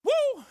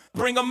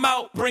bring 'em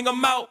out, bring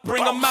 'em out,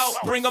 bring 'em out,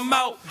 bring 'em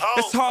out.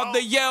 It's hard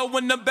to yell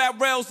when the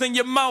barrel's in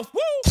your mouth.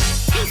 Woo!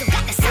 Bring 'em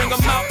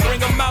out,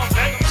 bring 'em out.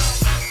 Bring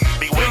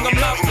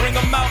 'em out, bring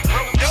 'em out.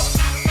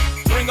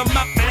 Bring 'em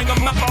out, bring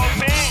 'em out.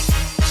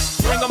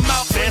 Bring 'em out,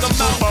 bring 'em out.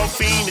 Football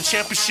fiend, the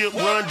championship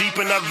run deep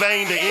in our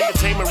vein. The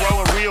entertainment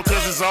raw and real,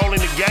 cause it's all in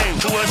the game.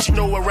 Who else you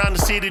know around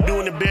the city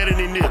doing it better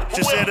than this?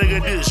 Just say look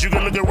at this, you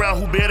can look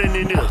around who better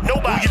than this.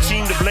 Nobody. Who your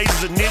team, the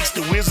Blazers, the Knicks,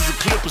 the Wizards, the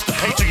Clippers, the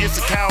Patriots,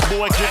 the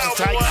Cowboys, Clippers,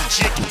 Tigers, the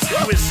Chickens.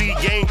 USC,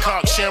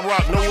 Gamecock,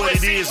 Shamrock, know what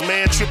it is,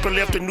 man. Triple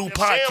F, the new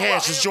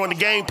podcast, just join the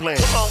game plan.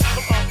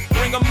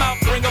 Bring 'em out,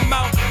 bring 'em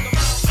out.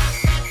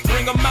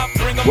 Bring 'em out,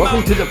 bring 'em out.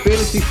 Welcome to the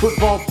Fantasy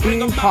Football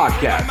Fiend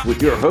Podcast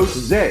with your hosts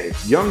Zay,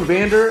 Young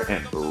Vander,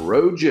 and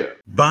Bro Joe.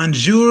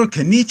 Bonjour,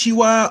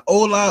 konnichiwa,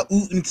 hola,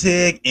 guten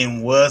tag,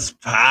 and what's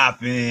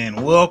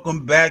poppin'?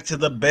 Welcome back to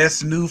the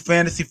best new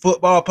fantasy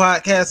football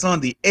podcast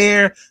on the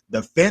air,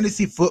 the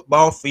Fantasy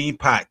Football Fiend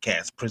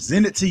Podcast,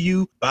 presented to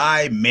you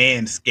by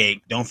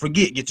Manscaped. Don't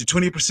forget, get your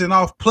 20%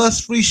 off plus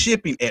free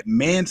shipping at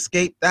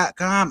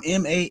manscaped.com,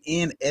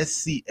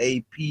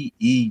 MANSCAPED.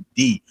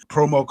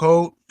 Promo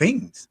code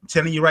FIENDS. I'm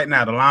telling you right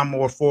now, the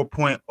Lawnmower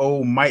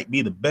 4.0 might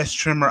be the best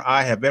trimmer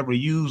I have ever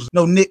used.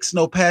 No nicks,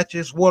 no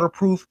patches,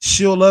 waterproof.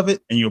 She'll love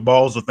it, and your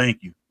balls will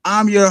thank you.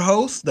 I'm your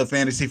host, the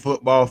Fantasy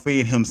Football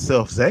Fiend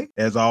himself, Zay.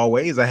 As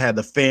always, I had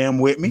the fam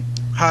with me.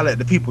 Holla at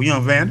the people,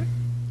 Young Vander.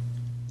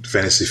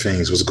 Fantasy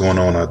Fiends, what's going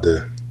on out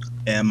there?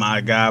 And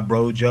my guy,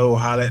 Bro Joe.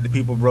 Holla at the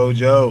people, Bro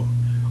Joe.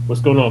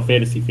 What's going on,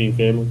 Fantasy Fiend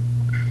family?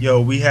 Yo,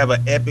 we have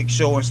an epic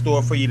show in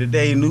store for you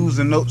today. News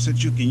and notes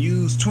that you can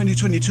use.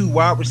 2022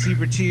 wide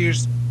receiver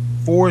tiers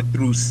 4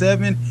 through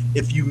 7.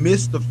 If you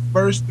missed the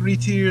first 3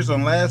 tiers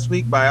on last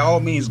week, by all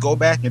means, go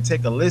back and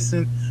take a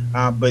listen.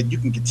 But you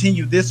can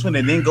continue this one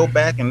and then go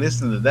back and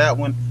listen to that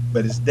one.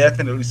 But it's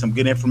definitely some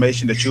good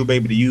information that you'll be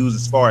able to use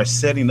as far as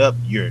setting up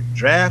your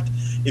draft.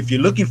 If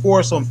you're looking for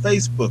us on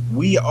Facebook,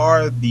 we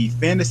are the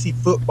Fantasy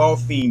Football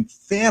Fiend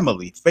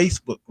family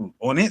Facebook group.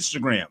 On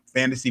Instagram,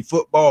 Fantasy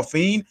Football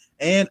Fiend,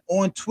 and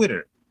on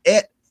Twitter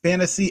at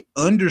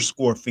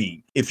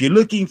Fantasy_Fiend. If you're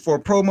looking for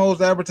promos,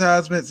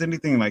 advertisements,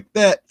 anything like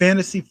that,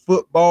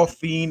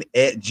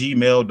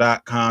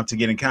 fantasyfootballfiend@gmail.com to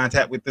get in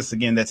contact with us.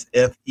 Again, that's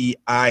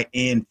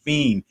FEIN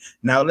Fiend.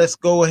 Now let's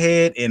go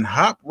ahead and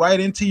hop right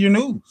into your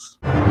news.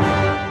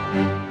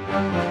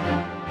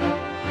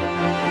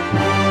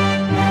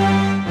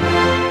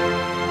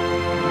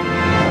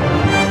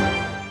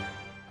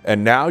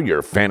 And now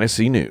your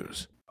fantasy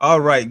news. All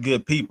right,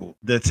 good people.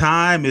 The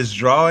time is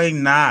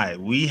drawing nigh.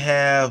 We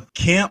have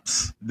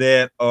camps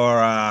that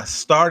are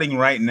starting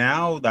right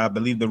now. I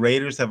believe the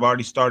Raiders have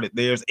already started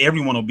theirs.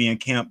 Everyone will be in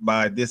camp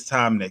by this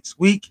time next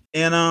week.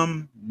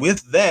 And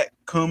with that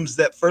comes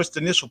that first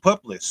initial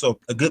pup list. So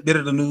a good bit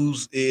of the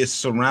news is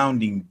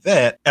surrounding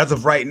that. As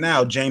of right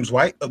now, James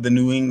White of the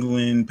New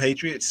England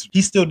Patriots,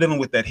 he's still dealing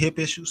with that hip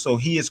issue. So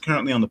he is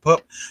currently on the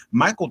pup.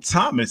 Michael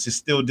Thomas is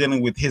still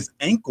dealing with his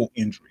ankle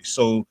injury.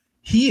 So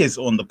he is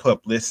on the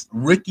pup list.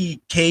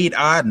 Ricky Cade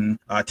Auden,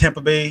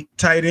 Tampa Bay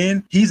tight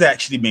end, he's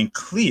actually been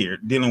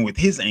cleared dealing with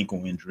his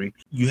ankle injury.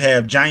 You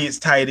have Giants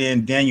tight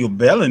end Daniel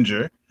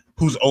Bellinger,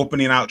 who's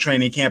opening out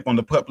training camp on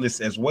the pup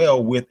list as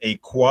well with a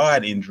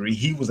quad injury.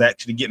 He was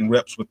actually getting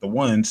reps with the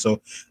one.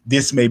 So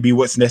this may be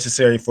what's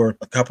necessary for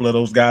a couple of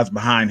those guys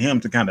behind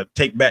him to kind of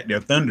take back their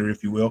thunder,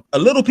 if you will. A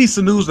little piece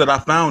of news that I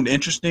found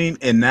interesting,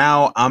 and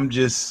now I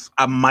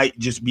might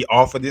just be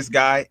off of this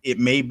guy. It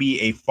may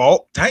be a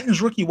fault.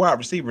 Titans rookie wide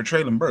receiver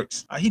Treylon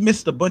Burks. He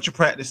missed a bunch of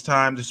practice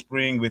time this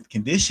spring with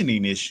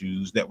conditioning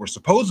issues that were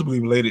supposedly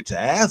related to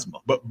asthma.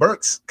 But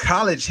Burks'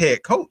 college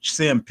head coach,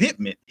 Sam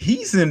Pittman,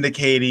 he's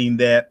indicating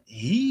that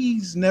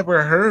he's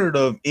never heard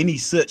of any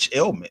such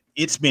ailment.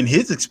 It's been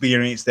his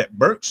experience that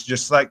Burks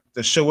just like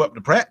to show up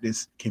to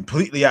practice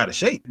completely out of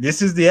shape.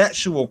 This is the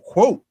actual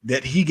quote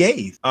that he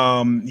gave.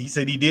 He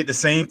said he did the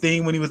same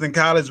thing when he was in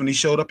college. When he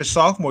showed up his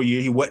sophomore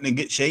year, he wasn't in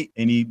good shape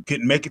and he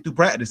couldn't make it through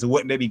practice. It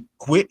wasn't that he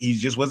quit. He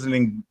just wasn't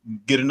in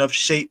good enough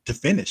shape to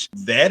finish.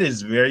 That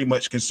is very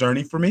much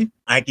concerning for me.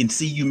 I can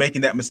see you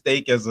making that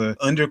mistake as an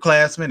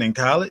underclassman in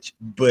college,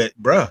 but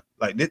bruh,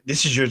 like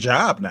this is your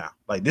job now.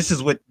 Like this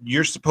is what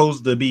you're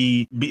supposed to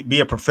be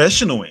a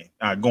professional in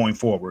going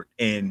forward.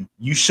 And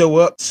you show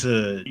up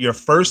to your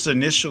first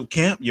initial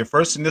camp, your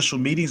first initial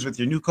meetings with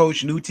your new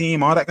coach, new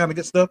team, all that kind of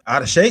good stuff,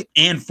 out of shape.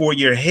 And for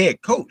your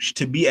head coach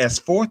to be as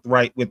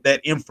forthright with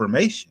that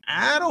information,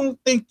 I don't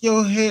think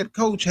your head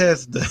coach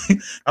has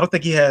I don't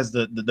think he has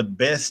the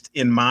best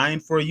in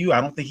mind for you. I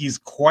don't think he's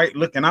quite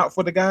looking out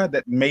for the guy.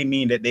 That may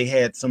mean that they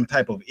had some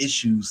type of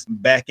issues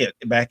back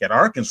at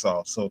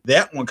Arkansas. So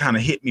that one kind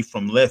of hit me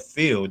from left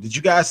field. Did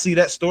you guys see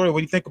that story? What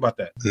do you think about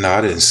that? No,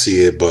 I didn't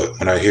see it, but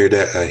when I hear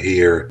that, I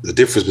hear the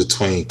difference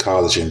between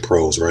college and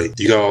pros, right?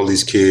 You got all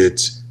these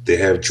kids, they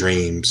have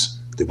dreams,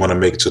 they want to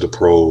make it to the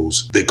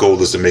pros. Their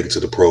goal is to make it to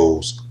the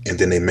pros, and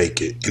then they make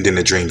it, and then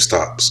the dream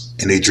stops,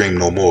 and they dream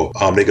no more.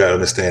 They got to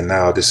understand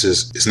now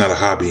it's not a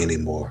hobby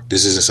anymore.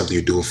 This isn't something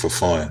you're doing for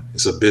fun.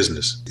 It's a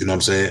business, you know what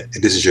I'm saying?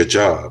 And this is your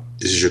job.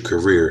 This is your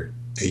career.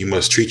 and you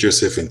must treat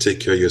yourself and take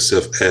care of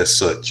yourself as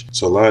such.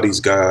 So a lot of these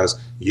guys,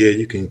 yeah,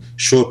 you can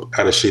show up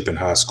out of shape in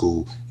high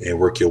school and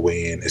work your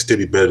way in and still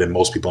be better than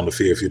most people on the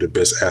field if you're the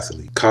best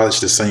athlete.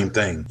 College, the same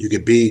thing. You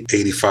can be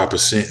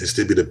 85% and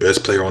still be the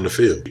best player on the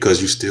field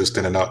because you're still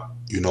standing out,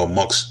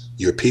 amongst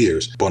your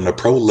peers. But on the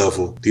pro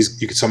level,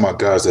 you can talk about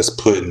guys that's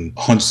putting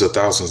hundreds of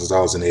thousands of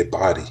dollars in their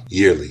body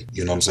yearly.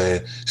 You know what I'm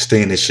saying?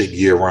 Staying in shape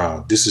year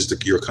round. This is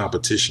your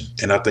competition.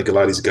 And I think a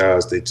lot of these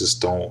guys, they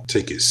just don't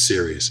take it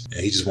serious.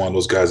 And he's just one of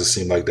those guys that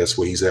seem like that's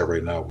where he's at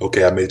right now.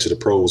 Okay, I made it to the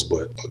pros,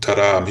 but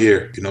ta-da, I'm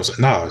here. You know what I'm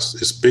saying? Nah,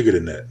 it's bigger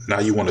than that.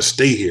 Now you want to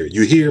stay here.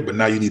 You're here, but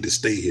now you need to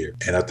stay here.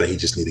 And I think he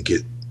just need to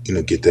get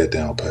that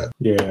down pat.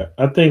 Yeah,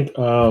 I think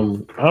I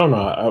don't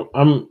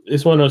know.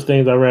 It's one of those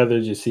things I'd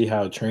rather just see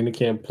how training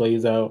camp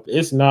plays out.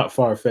 It's not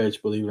far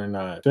fetched, believe it or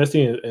not.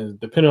 Especially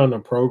depending on the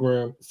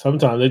program.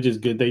 Sometimes they're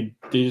just good. They're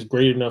just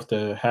great enough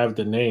to have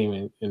the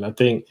name. And I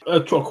think,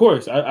 of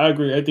course, I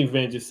agree. I think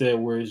Van just said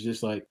where it's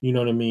just like, you know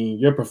what I mean?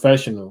 You're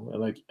professional.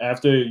 Like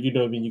after, you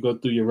know what I mean, you go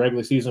through your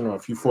regular season, or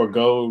if you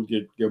forego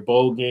your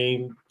bowl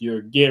game,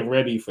 you're getting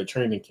ready for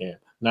training camp.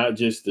 Not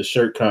just the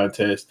shirt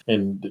contest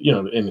and,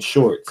 in the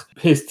shorts.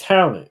 His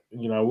talent,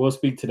 I will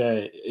speak to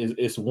that.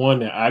 It's one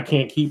that I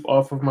can't keep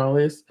off of my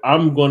list.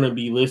 I'm going to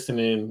be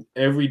listening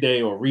every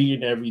day or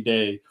reading every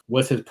day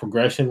what's his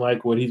progression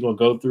like, what he's going to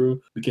go through,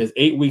 because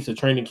 8 weeks of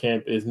training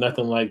camp is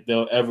nothing like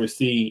they'll ever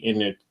see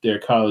in their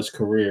college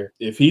career.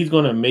 If he's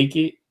going to make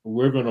it,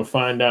 we're going to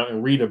find out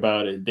and read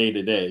about it day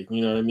to day.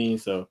 You know what I mean?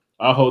 So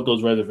I'll hold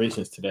those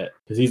reservations to that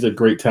because he's a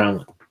great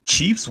talent.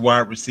 Chiefs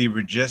wide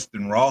receiver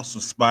Justin Ross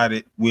was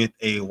spotted with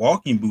a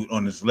walking boot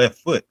on his left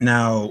foot.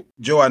 Now,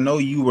 Joe, I know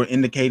you were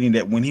indicating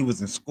that when he was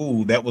in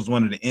school, that was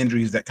one of the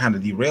injuries that kind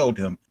of derailed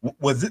him.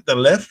 Was it the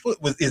left foot?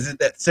 Is it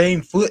that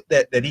same foot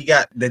that he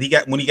got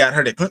when he got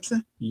hurt at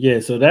Clemson? Yeah,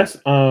 so that's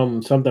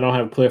something I don't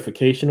have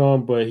clarification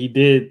on, but he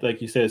did,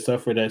 like you said,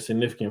 suffer that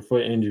significant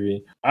foot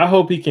injury. I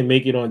hope he can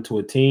make it onto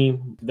a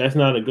team. That's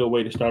not a good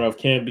way to start off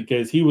camp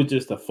because he was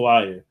just a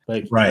flyer.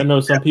 Like right. I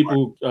know some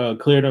people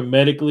cleared him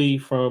medically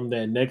from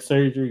that neck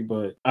surgery,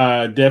 but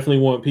I definitely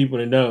want people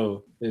to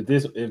know if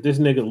this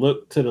nigga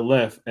looked to the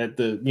left at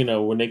the,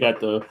 when they got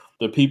the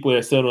people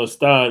that sit on the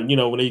stand,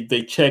 when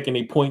they check and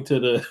they point to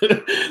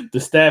the the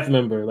staff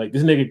member, like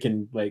this nigga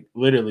can like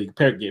literally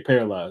get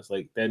paralyzed.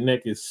 Like that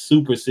neck is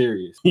super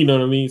serious. You know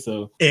what I mean?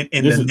 So and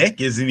the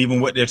neck isn't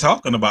even what they're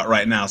talking about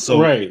right now.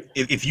 So right.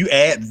 If you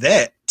add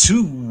that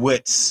to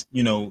what's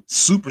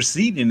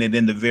superseding it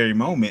in the very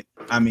moment,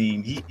 I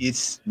mean,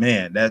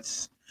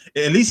 that's.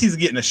 At least he's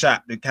getting a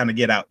shot to kind of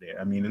get out there.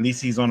 I mean, at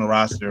least he's on the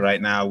roster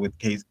right now with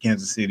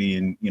Kansas City,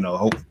 and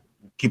hope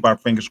keep our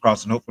fingers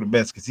crossed and hope for the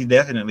best because he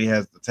definitely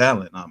has the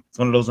talent. It's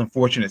one of those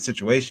unfortunate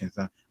situations.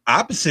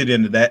 Opposite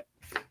end of that,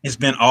 it's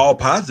been all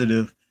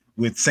positive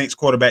with Saints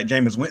quarterback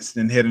Jameis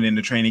Winston heading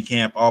into training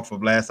camp off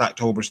of last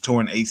October's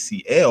torn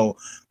ACL.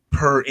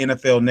 Per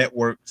NFL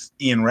Network's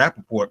Ian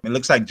Rappaport, it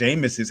looks like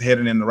Jameis is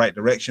heading in the right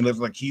direction. Looks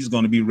like he's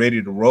going to be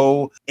ready to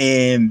roll,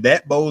 and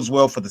that bodes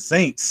well for the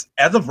Saints.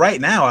 As of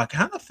right now, I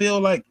kind of feel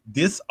like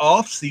this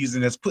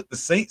offseason has put the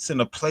Saints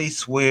in a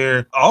place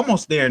where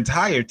almost their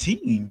entire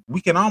team,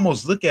 we can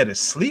almost look at as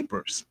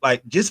sleepers,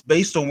 like just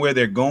based on where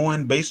they're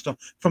going, based on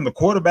from the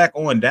quarterback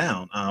on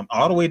down,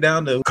 all the way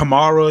down to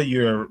Kamara,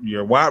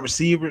 your wide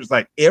receivers,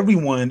 like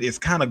everyone is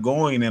kind of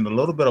going in a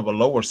little bit of a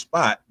lower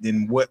spot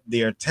than what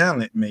their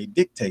talent may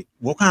dictate.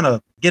 We'll kind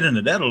of get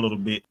into that a little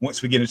bit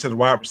once we get into the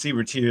wide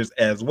receiver tiers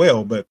as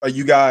well. But are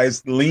you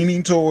guys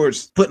leaning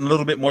towards putting a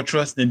little bit more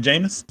trust in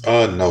Jameis?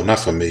 No, not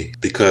for me,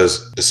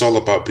 because it's all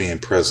about being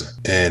present.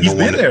 And he's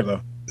been there,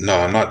 though.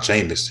 No, not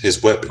Jameis.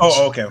 His weapons.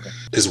 Oh, okay.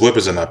 His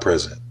weapons are not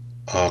present.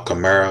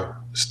 Kamara,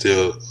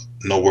 still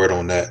no word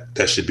on that.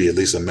 That should be at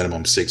least a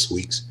minimum 6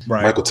 weeks.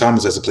 Right. Michael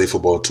Thomas hasn't played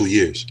football in 2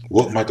 years.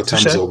 What Michael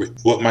Thomas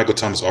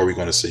are we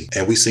going to see?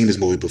 And we've seen this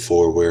movie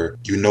before where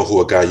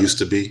who a guy used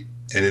to be,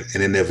 and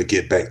they never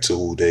get back to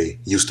who they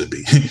used to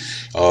be.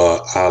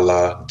 A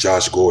la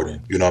Josh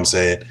Gordon. You know what I'm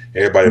saying?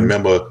 Everybody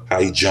remember how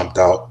he jumped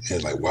out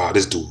and like, wow,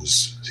 this dude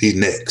he's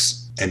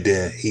next. And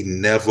then he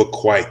never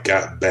quite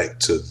got back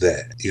to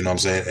that. You know what I'm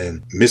saying?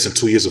 And missing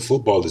 2 years of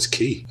football is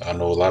key. I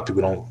know a lot of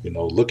people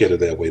don't, look at it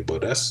that way,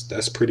 but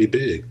that's pretty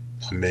big.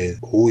 I mean,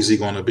 who is he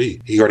going to be?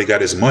 He already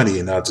got his money,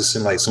 and I just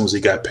seemed like as soon as he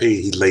got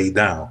paid, he laid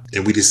down.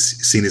 And we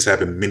just seen this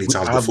happen many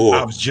times before.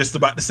 I was just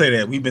about to say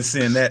that. We've been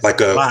seeing that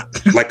a lot.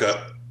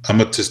 I'm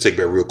going to just take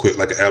that real quick,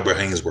 like Albert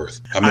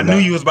Hainsworth. I knew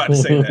you was about to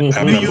say that.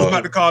 I knew you was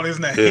about to call his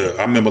name. Yeah,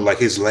 I remember like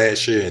his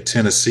last year in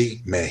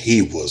Tennessee, man,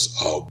 he was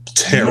a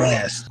terror.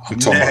 I'm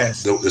talking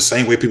about the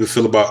same way people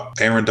feel about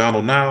Aaron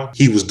Donald now.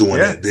 He was doing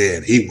that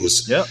then. He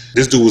was,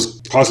 this dude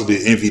was possibly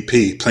an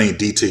MVP playing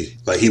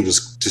DT. Like he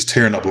was just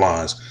tearing up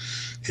lines.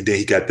 And then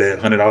he got that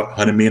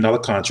 $100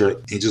 million contract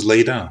and he just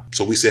laid down.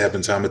 So we see it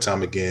happen time and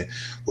time again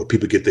where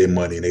people get their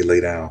money and they lay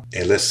down.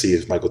 And let's see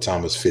if Michael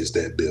Thomas fits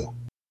that bill.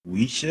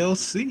 We shall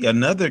see.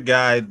 Another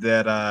guy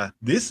that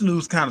this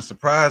news kind of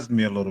surprised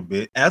me a little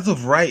bit. As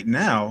of right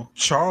now,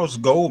 Charles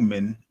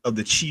Goldman of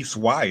the Chiefs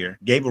Wire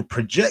gave a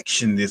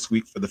projection this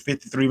week for the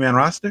 53-man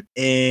roster,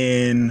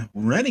 and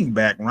running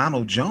back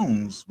Ronald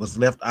Jones was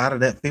left out of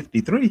that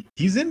 53.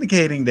 He's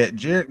indicating that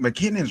Jerick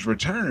McKinnon's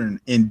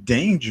return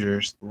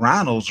endangers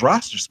Ronald's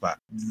roster spot.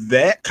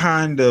 That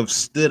kind of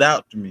stood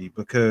out to me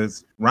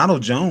because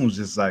Ronald Jones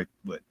is like,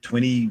 what,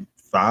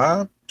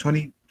 25,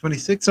 20,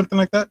 26, something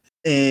like that.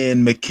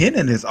 And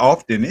McKinnon is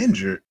often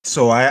injured.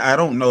 So I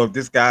don't know if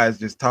this guy is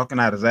just talking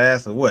out his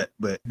ass or what,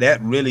 but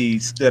that really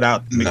stood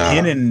out.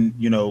 McKinnon,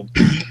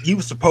 he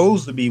was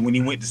supposed to be, when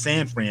he went to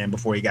San Fran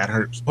before he got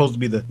hurt, supposed to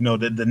be the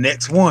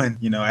next one,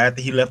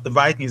 after he left the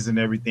Vikings and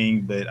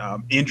everything, but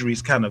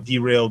injuries kind of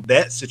derailed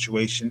that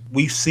situation.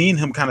 We've seen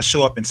him kind of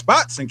show up in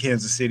spots in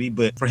Kansas City,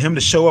 but for him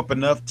to show up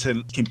enough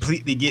to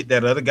completely get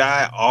that other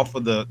guy off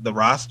of the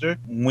roster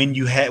when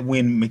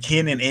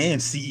McKinnon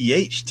and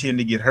CEH tend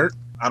to get hurt,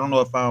 I don't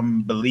know if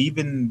I'm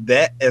believing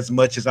that as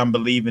much as I'm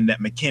believing that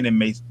McKinnon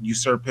may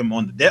usurp him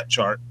on the depth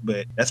chart,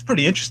 but that's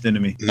pretty interesting to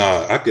me.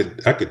 No, I could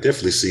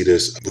definitely see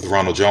this with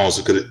Ronald Jones.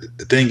 Because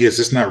the thing is,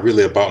 it's not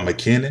really about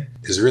McKinnon.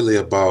 It's really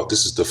about,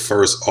 this is the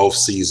first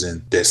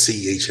offseason that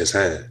CEH has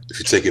had. If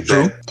you take it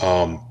back,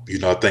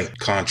 I think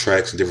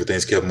contracts and different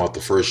things kept him out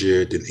the first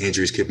year, then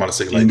injuries kept him out the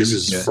second. Like, this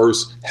is his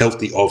first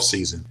healthy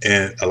offseason.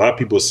 And a lot of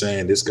people are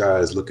saying this guy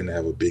is looking to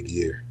have a big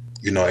year.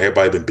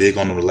 Everybody been big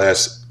on him the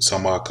last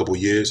couple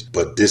years,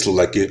 but this look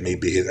like it may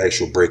be his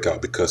actual breakout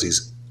because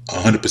he's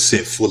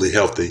 100% fully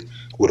healthy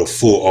with a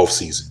full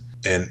offseason.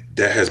 And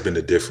that has been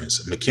the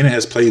difference. McKinnon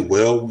has played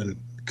well and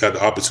got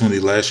the opportunity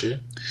last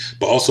year,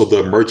 but also the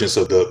emergence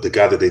of the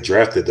guy that they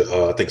drafted,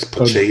 I think it's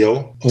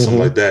Pacheco or something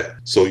like that.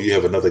 So you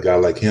have another guy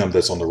like him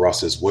that's on the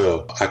roster as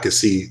well. I could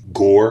see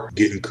Gore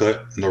getting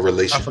cut, no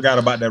relation. I forgot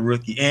about that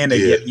rookie. And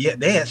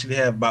they actually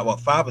have about,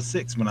 5 or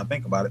 6 when I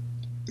think about it.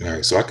 All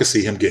right, so I could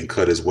see him getting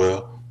cut as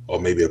well, or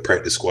maybe a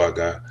practice squad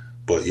guy.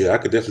 But yeah, I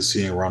could definitely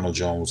see Ronald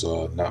Jones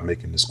not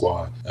making the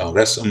squad.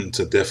 That's something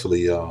to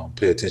definitely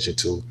pay attention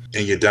to.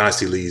 In your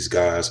dynasty leagues,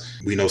 guys,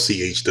 we know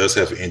CH does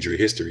have an injury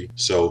history.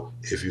 So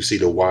if you see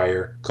the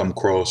wire come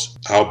across,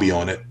 I'll be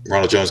on it.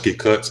 Ronald Jones get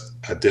cuts.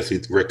 I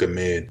definitely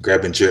recommend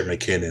grabbing Jerick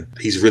McKinnon.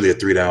 He's really a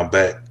 3-down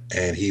back,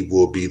 and he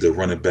will be the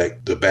running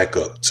back, the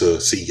backup to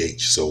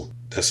CH. So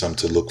that's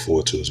something to look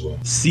forward to as well.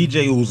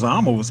 CJ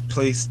Uzomah was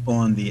placed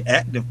on the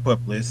active pup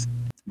list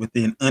with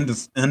an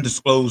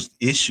undisclosed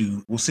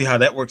issue. We'll see how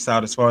that works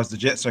out as far as the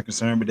Jets are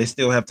concerned, but they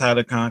still have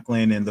Tyler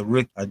Conklin and the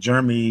rookie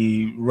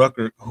Jeremy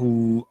Ruckert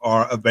who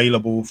are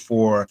available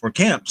for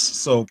camps.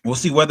 So we'll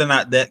see whether or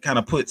not that kind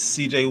of puts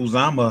CJ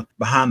Uzomah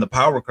behind the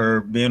power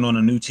curve, being on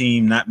a new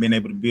team, not being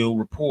able to build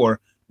rapport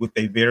with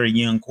a very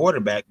young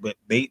quarterback, but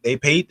they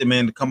paid the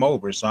man to come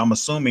over. So I'm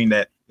assuming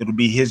that it'll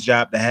be his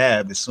job to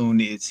have as soon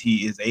as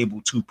he is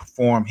able to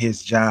perform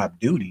his job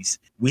duties.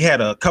 We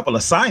had a couple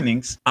of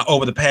signings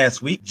over the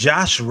past week.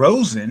 Josh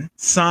Rosen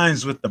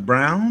signs with the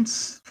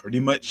Browns. Pretty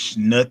much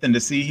nothing to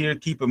see here.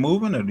 Keep it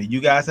moving. Or do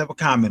you guys have a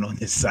comment on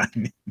this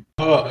signing?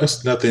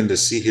 It's nothing to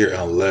see here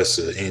unless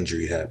an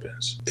injury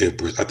happens. I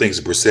think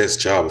it's Brissett's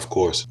job, of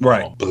course.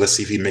 Right. But let's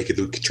see if he make it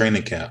through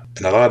training camp.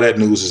 And a lot of that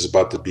news is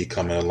about to be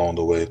coming along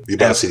the way. We're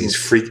about to see these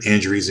freak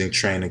injuries in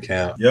training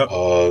camp. Yep.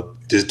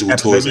 This dude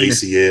tore his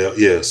ACL.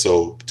 Yeah,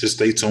 so just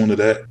stay tuned to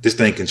that. This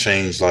thing can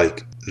change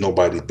like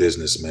nobody's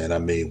business, man. I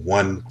mean,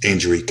 one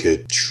injury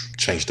could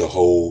change the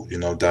whole,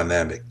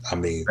 dynamic. I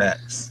mean,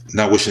 facts.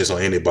 Not wishing this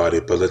on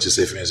anybody, but let's just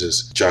say, for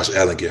instance, Josh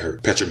Allen get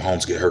hurt, Patrick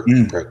Mahomes get hurt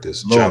in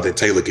practice, Jonathan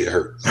Taylor get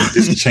hurt.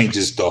 This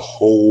changes the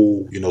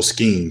whole,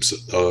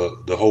 schemes,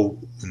 the whole,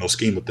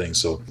 scheme of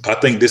things. So I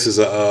think this is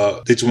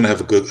they just want to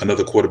have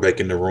another quarterback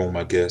in the room,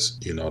 I guess.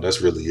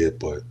 That's really it.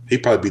 But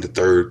he'd probably be the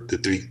third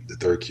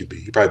QB.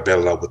 He'd probably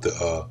battle out with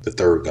the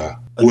third guy.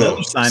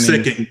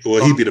 Second,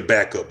 he'd be the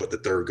backup, but the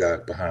third guy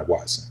behind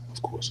Watson,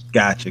 of course.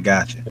 Gotcha.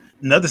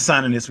 Another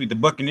signing this week, the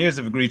Buccaneers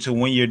have agreed to a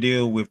 1-year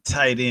deal with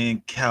tight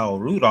end Kyle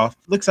Rudolph.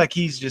 Looks like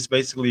he's just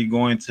basically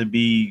going to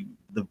be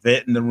the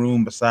vet in the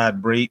room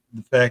beside Brate.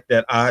 The fact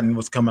that Auden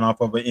was coming off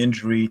of an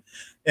injury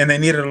and they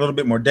needed a little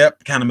bit more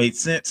depth kind of made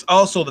sense.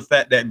 Also, the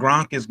fact that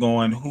Gronk is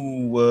going,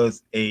 who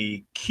was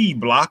a key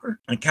blocker,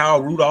 and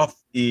Kyle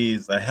Rudolph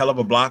is a hell of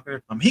a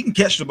blocker. He can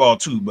catch the ball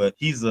too, but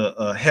he's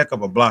a heck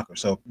of a blocker.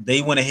 So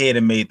they went ahead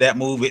and made that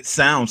move. It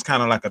sounds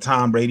kind of like a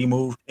Tom Brady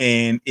move,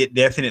 and it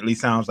definitely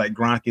sounds like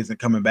Gronk isn't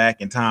coming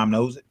back, and Tom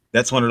knows it.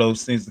 That's one of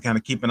those things to kind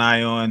of keep an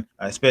eye on,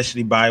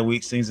 especially bye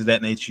weeks, things of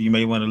that nature. You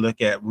may want to look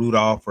at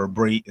Rudolph or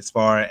Brate as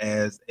far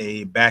as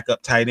a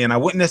backup tight end. I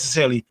wouldn't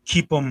necessarily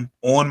keep them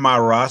on my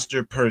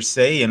roster per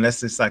se,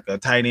 unless it's like a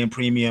tight end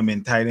premium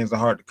and tight ends are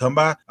hard to come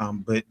by.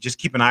 But just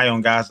keep an eye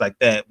on guys like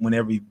that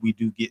whenever we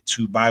do get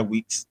to bye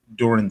weeks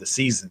during the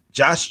season.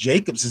 Josh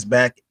Jacobs is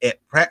back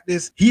at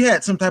practice. He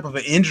had some type of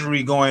an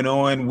injury going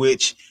on,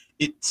 which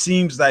it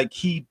seems like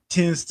he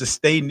tends to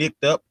stay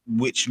nicked up,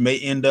 which may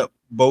end up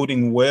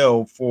boding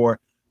well for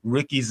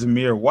rookie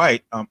Zamir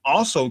White.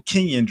 Also,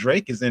 Kenyon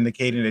Drake is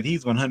indicating that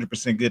he's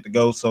 100% good to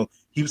go. So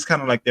He was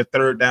kind of like their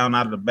third down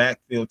out of the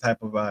backfield type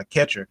of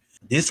catcher.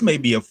 This may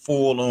be a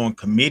full-on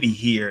committee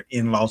here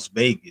in Las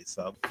Vegas.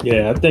 So.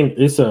 Yeah, I think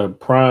it's a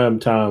prime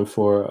time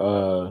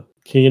for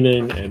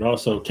Kenyon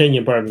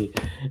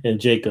and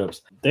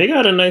Jacobs. They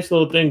got a nice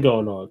little thing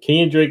going on.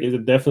 Kenyon Drake is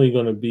definitely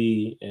going to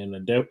be in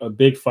a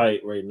big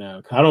fight right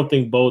now. I don't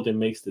think Bolden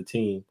makes the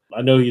team.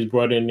 I know he's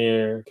brought in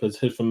there because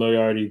his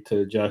familiarity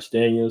to Josh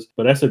Daniels,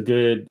 but that's a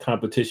good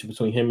competition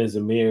between him and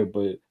Zamir.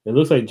 But it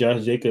looks like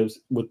Josh Jacobs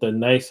with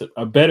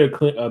a better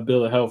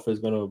bill of health is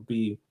going to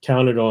be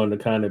counted on to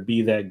kind of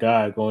be that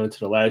guy going into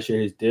the last year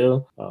of his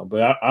deal.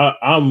 But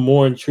I'm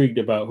more intrigued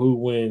about who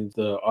wins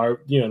the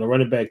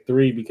running back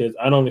 3, because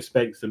I don't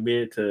expect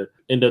Zamir to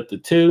end up the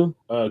 2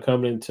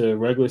 coming into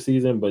regular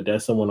season, but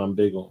that's someone I'm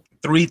big on.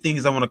 3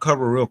 things I want to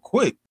cover real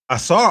quick. I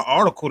saw an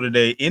article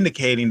today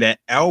indicating that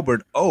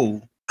Albert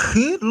O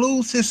could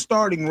lose his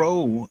starting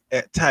role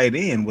at tight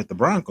end with the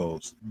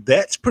Broncos.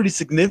 That's pretty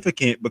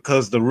significant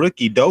because the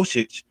rookie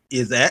Docic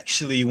is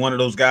actually one of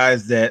those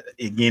guys that,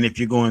 again, if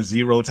you're going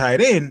 0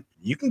 tight end,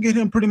 you can get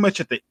him pretty much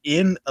at the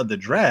end of the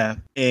draft,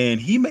 and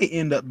he may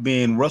end up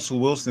being Russell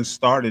Wilson's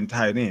starting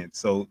tight end.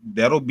 So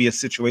that'll be a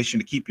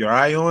situation to keep your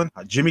eye on.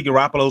 Jimmy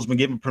Garoppolo's been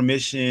given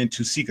permission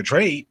to seek a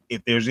trade.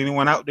 If there's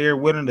anyone out there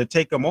willing to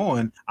take him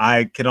on,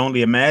 I could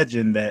only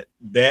imagine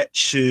that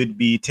should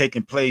be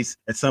taking place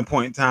at some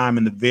point in time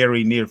in the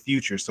very near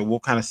future. So we'll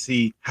kind of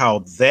see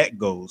how that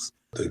goes.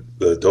 The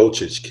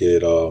Docic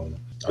kid,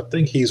 I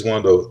think he's one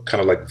of the kind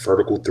of like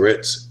vertical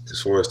threats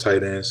as far as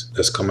tight ends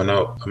that's coming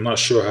out. I'm not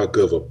sure how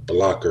good of a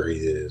blocker he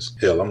is.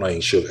 Hell, I'm not even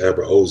sure if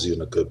Albert O's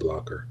even a good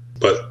blocker.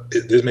 But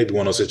this may be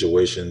one of those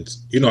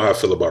situations, you know how I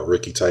feel about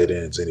rookie tight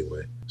ends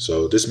anyway.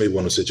 So this may be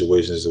one of those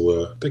situations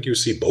where I think you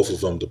see both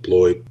of them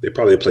deployed. They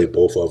probably play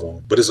both of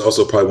them. But it's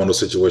also probably one of those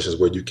situations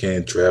where you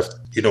can draft,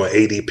 in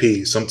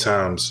ADP,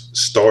 sometimes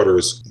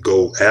starters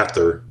go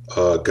after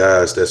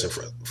guys that's in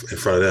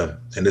front of them.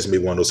 And this may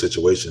be one of those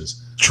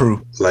situations.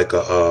 True. Like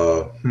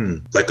the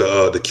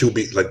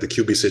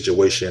QB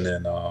situation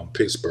in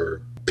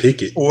Pittsburgh.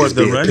 Pickett or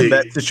the running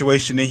back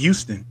situation in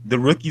Houston. The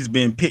rookie's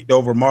being picked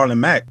over Marlon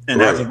Mack,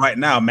 and as of right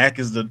now, Mack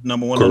is the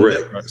number 1.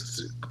 Correct.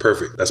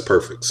 Perfect. That's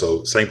perfect.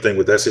 So same thing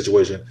with that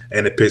situation.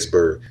 And in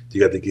Pittsburgh, you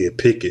got to get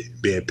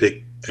Pickett being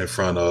picked in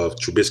front of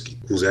Trubisky,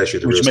 who's actually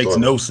the real starter. Which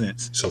makes no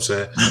sense. You know what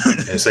I'm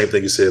saying? And same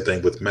thing you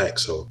said with Mac.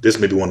 So this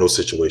may be one of those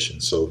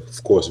situations. So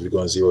of course, if you're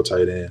going 0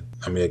 tight end,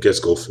 I guess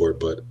go for it.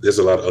 But there's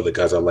a lot of other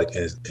guys I like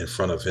in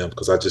front of him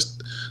because I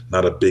just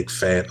not a big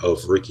fan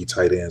of rookie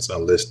tight ends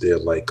unless they're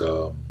like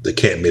the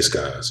can't miss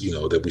guys,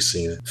 that we've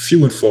seen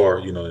few and far,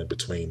 in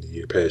between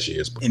the past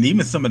years. And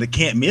even some of the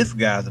can't miss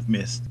guys have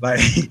missed,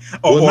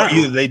 or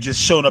either they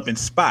just showed up in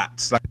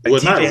spots. Like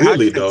not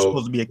really Hockenson though.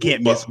 Supposed to be a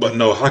can't miss, but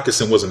no,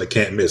 Hockenson wasn't a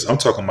can't miss. I'm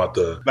talking about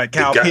the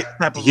Kyle Pitts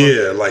type of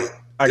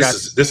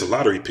this is a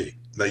lottery pick.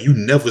 Like you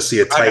never see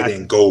a tight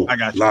end go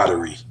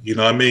lottery. You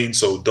know what I mean?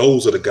 So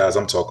those are the guys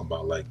I'm talking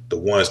about, like the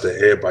ones that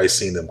everybody's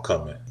seen them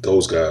coming.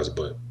 Those guys,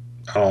 but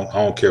I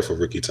don't care for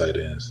rookie tight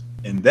ends.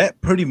 And that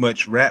pretty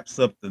much wraps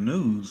up the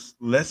news.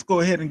 Let's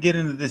go ahead and get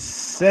into this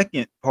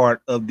second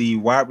part of the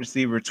wide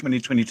receiver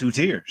 2022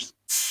 tiers.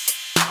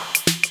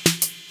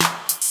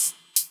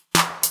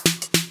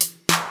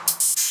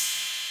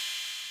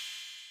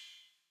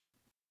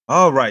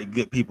 All right,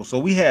 good people. So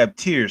we have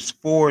tiers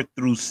 4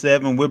 through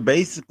 7. We're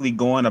basically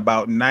going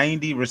about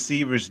 90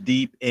 receivers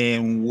deep.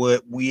 And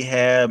what we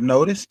have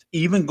noticed,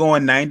 even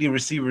going 90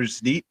 receivers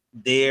deep,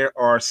 there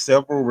are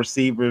several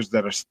receivers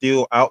that are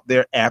still out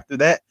there after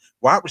that.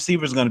 Wide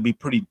receivers are going to be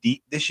pretty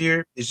deep this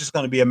year. It's just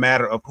going to be a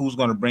matter of who's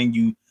going to bring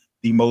you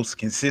the most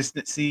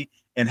consistency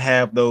and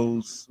have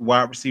those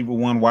wide receiver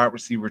 1, wide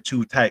receiver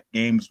 2 type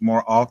games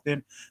more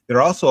often. There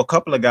are also a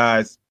couple of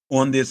guys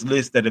on this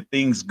list that if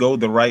things go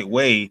the right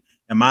way,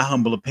 in my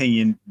humble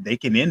opinion, they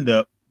can end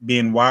up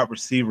being wide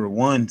receiver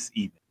 1s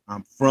even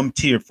from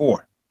tier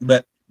 4.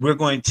 But we're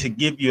going to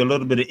give you a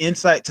little bit of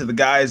insight to the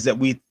guys that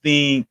we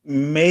think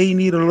may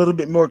need a little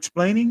bit more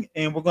explaining,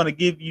 and we're going to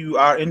give you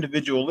our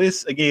individual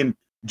lists. Again,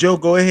 Joe,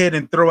 go ahead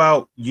and throw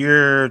out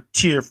your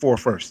tier 4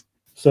 first.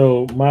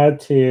 So my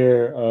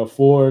tier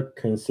 4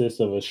 consists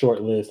of a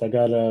short list. I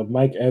got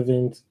Mike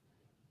Evans,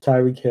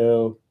 Tyreek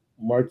Hill,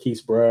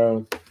 Marquise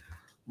Brown,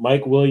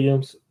 Mike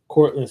Williams,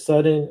 Cortland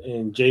Sutton,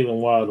 and Jalen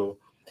Waddle.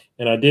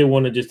 And I did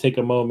want to just take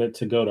a moment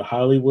to go to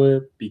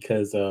Hollywood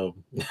because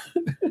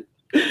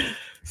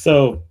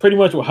so pretty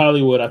much with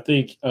Hollywood, I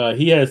think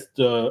he has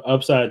the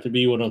upside to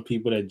be one of the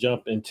people that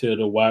jump into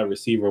the wide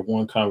receiver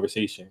 1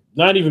 conversation.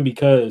 Not even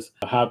because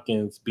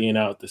Hopkins being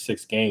out the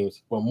 6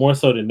 games, but more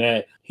so than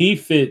that, he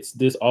fits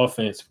this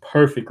offense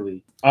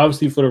perfectly.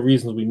 Obviously, for the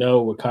reasons we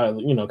know with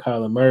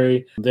Kyler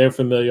Murray, their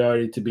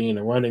familiarity to being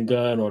a running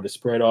gun or the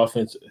spread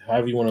offense,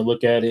 however you want to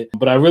look at it.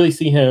 But I really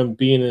see him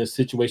being in a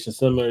situation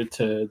similar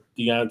to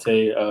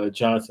Deontay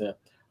Johnson.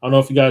 I don't know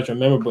if you guys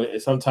remember,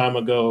 but some time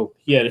ago,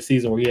 he had a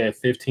season where he had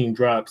 15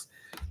 drops,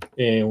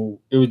 and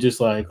it was just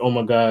like, oh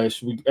my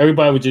gosh,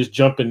 everybody was just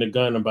jumping the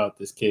gun about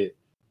this kid.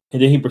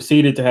 And then he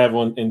proceeded to have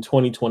one in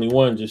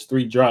 2021, just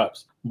 3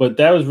 drops. But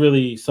that was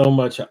really so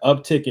much an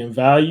uptick in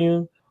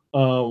value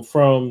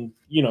from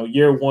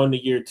year 1 to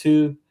year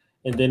 2,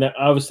 and then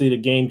obviously the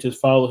game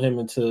just followed him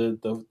into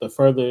the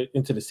further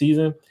into the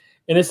season.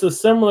 And it's a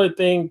similar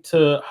thing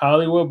to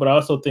Hollywood, but I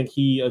also think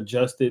he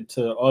adjusted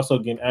to also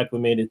getting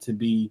acclimated to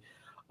be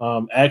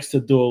asked to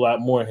do a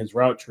lot more in his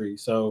route tree.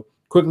 So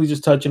quickly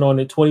just touching on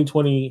it,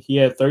 2020, he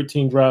had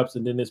 13 drops,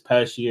 and then this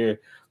past year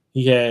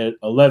he had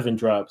 11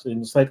 drops.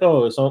 And it's like,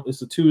 oh,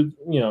 it's a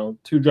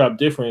two drop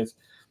difference.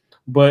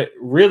 But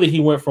really he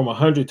went from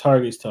 100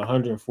 targets to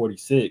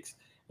 146.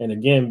 And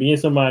again, being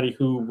somebody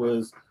who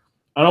was,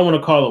 I don't want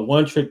to call it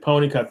one-trick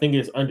pony, because I think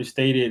it's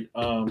understated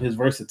his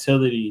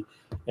versatility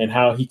and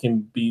how he can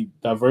be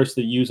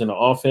diversely used in the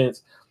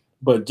offense.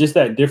 But just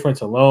that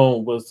difference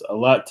alone was a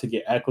lot to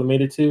get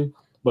acclimated to.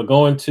 But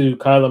going to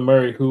Kyler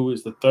Murray, who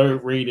is the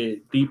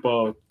 3rd-rated deep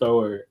ball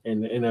thrower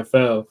in the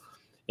NFL,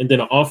 and then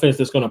an offense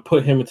that's going to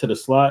put him into the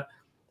slot.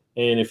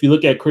 And if you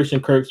look at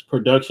Christian Kirk's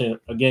production,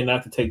 again,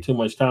 not to take too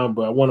much time,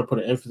 but I want to put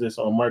an emphasis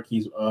on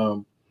Marquise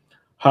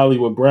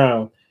Hollywood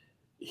Brown.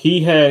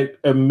 He had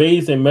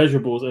amazing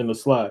measurables in the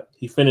slot.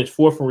 He finished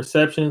 4th in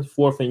receptions,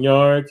 4th in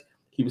yards.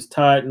 He was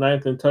tied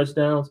 9th in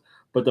touchdowns.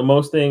 But the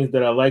most things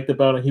that I liked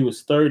about him, he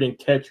was 3rd in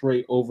catch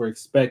rate over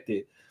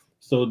expected.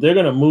 So they're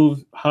going to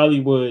move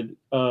Hollywood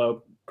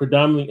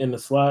predominantly in the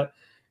slot,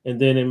 and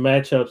then in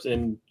matchups,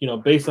 and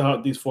based on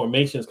how these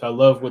formations, I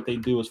love what they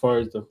do as far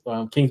as the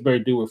Kingsbury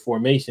do with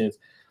formations.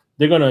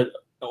 They're going to,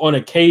 on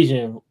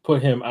occasion,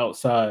 put him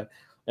outside,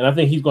 and I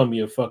think he's going to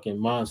be a fucking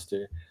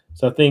monster.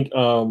 So I think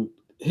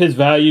his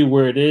value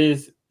where it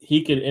is,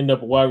 he could end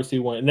up a wide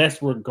receiver 1, and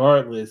that's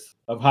regardless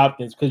of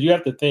Hopkins, because you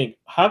have to think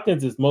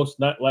Hopkins is most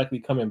not likely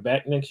coming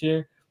back next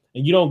year,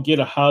 and you don't get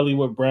a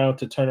Hollywood Brown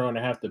to turn around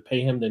and have to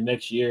pay him the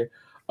next year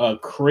a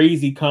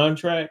crazy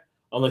contract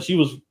unless you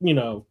was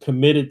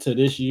committed to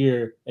this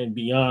year and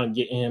beyond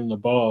getting him the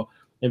ball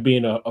and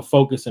being a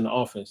focus in the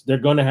offense. They're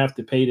going to have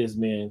to pay this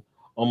man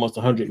almost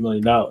 $100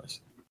 million.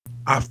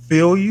 I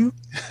feel you,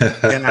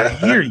 and I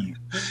hear you.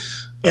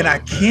 And I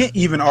can't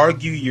even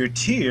argue your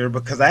tier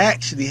because I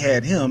actually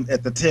had him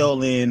at the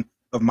tail end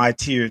of my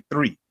tier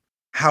 3.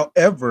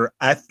 However,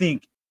 I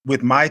think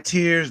with my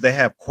tiers, they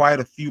have quite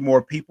a few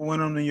more people in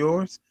them than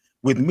yours.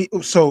 With me,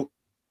 so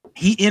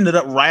he ended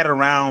up right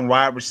around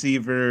wide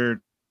receiver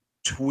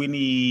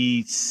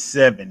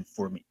 27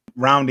 for me,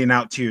 rounding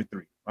out tier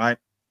 3, right?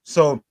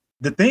 So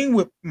the thing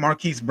with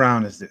Marquise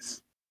Brown is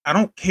this. I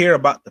don't care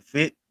about the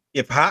fit.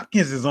 If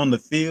Hopkins is on the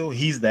field,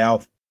 he's the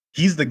alpha.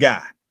 He's the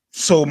guy.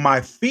 So my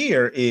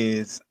fear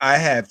is I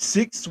have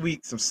 6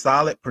 weeks of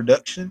solid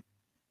production,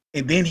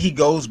 and then he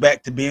goes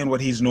back to being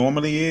what he's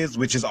normally is,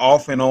 which is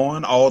off and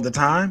on all the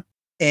time.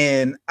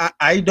 And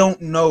I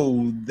don't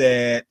know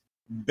that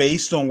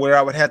based on where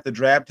I would have to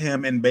draft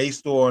him and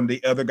based on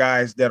the other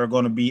guys that are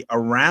going to be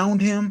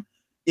around him,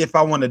 if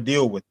I want to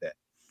deal with that.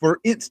 For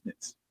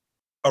instance,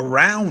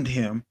 around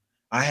him,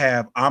 I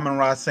have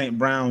Amon-Ra St.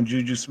 Brown,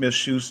 Juju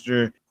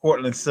Smith-Schuster,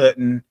 Cortland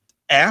Sutton.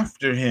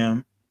 After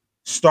him,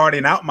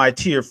 starting out my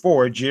tier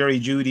 4, Jerry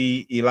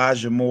Jeudy,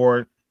 Elijah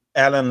Moore,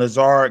 Alan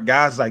Lazard,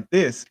 guys like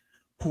this,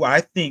 who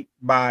I think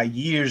by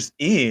year's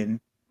end,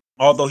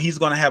 although he's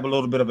going to have a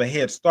little bit of a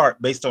head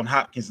start based on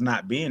Hopkins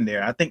not being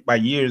there, I think by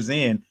year's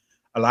end,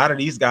 a lot of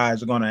these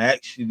guys are going to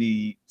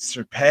actually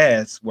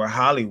surpass where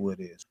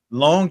Hollywood is.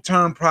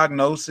 Long-term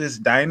prognosis,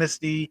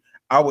 dynasty,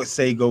 I would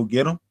say go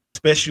get them,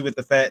 especially with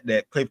the fact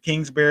that Cliff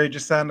Kingsbury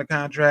just signed a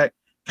contract,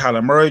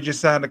 Kyler Murray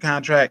just signed a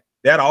contract.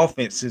 That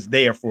offense is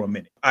there for a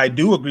minute. I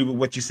do agree with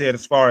what you said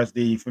as far as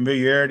the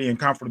familiarity and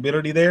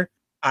comfortability there.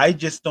 I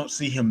just don't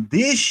see him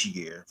this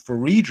year for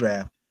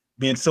redraft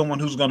being someone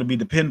who's going to be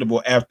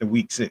dependable after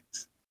week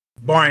 6,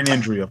 barring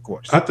injury, of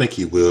course. I think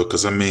he will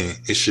because,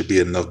 it should be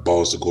enough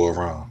balls to go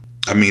around.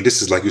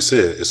 This is like you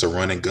said, it's a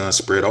run and gun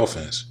spread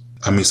offense.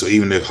 So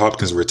even if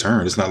Hopkins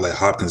returns, it's not like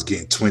Hopkins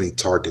getting 20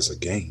 targets a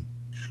game.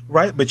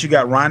 Right, but you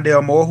got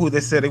Rondale Moore, who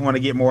they said they want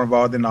to get more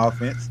involved in the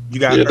offense. You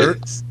got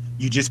Ertz.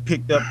 You just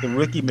picked up the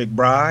rookie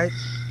McBride.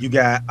 You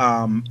got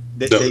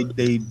they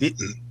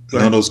didn't.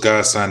 None of those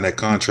guys signed that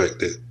contract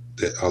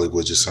that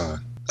Hollywood just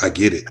signed. I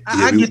get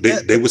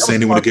it. They were saying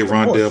they want to get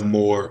Rondale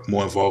more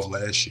involved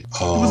last year.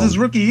 It was his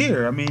rookie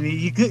year.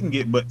 He couldn't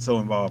get but so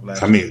involved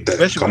last year,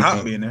 especially with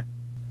Hop being there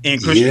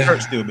and Christian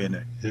Kirk still being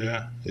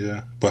there.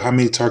 Yeah. But how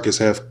many targets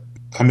have?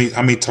 How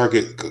many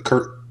target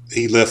Kirk?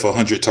 He left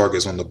 100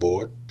 targets on the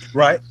board.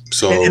 Right.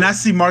 So and I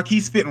see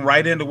Marquise fitting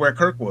right into where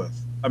Kirk was.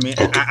 Okay.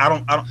 I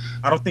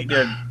don't think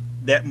they're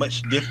that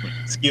much different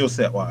skill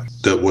set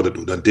wise.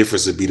 The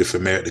difference would be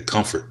the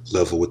comfort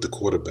level with the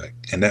quarterback,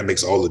 and that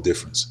makes all the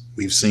difference.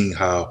 We've seen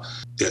how,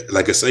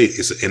 like I say,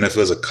 NFL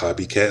is a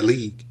copycat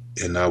league,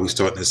 and now we're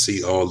starting to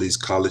see all these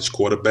college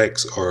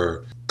quarterbacks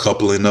are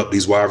coupling up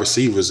these wide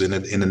receivers in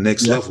the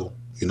next level.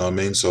 You know what I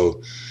mean?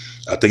 So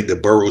I think the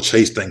Burrow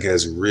Chase thing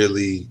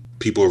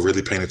people are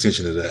really paying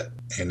attention to that,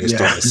 and they're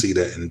starting to see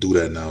that and do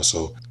that now.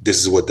 So this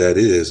is what that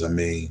is.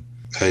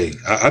 Hey,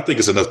 I think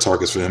it's enough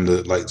targets for him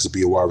to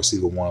be a wide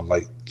receiver 1,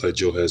 like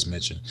Joe has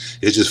mentioned.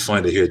 It's just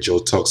fun to hear Joe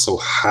talk so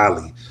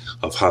highly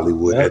of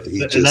Hollywood Yep. after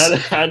he And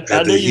just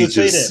I knew you would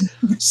say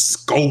that.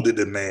 scolded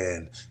the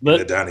man in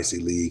the Dynasty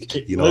League.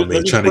 You know let- what I mean?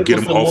 let me Trying to get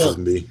sprinkle him some off more.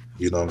 of me.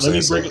 You know what I'm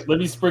Let saying?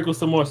 me sprinkle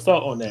some more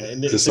salt on that,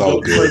 and It's to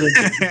all go good.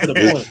 further to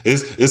the point.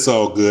 It's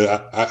all good.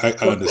 I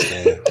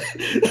understand.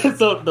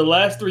 So the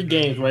last 3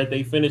 games, right?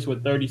 They finished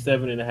with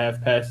 37 and a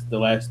half passes. The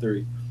last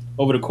 3.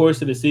 Over the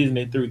course of the season,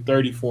 they threw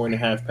 34 and a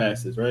half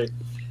passes. Right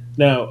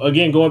now,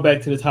 again, going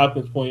back to this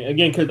Hopkins point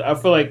again, because I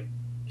feel like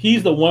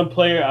he's the one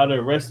player out of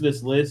the rest of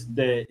this list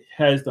that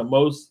has the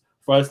most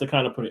for us to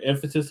kind of put an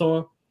emphasis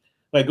on.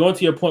 Like going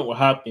to your point with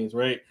Hopkins,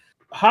 right?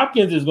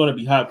 Hopkins is going to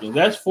be Hopkins.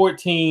 That's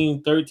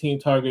 14, 13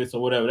 targets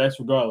or whatever. That's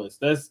regardless.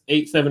 That's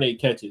 8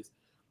 catches.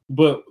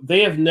 But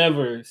they have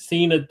never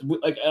seen it.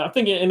 Like I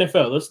think in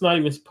NFL, let's not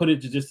even put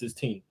it to just his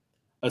team.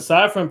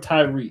 Aside from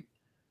Tyreek,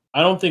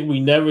 I don't think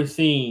we never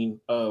seen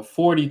a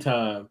 40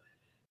 time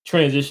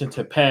transition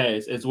to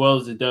pass as well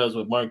as it does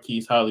with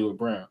Marquise Hollywood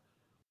Brown.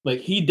 Like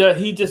he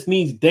just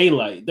needs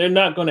daylight. They're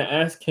not going to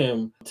ask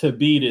him to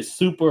be this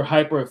super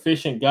hyper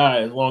efficient guy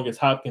as long as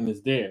Hopkins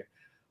is there.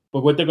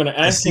 But what they're going to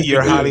I ask see him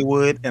your to do,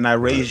 Hollywood, and I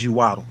raise you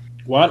Waddle.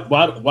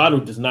 Waddle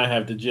does not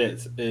have the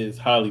Jets is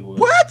Hollywood.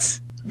 What?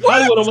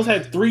 Hollywood almost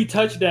had 3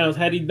 touchdowns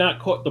had he not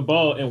caught the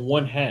ball in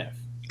one half.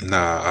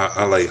 Nah,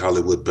 I like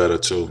Hollywood better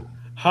too.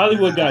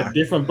 Hollywood got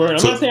different burn.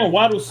 I'm not saying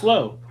Waddle's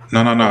slow.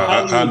 No.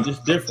 Hollywood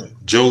just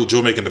different. Joe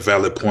making a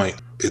valid point.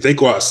 If they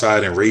go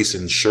outside and race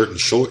in shirt and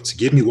shorts,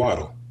 give me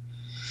Waddle.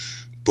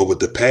 But with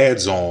the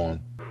pads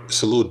on,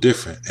 it's a little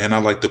different. And I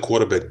like the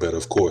quarterback better,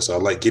 of course.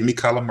 Give me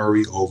Kyler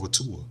Murray over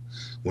Tua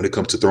when it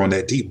comes to throwing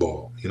that deep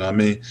ball. You know what I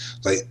mean?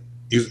 I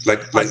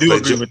do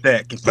agree with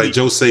that. Completely. Like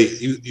Joe say,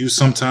 you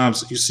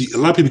sometimes you see a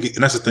lot of people get,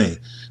 and that's the thing.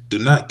 Do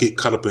not get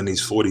caught up in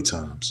these 40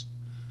 times.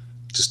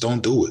 Just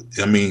don't do it.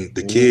 I mean,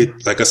 the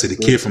kid, like I said, the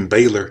kid from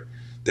Baylor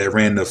that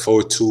ran the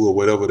 4.2 or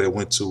whatever that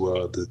went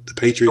to the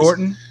Patriots.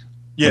 Thornton?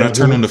 Yeah. When I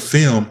turn on the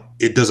film,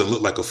 it doesn't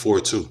look like a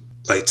 4.2.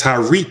 Like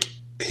Tyreek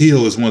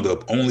Hill is one of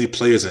the only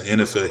players in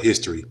NFL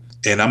history,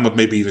 and I'm gonna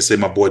maybe even say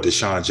my boy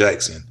Deshaun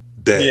Jackson.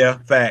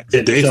 That facts.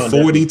 they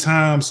 40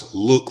 times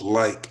look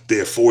like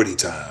they're 40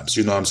 times.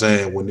 You know what I'm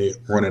saying? When they're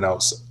running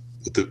out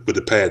with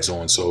the pads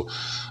on. So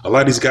a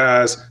lot of these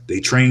guys, they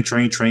train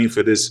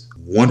for this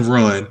one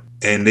run,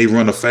 and they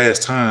run a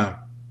fast time.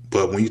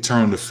 But when you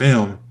turn on the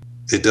film,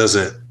 it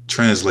doesn't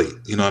translate.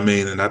 You know what I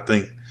mean? And I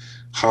think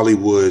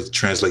Hollywood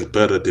translates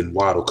better than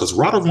Waddle, because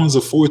Waddle runs a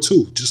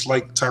 4.2 just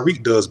like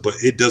Tyreek does, but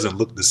it doesn't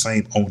look the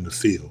same on the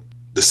field.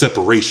 The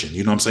separation,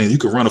 you know what I'm saying? You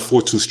can run a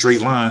 4.2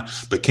 straight line,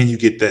 but can you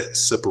get that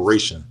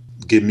separation?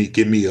 Give me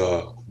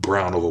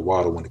Brown over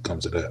Waddle when it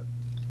comes to that.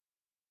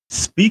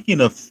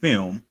 Speaking of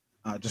film,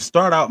 to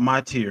start out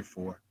my tier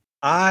 4,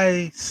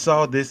 I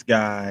saw this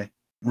guy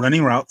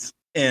running routes,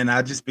 and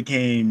I just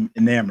became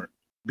enamored,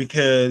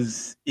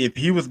 because if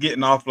he was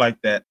getting off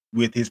like that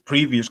with his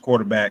previous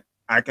quarterback,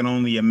 I can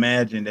only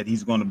imagine that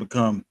he's going to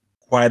become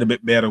quite a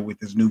bit better with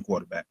his new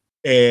quarterback.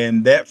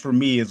 And that for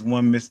me is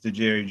one Mr.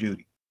 Jerry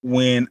Jeudy.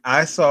 When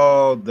I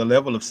saw the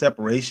level of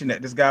separation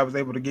that this guy was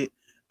able to get,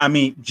 I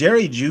mean,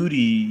 Jerry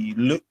Jeudy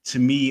looked to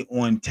me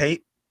on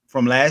tape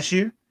from last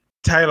year,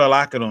 Tyler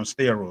Lockett on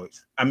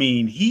steroids. I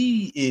mean,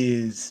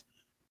 his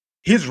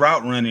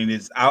route running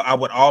is, I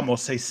would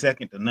almost say,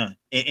 second to none.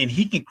 And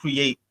he can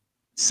create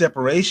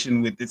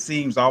separation with, it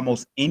seems,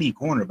 almost any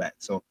cornerback.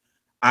 So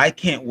I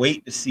can't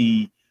wait to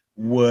see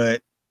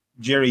what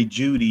Jerry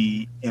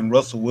Jeudy and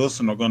Russell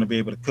Wilson are going to be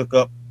able to cook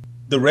up.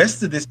 The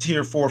rest of this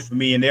tier 4 for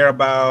me, and there are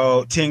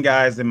about 10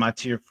 guys in my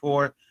tier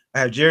 4. I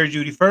have Jerry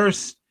Jeudy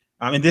first.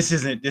 I mean, this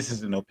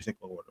isn't no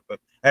particular order, but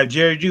I have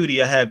Jerry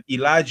Jeudy. I have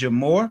Elijah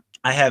Moore.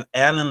 I have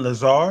Allen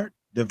Lazard,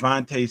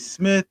 Devontae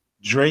Smith,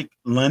 Drake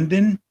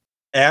London,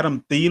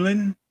 Adam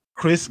Thielen,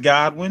 Chris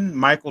Godwin,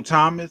 Michael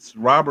Thomas,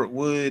 Robert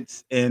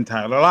Woods, and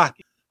Tyler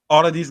Lockett.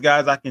 All of these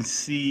guys I can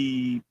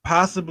see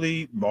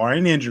possibly,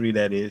 barring injury,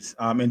 that is,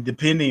 and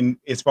depending,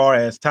 as far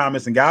as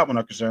Thomas and Godwin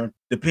are concerned,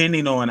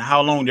 depending on how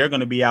long they're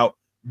going to be out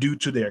due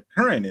to their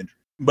current injury.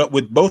 But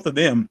with both of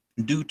them,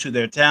 due to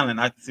their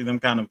talent, I can see them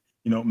kind of,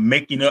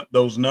 making up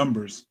those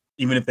numbers,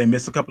 even if they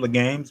miss a couple of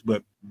games.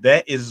 But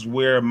that is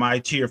where my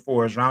tier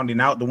 4 is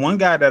rounding out. The one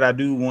guy that I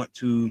do want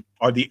to,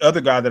 or the other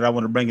guy that I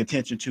want to bring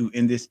attention to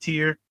in this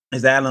tier,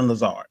 is Allen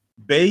Lazard.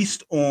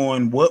 Based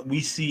on what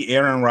we see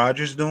Aaron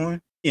Rodgers doing,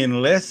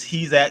 unless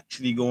he's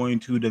actually going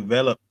to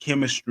develop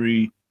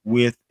chemistry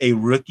with a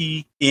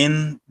rookie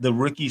in the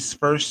rookie's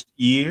first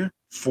year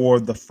for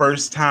the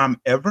first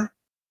time ever,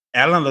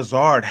 Allen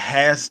Lazard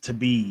has to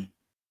be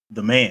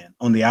the man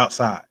on the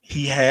outside.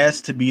 He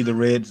has to be the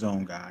red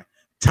zone guy.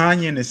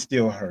 Tanyan is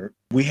still hurt.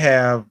 We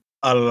have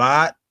a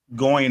lot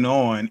going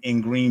on in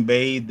Green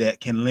Bay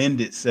that can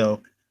lend itself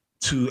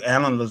to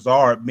Allen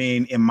Lazard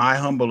being, in my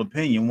humble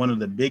opinion, one of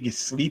the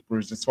biggest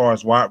sleepers as far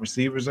as wide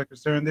receivers are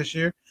concerned this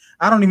year.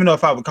 I don't even know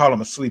if I would call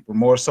him a sleeper,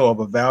 more so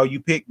of a value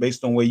pick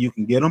based on where you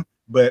can get him.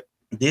 But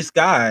this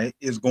guy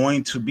is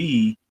going to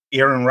be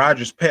Aaron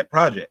Rodgers' pet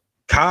project.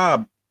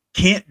 Cobb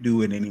can't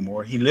do it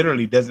anymore. He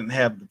literally doesn't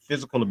have the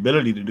physical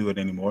ability to do it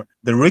anymore.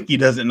 The rookie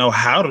doesn't know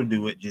how to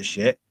do it just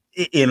yet.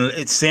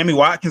 and Sammy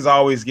Watkins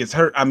always gets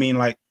hurt. I mean,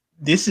 like,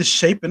 this is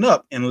shaping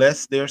up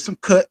unless there's some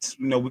cuts.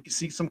 You know, we can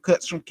see some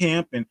cuts from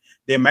camp, and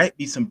there might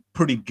be some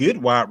pretty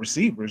good wide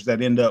receivers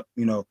that end up,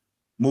 you know,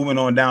 moving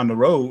on down the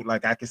road.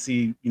 Like I could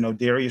see, you know,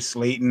 Darius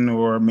Slayton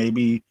or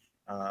maybe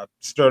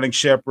Sterling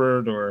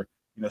Shepard, or,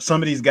 you know,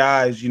 some of these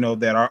guys, you know,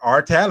 that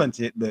are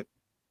talented, but,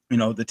 you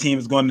know, the team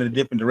is going in a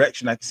different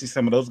direction. I can see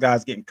some of those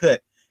guys getting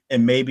cut,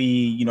 and maybe,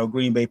 you know,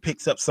 Green Bay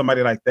picks up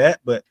somebody like that.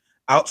 But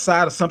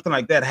outside of something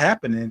like that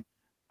happening,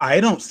 I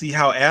don't see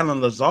how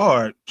Allen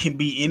Lazard can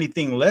be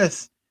anything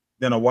less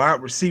than a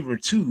wide receiver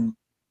 2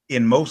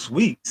 in most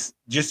weeks,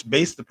 just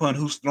based upon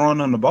who's throwing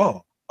on the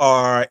ball.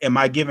 Or am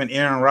I giving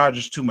Aaron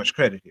Rodgers too much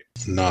credit here?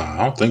 Nah,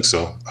 I don't think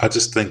so. I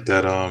just think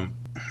that I'm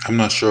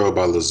not sure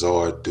about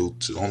Lazard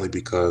only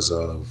because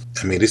of,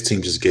 I mean, this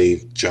team just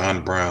gave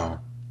John Brown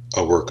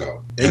a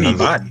workout. They need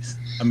bodies.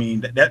 I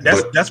mean,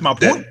 that's my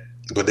point.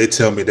 But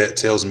that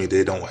tells me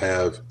they don't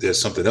have, there's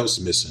something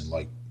else missing.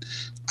 Like,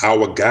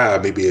 our guy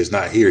maybe is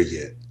not here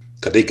yet.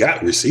 Because they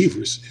got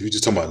receivers. If you're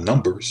just talking about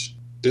numbers,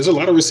 there's a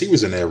lot of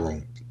receivers in that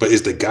room. But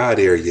is the guy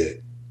there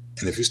yet?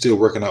 And if you're still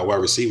working out wide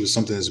receivers,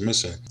 something is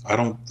missing. I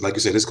don't, like I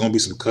said, there's going to be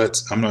some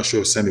cuts. I'm not sure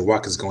if Sammy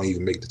Watkins is going to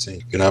even make the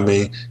team. You know what I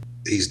mean?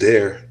 He's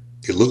there.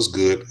 It looks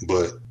good,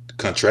 but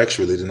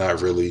contractually, they're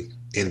not really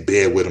in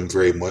bed with him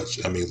very much.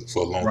 I mean,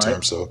 for a long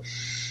term. So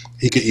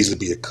he could easily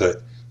be a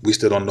cut. We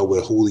still don't know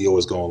where Julio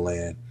is going to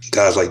land.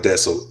 Guys like that.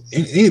 So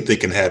anything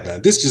can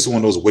happen. This is just one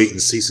of those wait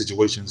and see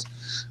situations.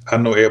 I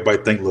know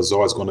everybody think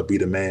Lazard's going to be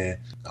the man.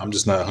 I'm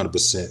just not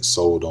 100%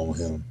 sold on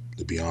him,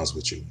 to be honest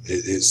with you.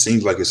 It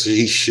seems like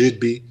he should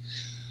be,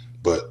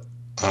 but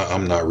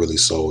I'm not really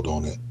sold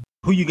on it.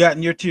 Who you got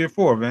in your tier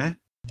 4, man?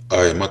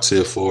 All right, my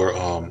tier 4,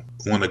 one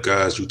of the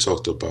guys you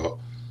talked about,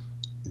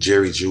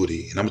 Jerry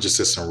Jeudy, and I'm going to just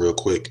say something real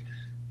quick.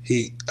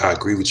 I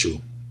agree with you.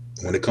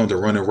 When it comes to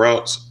running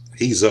routes,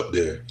 he's up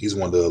there. He's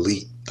one of the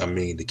elite. I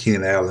mean, the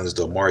Keenan Allens,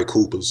 the Amari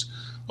Coopers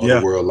of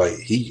the world, like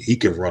he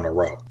can run a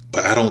route.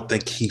 But I don't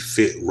think he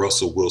fit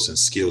Russell Wilson's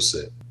skill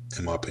set,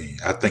 in my opinion.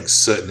 I think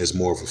Sutton is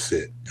more of a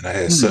fit. And I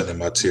had Sutton in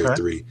my tier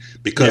 3.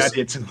 Because, I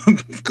did too.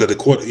 Because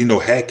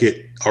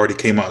Hackett already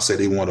came out and said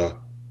they want to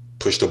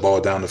push the ball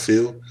down the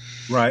field.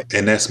 Right.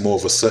 And that's more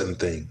of a Sutton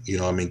thing, you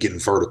know what I mean, getting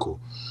vertical.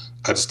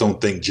 I just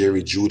don't think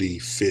Jerry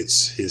Jeudy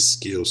fits his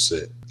skill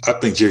set. I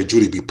think Jerry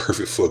Jeudy would be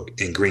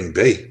perfect in Green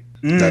Bay.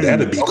 Now,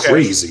 that'd be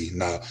crazy.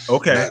 Now,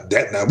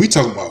 we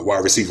talking about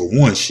wide receiver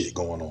 1 shit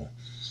going on.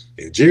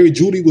 If Jerry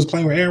Jeudy was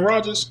playing with Aaron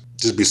Rodgers,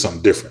 just be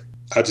something different.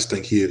 I just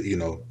think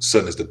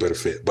Sutton is the better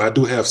fit. But I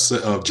do have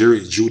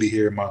Jerry Jeudy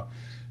here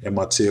in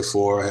my tier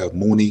 4. I have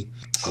Mooney,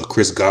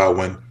 Chris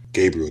Godwin,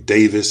 Gabriel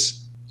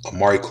Davis,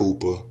 Amari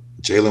Cooper,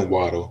 Jalen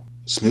Waddle,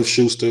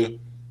 Smith-Schuster,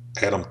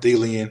 Adam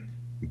Thielen,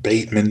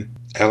 Bateman,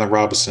 Allen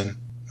Robinson.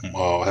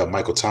 I have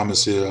Michael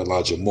Thomas here,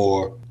 Elijah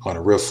Moore,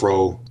 Hunter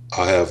Renfrow.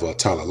 I have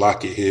Tyler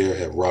Lockett here. I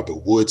have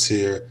Robert Woods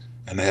here.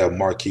 And I have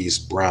Marquise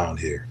Brown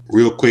here.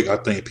 Real quick, I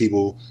think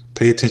people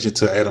pay attention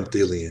to Adam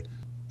Thielen.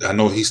 I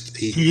know he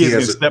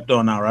has stepped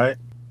on now, right?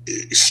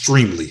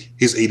 Extremely.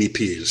 His ADP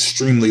is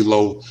extremely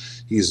low.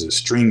 He's a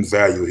extreme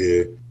value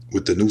here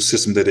with the new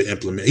system that they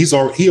implement.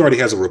 He already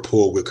has a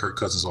rapport with Kirk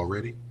Cousins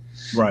already.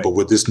 Right. But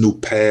with this new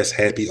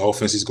pass-happy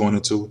offense he's going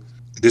into,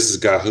 this is a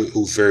guy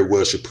who very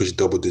well should push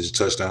double-digit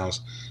touchdowns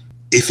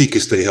if he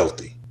can stay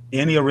healthy.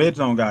 And he a red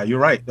zone guy. You're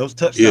right. Those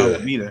touchdowns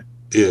will be there.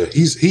 Yeah,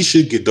 he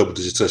should get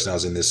double-digit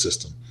touchdowns in this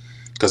system.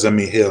 Because, I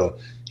mean, hell,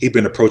 he's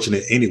been approaching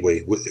it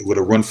anyway with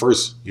a run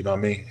first. You know what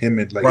I mean?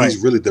 He's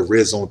really the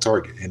red zone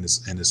target in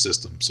this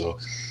system. So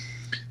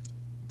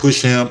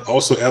push him.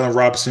 Also, Allen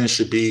Robinson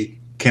should be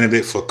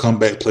candidate for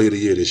comeback player of the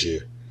year this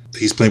year.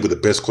 He's playing with the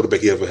best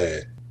quarterback he ever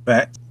had.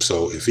 Fact.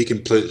 So if he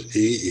can play,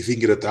 if he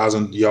can get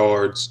 1,000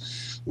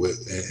 yards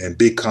and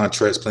big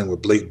contracts playing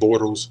with Blake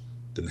Bortles,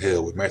 then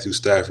hell, with Matthew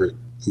Stafford,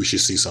 we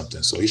should see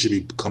something. So he should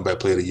be comeback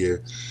player of the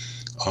year.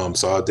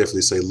 So I'll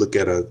definitely say look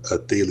at a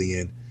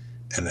Thielen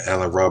and an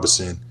Allen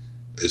Robinson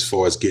as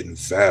far as getting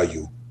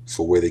value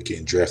for where they're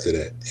getting drafted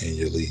at in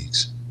your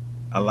leagues.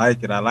 I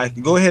like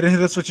it. Go ahead and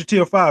hit us with your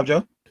tier 5,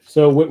 Joe.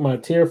 So with my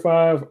tier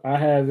 5, I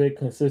have it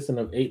consisting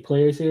of 8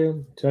 players here.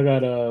 So I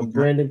got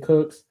Brandon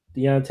Cooks,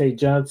 Deontay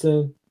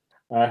Johnson.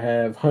 I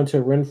have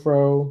Hunter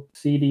Renfrow,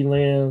 CeeDee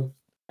Lamb,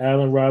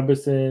 Allen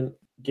Robinson,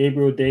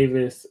 Gabriel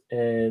Davis,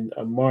 and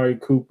Amari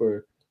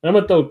Cooper. I'm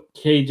going to throw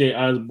KJ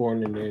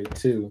Osborne in there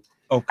too.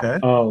 Okay.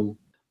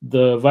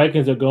 The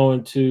Vikings are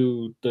going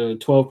to the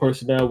 12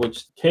 personnel,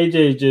 which KJ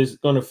is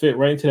just going to fit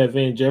right into that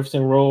Van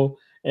Jefferson role.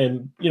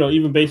 And,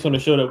 even based on the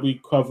show that we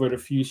covered a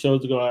few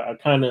shows ago, I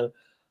kind of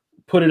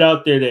put it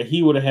out there that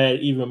he would have had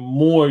even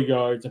more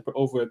yards,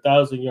 over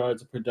 1,000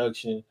 yards of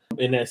production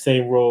in that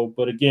same role.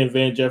 But again,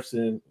 Van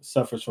Jefferson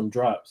suffers from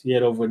drops. He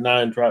had over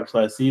 9 drops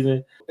last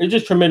season. It's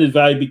just tremendous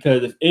value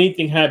because if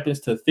anything happens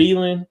to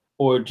Thielen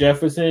or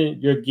Jefferson,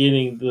 you're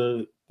getting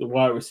the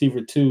wide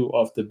receiver 2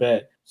 off the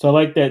bat. So I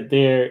like that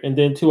there. And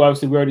then, too,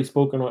 obviously, we already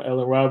spoken on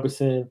Allen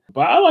Robinson.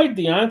 But I like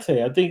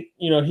Deontay. I think,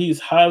 he's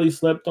highly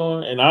slept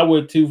on. And I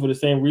would, too, for the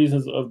same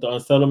reasons of the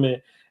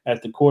unsettlement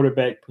at the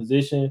quarterback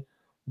position.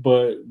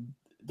 But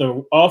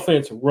the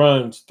offense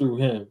runs through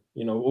him.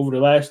 Over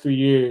the last 3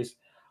 years,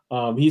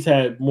 he's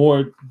had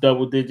more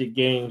double-digit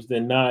games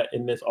than not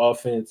in this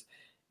offense,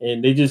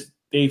 and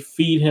they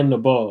feed him the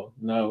ball.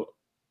 Now,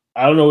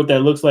 I don't know what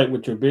that looks like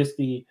with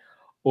Trubisky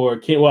or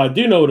I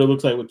do know what it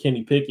looks like with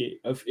Kenny Pickett.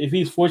 If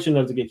he's fortunate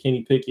enough to get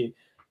Kenny Pickett,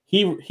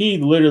 he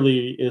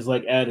literally is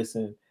like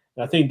Addison.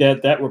 And I think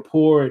that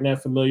rapport and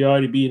that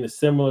familiarity, being a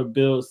similar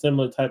build,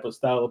 similar type of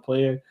style of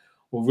player,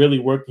 will really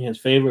work in his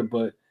favor.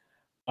 But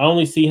I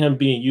only see him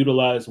being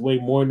utilized way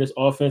more in this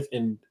offense,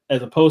 and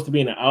as opposed to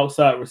being an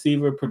outside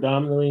receiver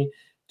predominantly,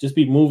 just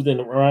be moved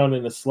around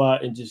in the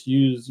slot and just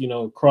use,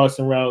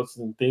 crossing routes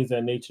and things of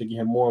that nature to get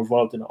him more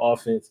involved in the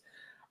offense.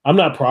 I'm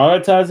not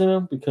prioritizing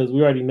him because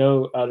we already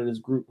know out of this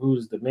group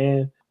who's the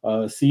man.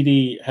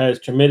 CD has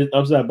tremendous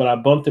upside, but I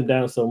bumped him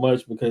down so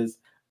much because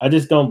I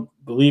just don't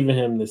believe in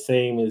him the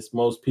same as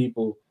most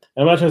people.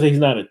 And I'm not trying to say he's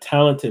not a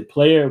talented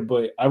player,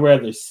 but I'd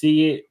rather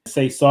see it,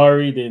 say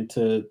sorry, than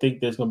to think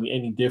there's going to be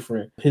any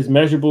different. His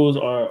measurables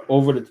are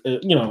over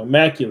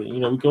immaculate. We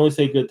can only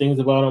say good things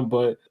about him,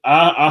 but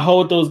I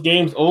hold those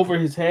games over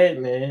his head,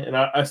 man. And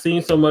I've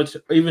seen so much,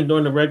 even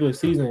during the regular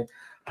season,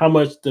 how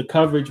much the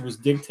coverage was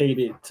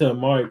dictated to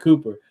Amari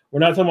Cooper. We're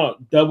not talking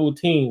about double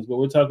teams, but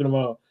we're talking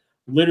about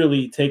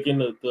literally taking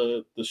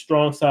the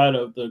strong side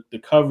of the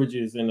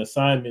coverages and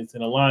assignments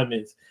and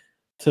alignments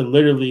to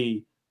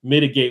literally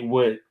mitigate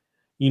what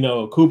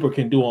Cooper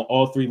can do on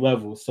all three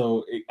levels.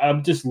 So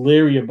I'm just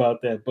leery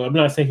about that. But I'm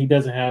not saying he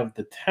doesn't have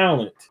the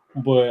talent,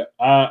 but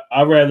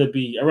I'd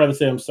rather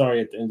say I'm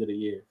sorry at the end of the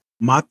year.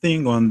 My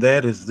thing on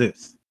that is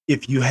this: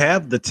 if you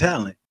have the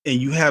talent and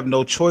you have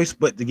no choice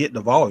but to get the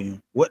volume,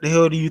 what the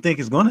hell do you think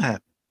is going to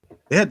happen?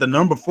 They had the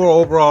number 4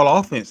 overall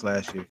offense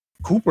last year.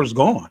 Cooper's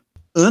gone.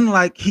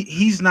 Unlike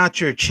he's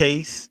not your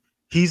Chase,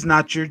 he's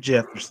not your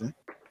Jefferson.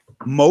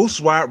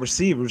 Most wide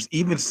receivers,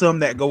 even some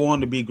that go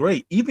on to be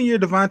great, even your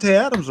Devontae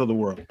Adams of the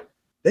world,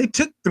 they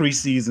took 3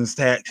 seasons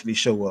to actually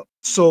show up.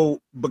 So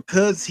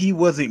because he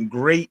wasn't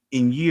great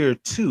in year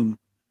 2,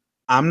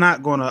 I'm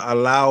not going to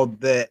allow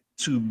that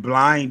to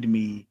blind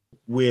me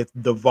with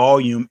the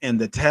volume and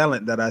the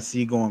talent that I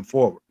see going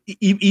forward.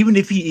 Even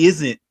if he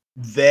isn't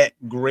that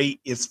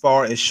great as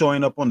far as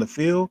showing up on the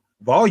field,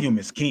 volume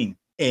is king,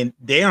 and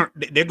they're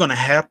going to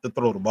have to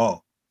throw the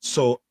ball.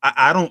 So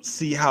I don't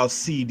see how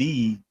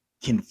CD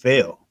can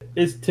fail.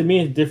 To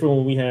me, it's different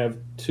when we have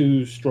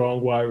 2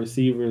 strong wide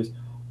receivers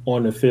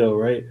on the field,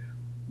 right?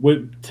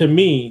 To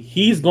me,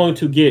 he's going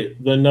to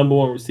get the number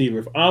 1 receiver.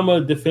 If I'm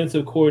a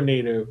defensive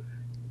coordinator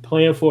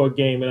playing for a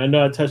game, and I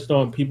know I touched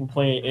on people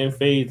playing in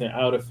phase and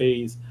out of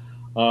phase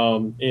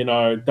in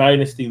our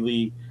dynasty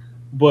league,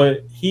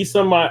 but he's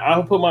somebody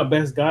I'll put my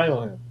best guy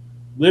on him.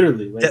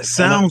 Literally. That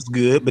sounds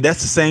good, but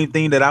that's the same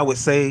thing that I would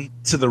say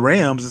to the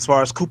Rams as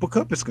far as Cooper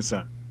Kupp is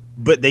concerned.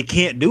 But they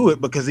can't do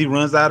it because he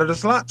runs out of the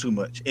slot too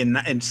much,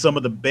 and some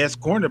of the best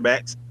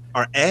cornerbacks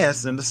are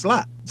ass in the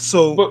slot.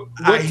 So, but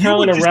what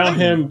talent around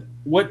him?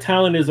 What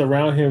talent is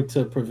around him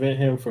to prevent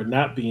him from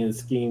not being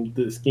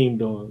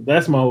schemed on?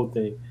 That's my whole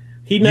thing.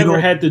 He never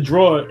had to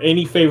draw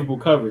any favorable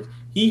coverage.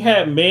 He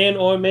had man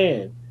on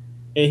man,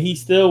 and he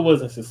still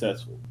wasn't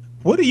successful.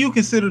 What do you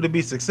consider to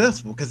be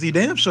successful? Because he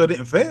damn sure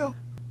didn't fail.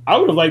 I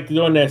would have liked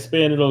during that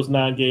span of those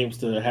 9 games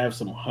to have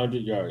some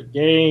 100-yard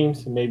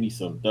games, maybe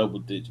some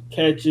double-digit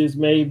catches,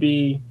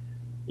 maybe,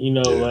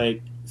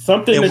 like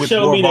something to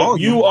show me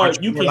that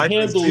you can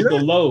handle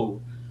the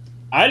load.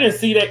 I didn't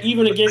see that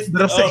even against.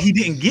 But I'm saying he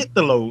didn't get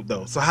the load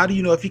though. So how do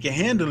you know if he can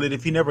handle it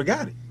if he never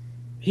got it?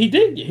 He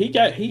did.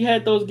 He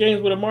had those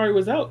games when Amari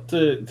was out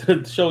to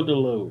show the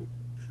load.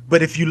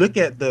 But if you look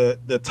at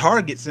the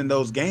targets in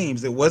those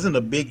games, it wasn't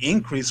a big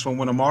increase from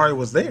when Amari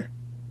was there.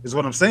 Is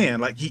what I'm saying.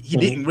 Like he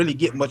didn't really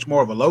get much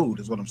more of a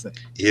load, is what I'm saying.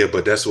 Yeah,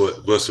 but that's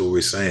what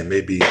we're saying.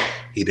 Maybe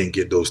he didn't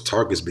get those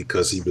targets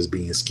because he was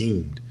being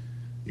schemed.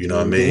 You know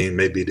what I mean?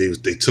 Maybe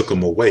they took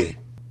him away.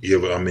 Yeah,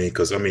 but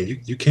because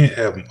you can't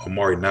have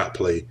Amari not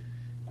play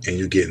and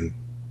you getting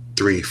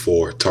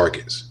 3-4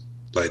 targets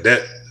like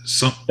that.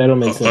 That don't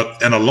make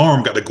sense. An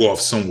alarm got to go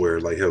off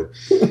somewhere. Like, hell,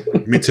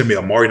 you tell me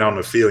Amari down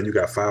the field and you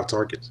got 5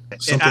 targets?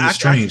 Something is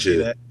strange here.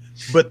 That.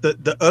 But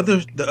the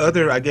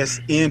other I guess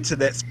end to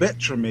that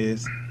spectrum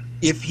is,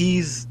 if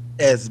he's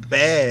as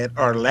bad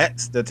or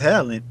lacks the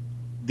talent,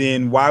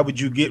 then why would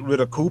you get rid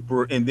of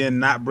Cooper and then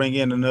not bring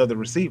in another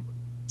receiver?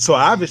 So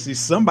obviously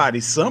somebody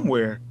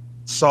somewhere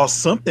saw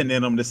something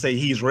in him to say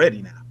he's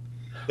ready now.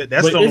 That's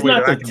but the only it's way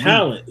not that the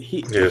talent.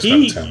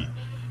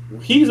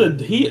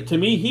 To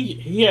me,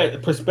 he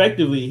had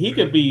prospectively, he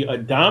could be a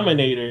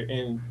dominator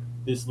in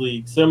this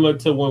league, similar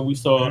to when we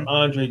saw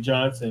Andre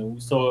Johnson,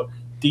 we saw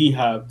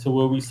D-Hop, to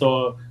where we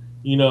saw,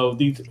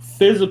 these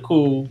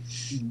physical,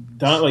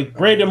 like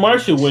Brandon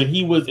Marshall when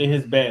he was in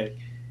his bag.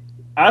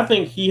 I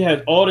think he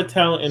has all the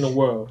talent in the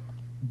world,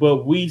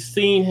 but we've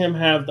seen him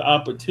have the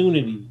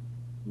opportunity.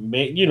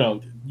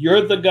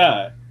 You're the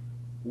guy.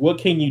 What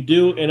can you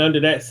do? And under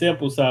that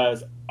sample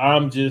size,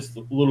 I'm just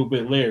a little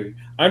bit leery.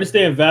 I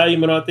understand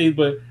volume and all things,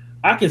 but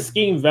I can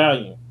scheme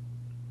volume.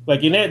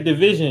 Like in that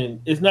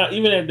division, it's not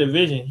even that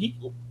division. He's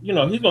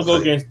gonna go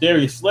against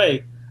Darius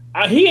Slay.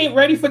 He ain't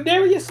ready for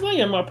Darius Slay,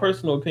 in my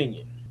personal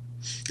opinion.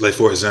 Like,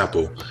 for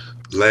example,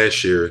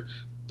 last year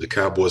the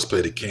Cowboys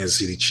played the Kansas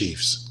City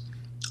Chiefs.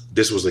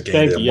 This was a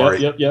game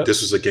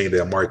This was a game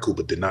that Amari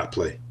Cooper did not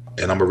play.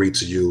 And I'm gonna read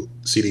to you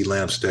CeeDee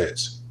Lamb's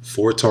stats: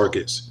 4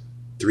 targets,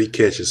 3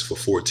 catches for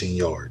 14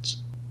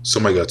 yards.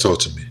 Somebody got to talk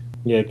to me.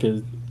 Yeah,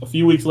 because a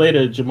few weeks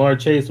later, Jamar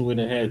Chase would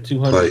have had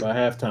 200 by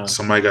halftime.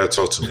 Somebody got to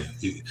talk to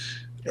me.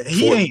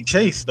 He ain't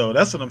Chase though.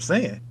 That's what I'm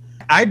saying.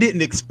 I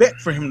didn't expect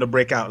for him to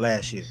break out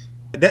last year.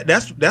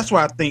 That's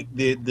why I think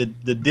the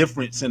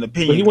difference in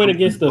opinion. But he went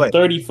against the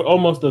 30 for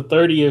almost the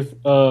 30th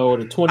or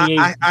the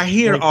 28th. I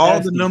hear all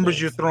the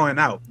numbers you're throwing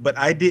out, but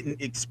I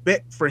didn't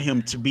expect for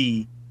him to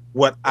be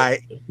what I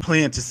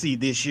planned to see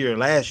this year,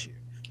 last year.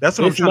 That's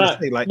what I'm trying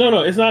to say. Like,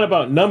 no, it's not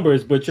about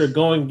numbers, but you're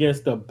going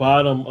against the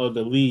bottom of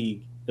the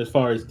league as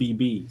far as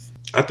DBs.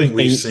 I think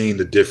we've seen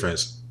the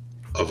difference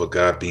of a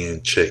guy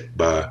being checked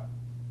by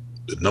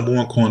the number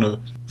 1 corner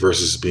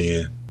versus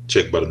being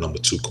checked by the number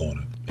 2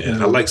 corner.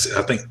 And I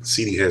think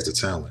CeeDee has the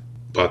talent,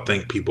 but I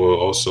think people are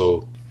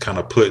also kind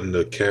of putting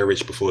the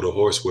carriage before the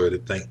horse, where they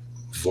think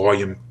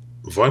volume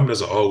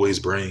doesn't always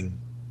bring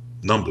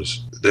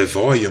numbers. That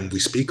volume we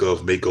speak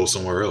of may go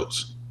somewhere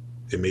else.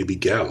 It may be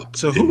Gallup.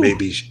 So who?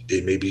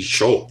 It may be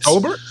Schultz.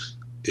 Tolbert?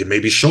 It may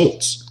be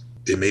Schultz.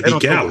 It may be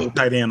Gallup.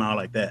 Tight end all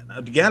like that.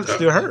 Gallup's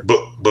still hurt.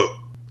 But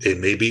it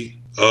may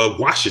be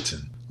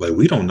Washington. Like,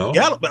 we don't know.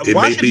 Gallup,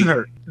 Washington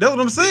hurt. That's what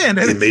I'm saying.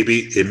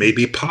 It may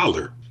be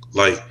Pollard.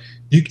 Like,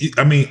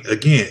 I mean,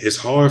 again, it's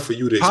hard for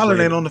you to explain.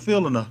 Pollard ain't on the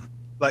field enough.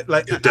 But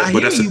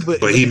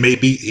he may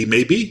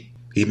be.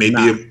 You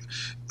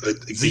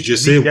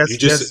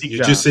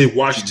just say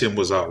Washington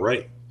was out,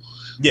 right?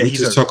 Yeah, he's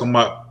just talking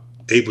about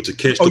able to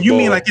catch the ball. Oh, you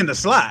mean like in the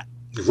slot?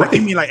 Right.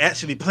 You mean like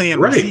actually playing?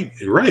 Right.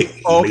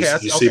 Oh, okay.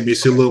 You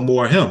see a little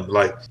more of him.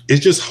 Like,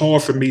 it's just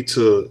hard for me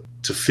to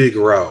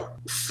figure out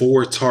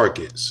 4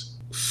 targets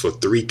for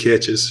 3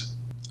 catches.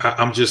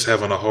 I'm just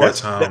having a hard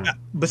time.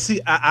 But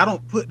see, I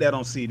don't put that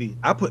on CeeDee.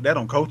 I put that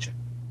on coaching.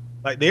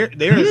 Like, there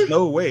is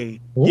no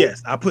way.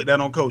 Yes, I put that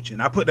on coaching.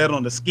 I put that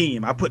on the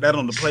scheme. I put that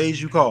on the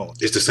plays you call.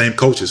 It's the same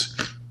coaches.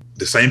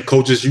 The same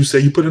coaches you say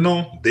you put it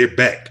on, they're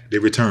back. They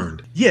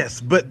returned.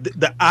 Yes, but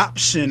the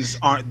options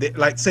aren't there.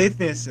 Like, say,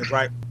 for instance,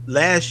 right,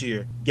 last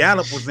year,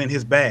 Gallup was in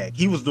his bag.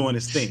 He was doing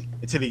his thing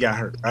until he got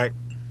hurt, right?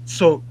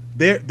 So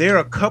there are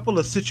a couple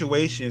of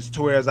situations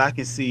to where, as I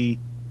can see,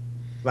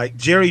 like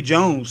Jerry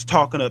Jones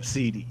talking up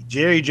CeeDee.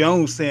 Jerry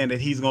Jones saying that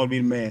he's going to be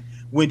the man.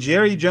 When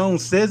Jerry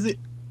Jones says it,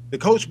 the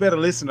coach better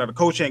listen, or the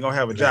coach ain't going to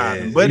have a job.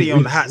 And Buddy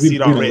on the hot seat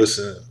already. Don't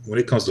listen. When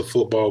it comes to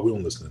football, we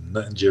don't listen to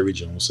nothing Jerry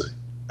Jones say.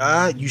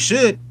 You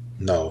should.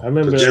 No, I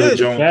remember Jerry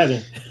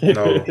Jones.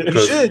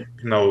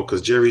 No,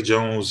 because Jerry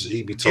Jones,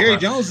 he be talking. Jerry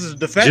Jones is the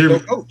de facto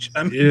coach.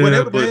 I mean,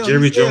 but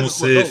Jerry Jones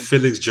said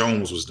Felix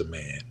Jones was the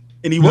man,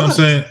 and he was. What I'm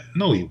saying?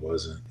 No, he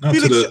wasn't. Not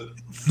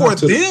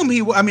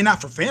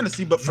for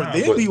fantasy, but for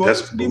them, he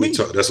was.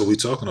 That's what we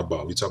talking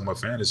about. We talking about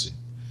fantasy.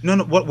 No.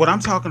 What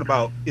I'm talking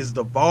about is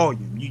the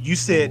volume. You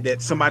said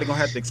that somebody gonna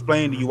have to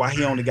explain to you why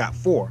he only got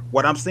 4.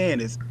 What I'm saying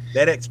is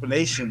that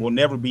explanation will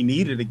never be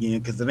needed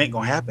again because it ain't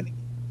gonna happen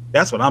again.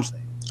 That's what I'm saying.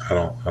 I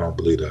don't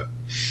believe that.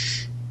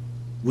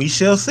 We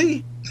shall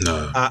see.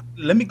 No. I'm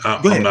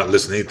not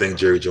listening to anything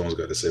Jerry Jones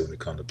got to say when it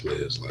comes to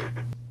players. Like,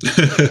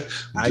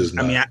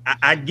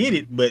 I get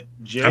it, but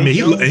Jerry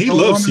Jones he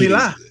loves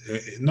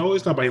CeeDee. No,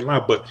 it's not about he lie,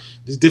 but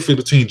the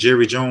difference between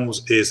Jerry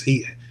Jones is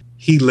he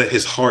let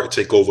his heart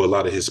take over a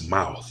lot of his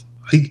mouth.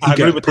 He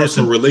got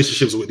personal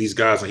relationships with these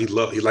guys, and he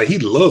loves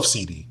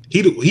CeeDee.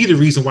 He the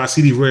reason why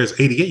CeeDee wears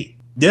 88.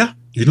 Yeah,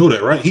 you know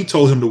that, right? He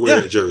told him to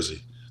wear that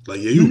jersey.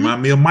 Like, you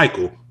remind me of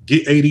Michael.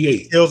 Get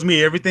 88. Tells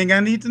me everything I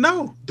need to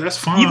know. That's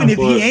fine. Even if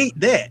he ain't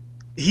that,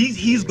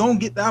 he's gonna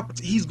get the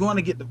opportunity. He's going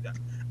to get the.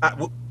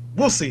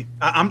 We'll see.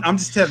 I'm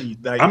just telling you.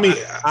 Like,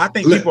 I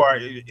think people are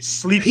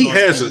sleeping. He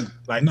has a.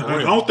 Like, no,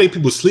 I don't think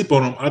people sleep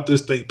on him. I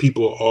just think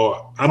people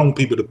are. I don't want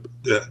people to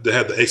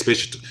have the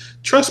expectation.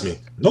 Trust me,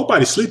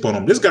 nobody sleep on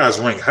him. This guy's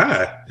ranked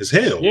high as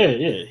hell.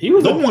 Yeah. He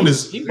was.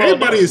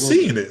 Everybody is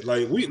seeing it.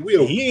 Like,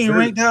 he ain't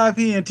ranked high if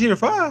he in tier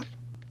 5.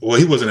 Well,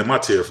 he wasn't in my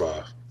tier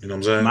 5. You know what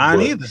I'm saying?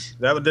 Mine either.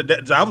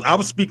 I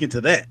was speaking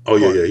to that. Oh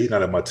yeah, he's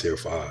not in my tier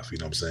 5. You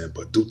know what I'm saying?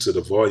 But due to the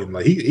volume,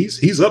 like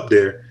he's up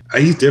there.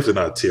 He's definitely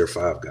not a tier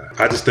 5 guy.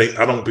 I just think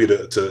I don't be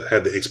to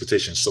have the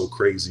expectations so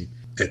crazy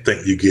and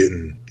think you're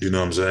getting, you know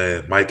what I'm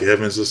saying, Mike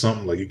Evans or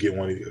something. Like, you get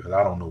one.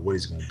 I don't know what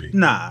he's going to be.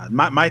 Nah,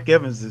 Mike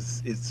Evans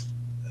is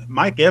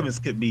Mike Evans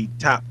could be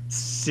top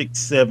 6,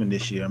 7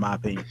 this year in my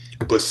opinion.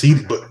 But what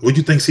do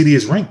you think CeeDee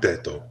is ranked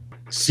at though?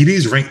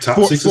 CeeDe's ranked top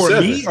 6 or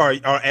 7. For me,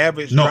 or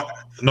average? No,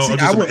 I'm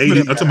talking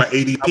about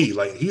ADP.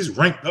 Like, he's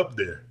ranked up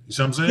there. You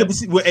see what I'm saying? Yeah, but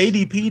see, with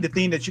ADP, the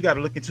thing that you got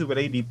to look into with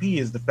ADP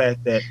is the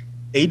fact that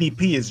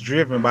ADP is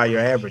driven by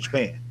your average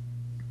fan.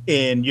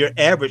 And your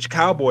average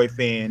Cowboy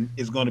fan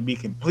is going to be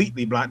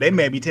completely blind. They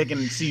may be taking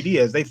CD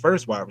as their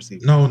first wide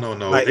receiver. No.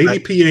 Like,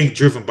 ADP ain't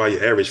driven by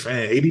your average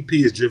fan. ADP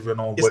is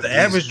driven on it's the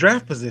average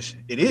draft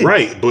position. It is.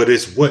 Right, but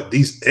it's what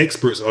these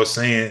experts are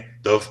saying,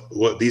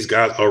 what these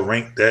guys are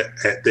ranked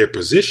at their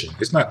position.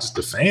 It's not just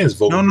the fans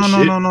voting.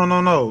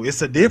 No.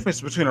 It's a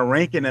difference between a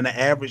ranking and an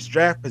average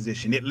draft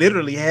position. It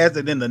literally has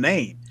it in the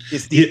name.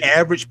 It's the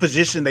average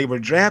position they were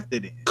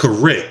drafted in.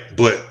 Correct,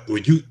 but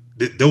when you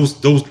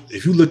those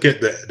if you look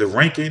at the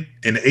ranking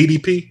and the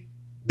ADP,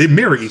 they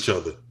mirror each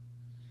other.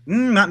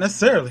 Not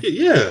necessarily.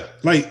 Yeah,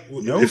 like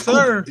no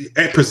sir.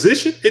 At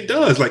position, it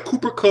does. Like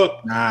Cooper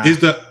Kupp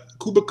is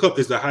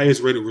the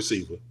highest rated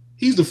receiver.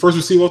 He's the first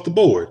receiver off the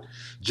board.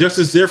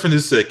 Justin Jefferson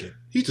is second.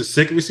 He's the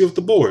second receiver off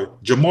the board.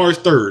 Jamar is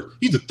third.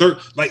 He's the third.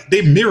 Like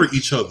they mirror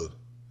each other.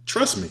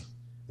 Trust me.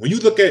 When you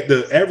look at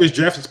the average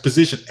drafted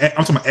position, I'm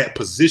talking about at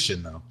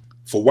position now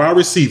for wide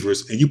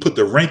receivers, and you put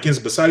the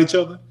rankings beside each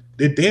other,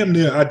 they're damn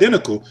near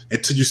identical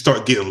until you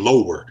start getting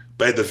lower.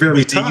 But at the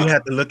very top, you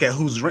have to look at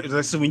who's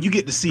ranked. So when you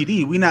get to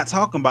CD, we're not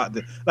talking about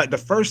the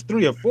first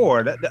 3 or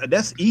 4.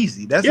 That's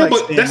easy. That's yeah, like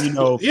but saying,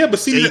 but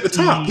CD at the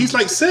top, he's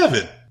like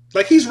 7.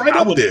 Like he's right up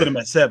there. I would put him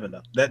at 7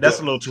 though. That's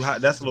a little too high.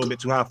 That's a little bit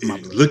too high for my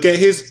belief. Look at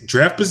his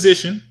draft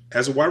position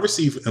as a wide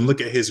receiver, and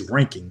look at his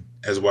ranking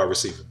as a wide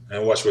receiver,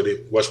 and watch what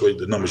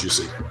the numbers you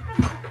see.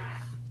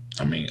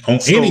 I mean, on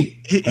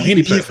any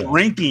platform. His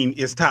ranking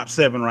is top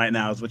 7 right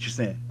now, is what you're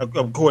saying,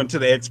 according to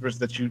the experts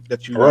that you pay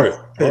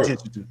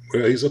attention to.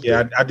 Well, he's up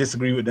there. I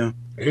disagree with them.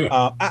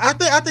 Yeah. I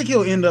think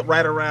he'll end up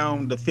right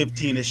around the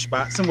 15-ish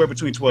spot, somewhere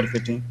between 12 to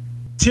 15.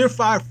 Tier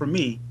 5 for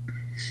me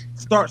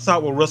starts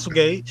out with Russell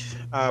Gage,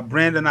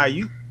 Brandon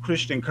Ayuk,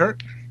 Christian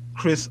Kirk,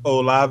 Chris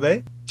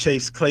Olave,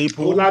 Chase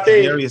Claypool,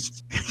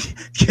 Kadarius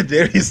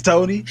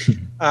Toney.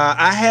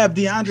 I have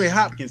DeAndre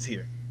Hopkins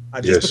here.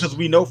 Because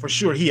we know for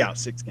sure he out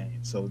 6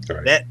 games. So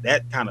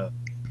that kind of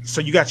 – so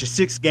you got your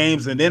 6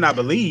 games, and then I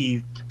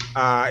believe,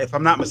 if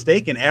I'm not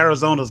mistaken,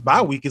 Arizona's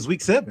bye week is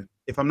week 7,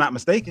 if I'm not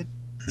mistaken.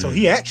 So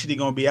he actually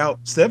going to be out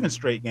 7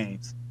 straight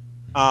games.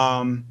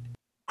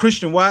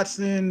 Christian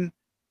Watson,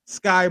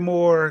 Sky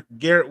Moore,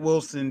 Garrett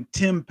Wilson,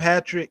 Tim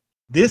Patrick.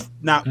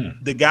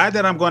 The guy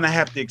that I'm going to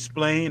have to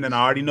explain, and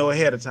I already know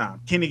ahead of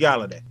time, Kenny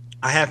Golladay.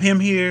 I have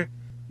him here.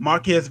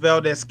 Marquez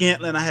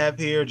Valdez-Scantling I have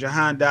here.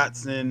 Jahan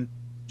Dotson,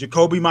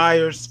 Jacoby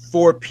Myers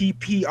for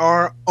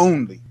PPR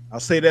only. I'll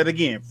say that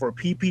again, for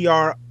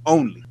PPR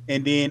only.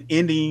 And then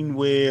ending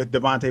with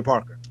Devontae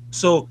Parker.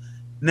 So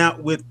now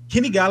with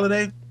Kenny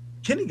Golladay,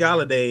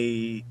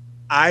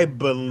 I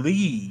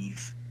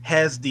believe,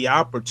 has the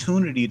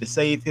opportunity to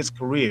save his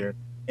career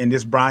in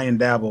this Brian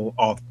Daboll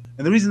offense.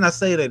 And the reason I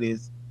say that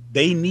is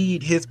they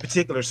need his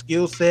particular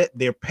skill set.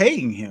 They're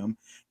paying him.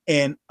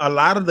 And a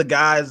lot of the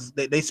guys,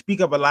 they speak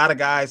of a lot of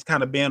guys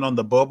kind of being on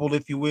the bubble,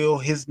 if you will.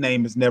 His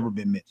name has never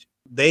been mentioned.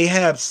 They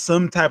have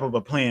some type of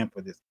a plan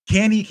for this.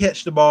 Can he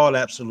catch the ball?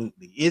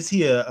 Absolutely. Is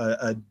he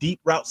a deep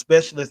route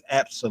specialist?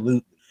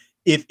 Absolutely.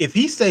 If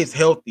he stays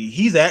healthy,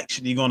 he's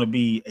actually going to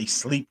be a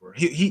sleeper.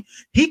 He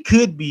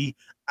could be.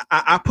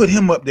 I put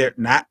him up there.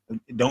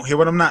 Don't hear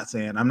what I'm not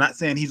saying. I'm not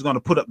saying he's going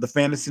to put up the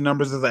fantasy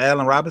numbers as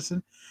Allen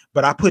Robinson,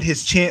 but I put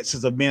his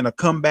chances of being a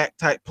comeback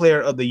type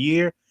player of the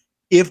year.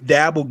 If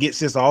Daboll gets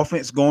his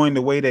offense going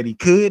the way that he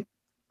could,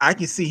 I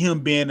can see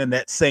him being in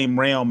that same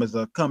realm as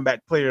a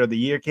comeback player of the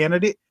year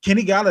candidate.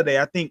 Kenny Golladay,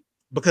 I think,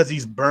 because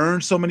he's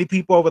burned so many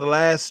people over the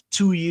last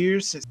 2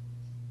 years,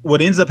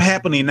 what ends up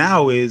happening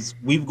now is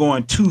we've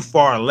gone too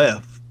far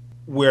left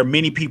where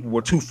many people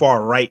were too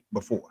far right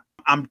before.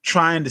 I'm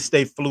trying to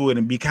stay fluid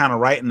and be kind of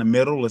right in the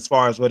middle as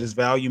far as what his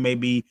value may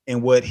be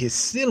and what his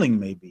ceiling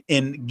may be.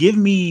 And give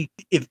me,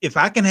 if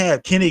I can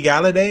have Kenny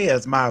Golladay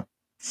as my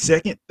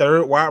second,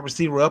 third wide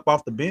receiver up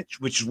off the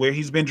bench, which is where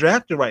he's been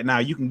drafted right now,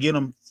 you can get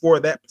him for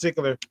that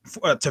particular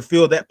to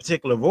fill that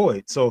particular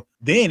void. So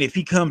then if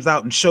he comes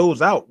out and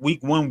shows out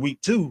week 1,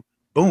 week 2,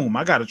 boom,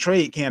 I got a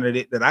trade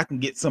candidate that I can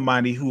get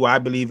somebody who I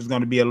believe is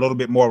going to be a little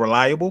bit more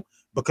reliable,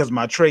 because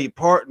my trade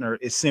partner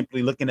is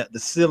simply looking at the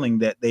ceiling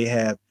that they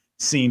have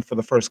seen for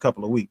the first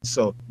couple of weeks.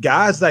 So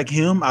guys like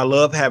him, I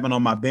love having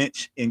on my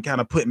bench and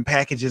kind of putting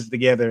packages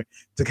together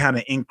to kind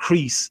of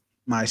increase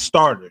my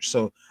starters.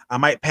 So I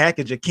might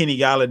package a Kenny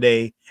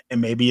Golladay and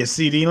maybe a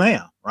CD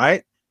Lamb,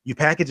 right? You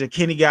package a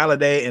Kenny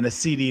Golladay and a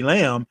CD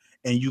Lamb,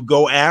 and you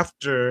go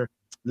after,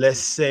 let's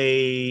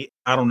say,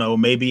 I don't know,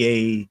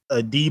 maybe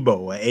a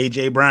Debo, a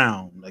AJ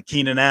Brown, a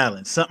Keenan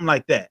Allen, something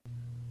like that.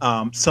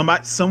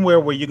 Somewhere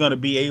where you're going to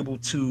be able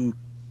to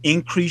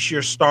increase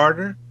your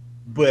starter,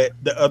 but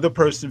the other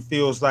person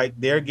feels like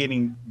they're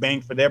getting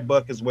bang for their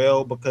buck as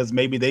well, because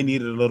maybe they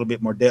needed a little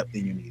bit more depth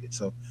than you needed.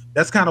 So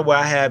that's kind of what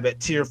I have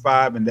at tier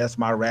 5, and that's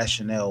my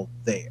rationale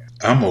there.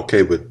 I'm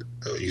okay with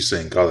you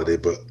saying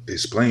Golladay, but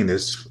explain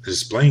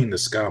the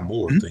Sky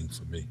Moore thing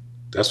for me.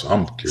 That's what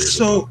I'm curious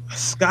about. So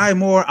Sky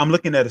Moore, I'm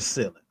looking at a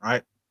ceiling,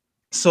 right?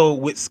 So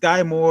with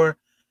Sky Moore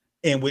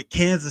and with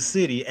Kansas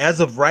City, as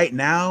of right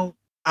now,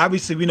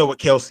 obviously we know what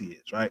Kelsey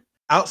is, right?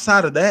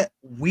 Outside of that,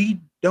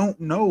 we don't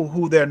know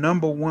who their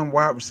number 1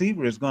 wide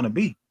receiver is going to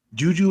be.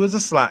 Juju is a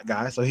slot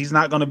guy, so he's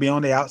not going to be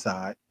on the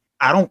outside.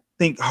 I don't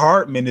think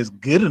Hardman is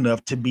good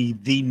enough to be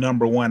the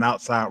number one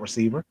outside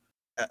receiver.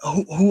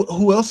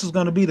 Who else is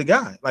going to be the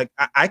guy? Like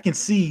I can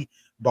see,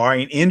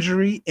 barring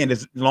injury, and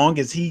as long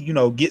as he,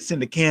 gets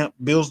into camp,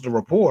 builds the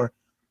rapport,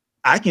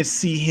 I can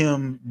see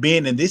him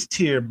being in this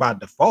tier by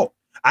default.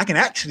 I can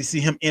actually see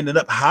him ending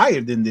up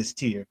higher than this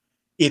tier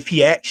if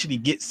he actually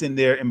gets in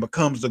there and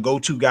becomes the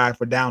go-to guy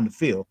for down the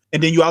field.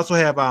 And then you also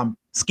have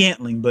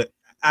Scantling, but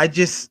I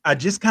just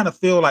kind of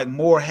feel like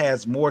Moore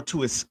has more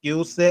to his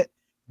skill set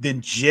than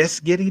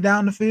just getting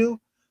down the field.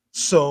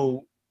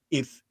 So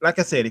if, like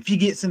I said, if he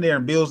gets in there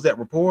and builds that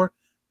rapport,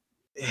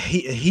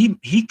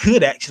 he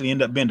could actually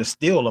end up being the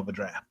steal of a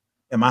draft,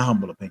 in my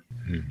humble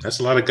opinion. That's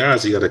a lot of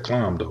guys he got to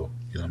climb, though.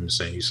 You know what I'm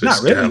saying? You said Not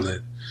Scantling. really.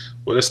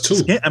 Well, that's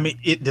two. I mean,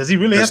 does he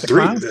really That's have to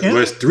three. climb? Well,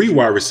 that's 3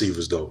 wide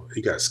receivers, though.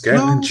 He got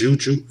Scantling, No.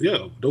 Juju.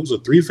 Yeah, those are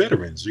 3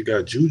 veterans. You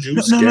got Juju,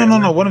 No.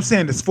 Scantling. What I'm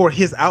saying is for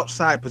his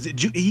outside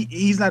position.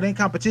 He's not in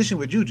competition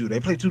with Juju.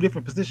 They play 2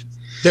 different positions.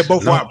 They're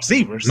both wide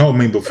receivers. No, I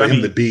mean, but for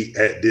him to be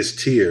at this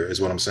tier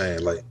is what I'm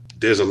saying. Like,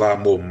 there's a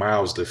lot more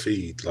mouths to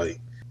feed. Like,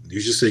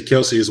 you just say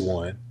Kelsey is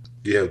 1.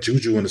 You have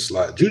Juju in the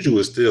slot. Juju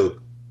is still,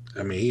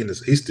 I mean,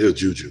 he's still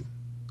Juju.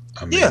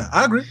 I mean, Yeah,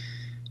 I agree.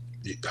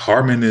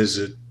 Harmon is,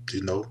 and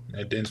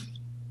then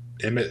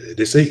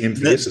they say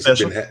MVS has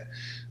been,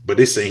 but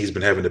they say he's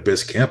been having the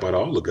best camp out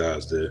of all the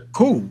guys there.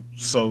 Cool.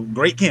 So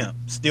great camp.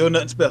 Still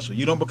nothing special.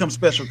 You don't become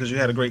special because you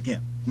had a great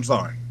camp. I'm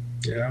sorry.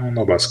 Yeah, I don't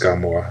know about Sky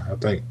Moore. I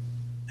think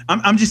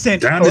I'm just saying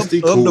Dynasty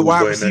of cool, the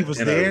wide but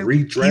receivers in a there,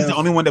 redraft, he's the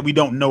only one that we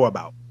don't know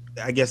about.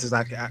 I guess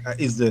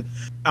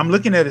I'm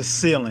looking at his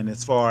ceiling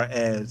as far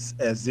as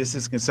this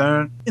is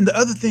concerned. And the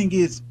other thing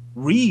is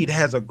Reed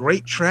has a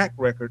great track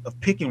record of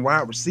picking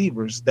wide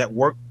receivers that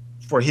work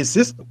for his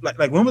system.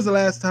 Like when was the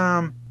last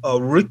time a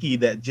rookie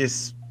that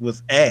just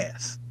was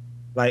ass?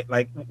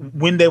 Like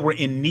when they were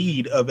in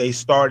need of a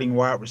starting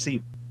wide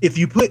receiver. If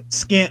you put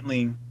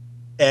Scantling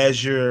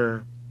as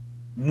your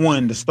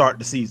 1 to start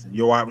the season,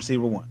 your wide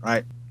receiver 1,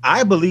 right?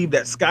 I believe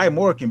that Sky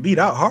Moore can beat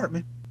out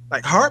Hartman.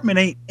 Like Hartman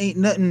ain't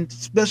nothing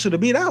special to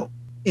beat out.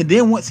 And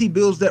then once he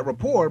builds that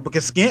rapport,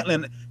 because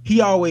Scantling,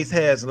 he always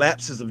has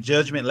lapses of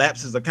judgment,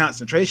 lapses of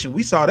concentration.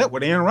 We saw that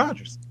with Aaron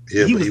Rodgers.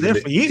 Yeah, he was there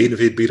for years. Even if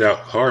he beat out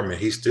Hartman,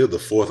 he's still the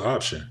 4th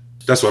option.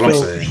 That's what I'm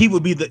saying. He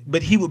would be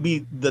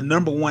the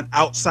number 1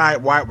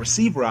 outside wide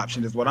receiver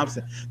option, is what I'm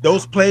saying.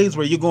 Those plays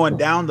where you're going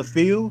down the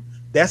field,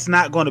 that's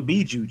not going to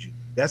be Juju.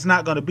 That's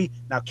not going to be.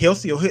 Now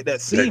Kelsey will hit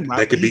that seam.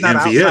 That could be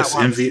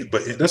MVS.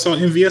 But that's all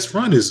MVS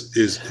run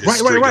is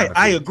right.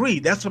 I agree.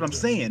 That's what I'm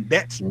saying.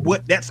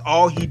 That's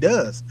all he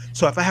does.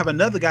 So if I have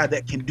another guy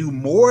that can do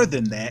more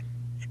than that,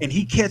 and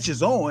he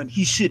catches on,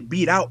 he should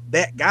beat out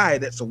that guy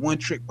that's a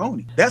one-trick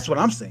pony. That's what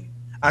I'm saying.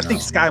 I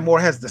think Sky Moore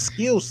has the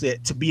skill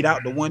set to beat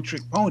out the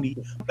one-trick pony.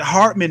 The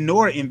Hartman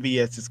nor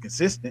MVS is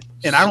consistent,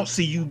 and I don't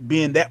see you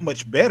being that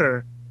much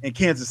better in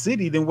Kansas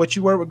City than what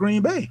you were with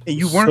Green Bay, and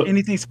you weren't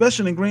anything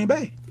special in Green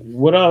Bay.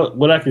 What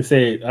I can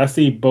say, I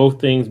see both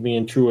things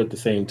being true at the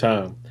same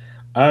time.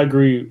 I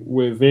agree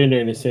with Vander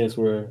in the sense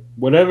where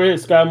whatever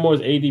Sky Moore's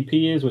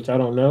ADP is, which I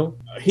don't know,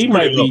 he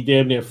might be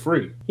damn near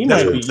free. He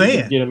might be, you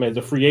can get him as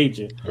a free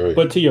agent. Right.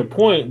 But to your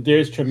point,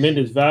 there's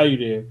tremendous value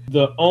there.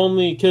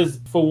 Because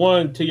for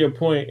one, to your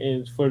point,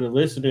 and for the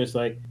listeners,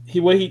 like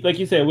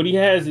you said, what he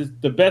has is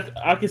the best.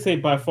 I can say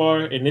by far,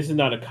 and this is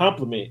not a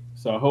compliment,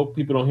 so I hope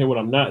people don't hear what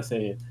I'm not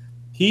saying.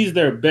 He's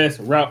their best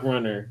route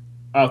runner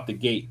out the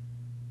gate.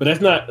 But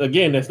that's not a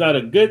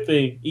good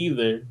thing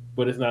either,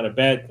 but it's not a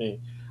bad thing.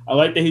 I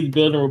like that he's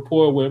building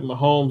rapport with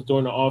Mahomes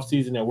during the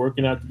offseason and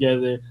working out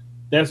together.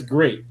 That's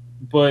great.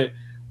 But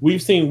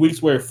we've seen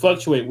weeks where it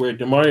fluctuates, where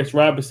Demarcus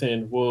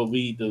Robinson will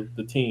lead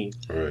the team.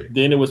 Right.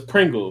 Then it was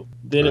Pringle.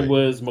 Then it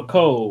was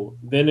McCole.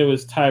 Then it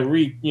was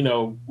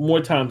Tyreek,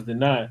 more times than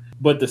not.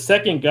 But the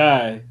second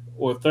guy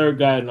or third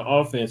guy in the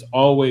offense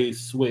always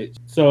switch.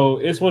 So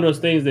it's one of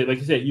those things that, like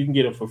you said, you can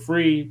get him for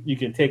free. You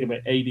can take him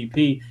at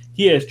ADP.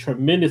 He has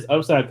tremendous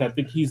upside. I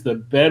think he's the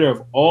better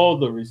of all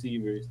the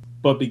receivers.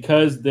 But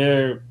because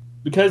they're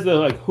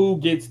like who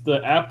gets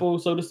the apple,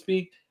 so to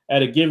speak,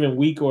 at a given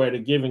week or at a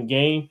given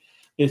game,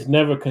 it's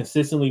never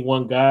consistently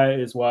one guy.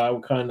 Is why I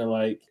would kind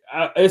of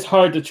it's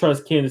hard to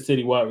trust Kansas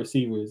City wide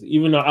receivers,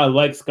 even though I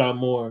like Sky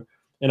Moore.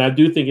 And I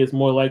do think it's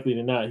more likely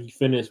than not he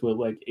finished with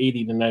like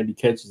 80 to 90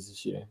 catches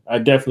this year. I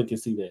definitely can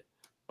see that.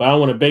 But I don't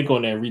want to bank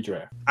on that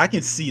redraft. I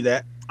can see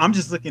that. I'm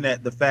just looking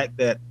at the fact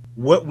that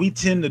what we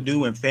tend to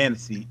do in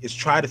fantasy is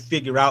try to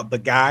figure out the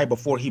guy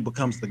before he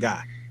becomes the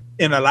guy.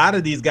 And a lot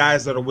of these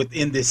guys that are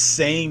within this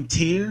same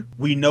tier,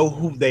 we know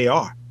who they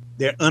are.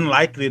 They're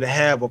unlikely to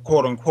have a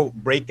quote-unquote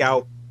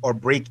breakout or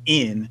break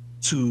in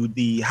to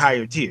the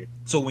higher tier.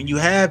 So when you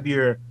have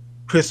your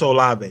Chris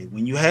Olave,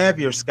 when you have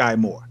your Sky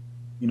Moore,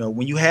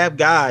 when you have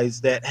guys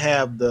that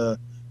have the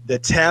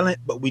talent,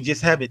 but we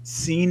just haven't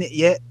seen it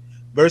yet,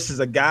 versus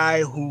a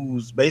guy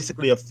who's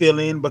basically a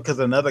fill-in because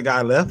another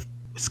guy left,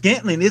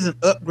 Scantling isn't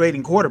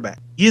upgrading quarterback.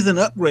 He isn't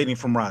upgrading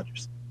from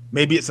Rodgers.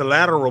 Maybe it's a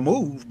lateral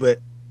move, but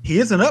he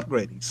isn't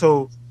upgrading.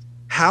 So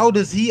how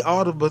does he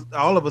all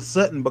of a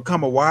sudden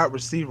become a wide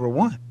receiver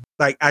one?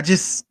 Like I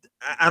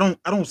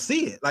don't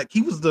see it. Like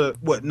he was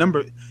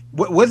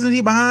wasn't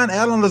he behind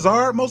Alan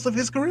Lazard most of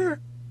his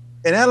career?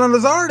 And Alan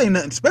Lazard ain't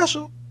nothing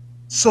special.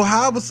 So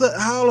how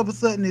all of a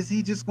sudden is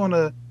he just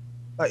gonna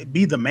like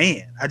be the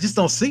man? I just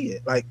don't see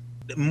it. Like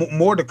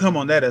more to come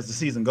on that as the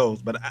season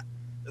goes. But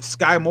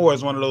Sky Moore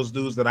is one of those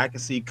dudes that I can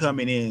see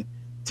coming in,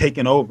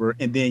 taking over,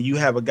 and then you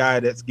have a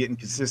guy that's getting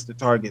consistent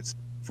targets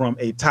from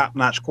a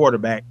top-notch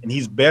quarterback, and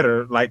he's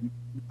better, like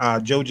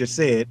Joe just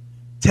said,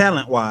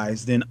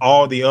 talent-wise than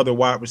all the other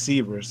wide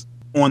receivers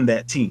on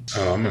that team.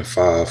 I'm in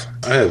 5.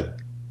 I have,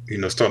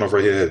 starting off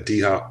right here, I have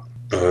D-Hop,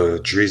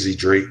 Drizzy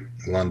Drake,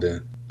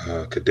 London,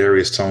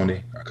 Kadarius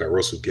Toney. I got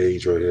Russell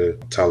Gage right here,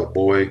 Tyler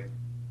Boyd,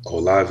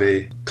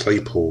 Olave,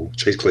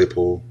 Chase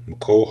Claypool,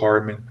 McCole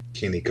Hardman,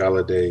 Kenny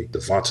Galladay,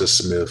 Devonta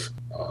Smith,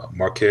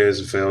 Marquez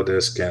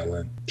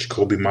Valdez-Scantling,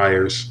 Jacoby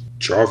Myers,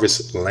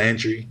 Jarvis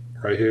Landry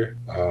right here,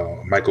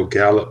 Michael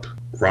Gallup,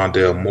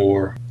 Rondale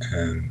Moore,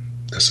 and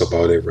that's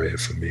about it right here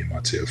for me in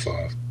my tier 5.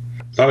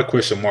 A lot of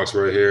question marks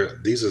right here.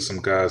 These are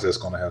some guys that's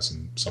going to have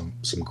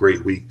some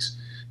great weeks.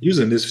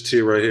 Using this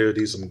tier right here,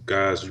 these are some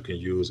guys you can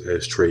use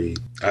as trade.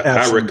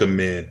 I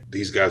recommend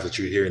these guys that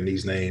you're hearing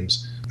these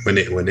names when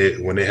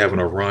they're having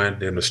a run,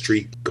 they're in the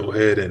streak. Go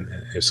ahead and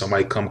if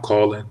somebody come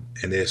calling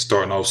and they're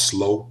starting off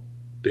slow,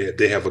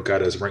 they have a guy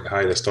that's ranked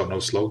high that's starting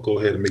off slow. Go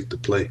ahead and make the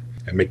play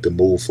and make the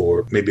move for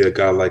it. Maybe a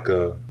guy like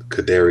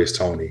Kadarius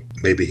Toney.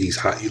 Maybe he's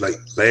hot. Like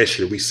last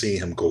year, we seen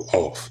him go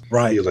off.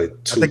 Right. He had like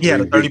I think he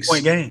had a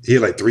 30-point game. He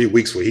had like 3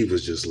 weeks where he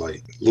was just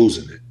like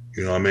losing it.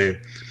 You know what I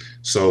mean?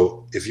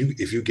 So if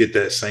you get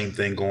that same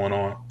thing going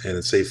on,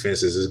 and say for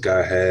instance, this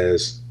guy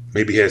has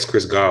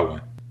Chris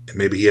Godwin, and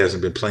maybe he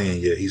hasn't been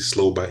playing yet. He's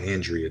slowed by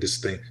injury or this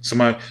thing.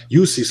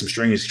 You see some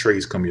strange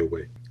trades come your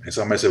way, and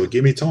somebody say, "Well,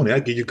 give me Toney.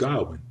 I'll give you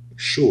Godwin."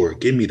 Sure,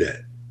 give me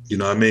that. You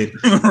know what I mean?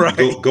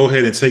 Right. Go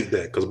ahead and take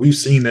that, because we've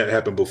seen that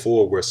happen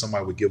before, where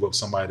somebody would give up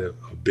somebody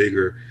a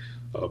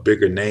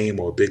bigger name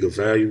or a bigger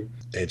value,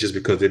 and just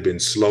because they've been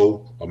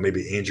slow or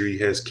maybe injury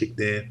has kicked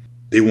in,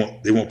 they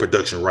want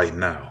production right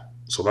now.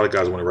 So a lot of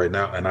guys want it right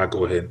now, and I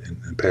go ahead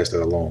and pass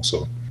that along.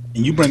 So,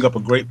 and you bring up a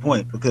great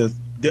point, because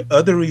the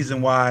other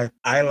reason why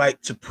I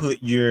like to put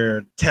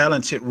your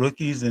talented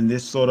rookies in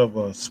this sort of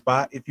a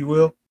spot, if you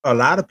will, a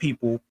lot of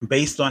people,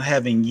 based on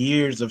having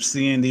years of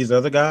seeing these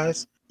other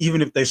guys, even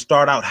if they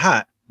start out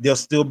hot, they'll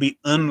still be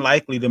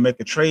unlikely to make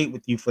a trade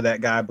with you for that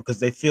guy because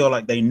they feel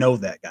like they know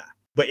that guy.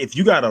 But if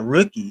you got a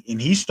rookie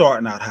and he's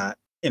starting out hot,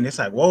 and it's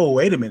like, whoa,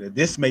 wait a minute,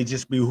 this may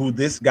just be who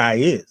this guy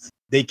is,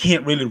 they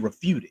can't really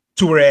refute it.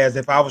 Whereas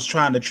if I was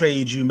trying to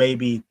trade you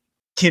maybe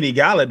Kenny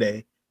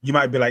Galladay, you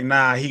might be like,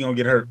 nah, he gonna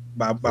get hurt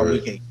by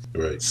week 8.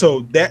 Right.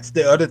 So that's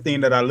the other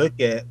thing that I look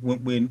at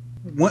when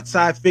once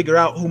I figure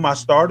out who my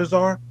starters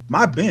are,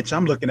 my bench,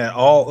 I'm looking at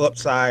all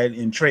upside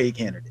and trade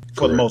candidates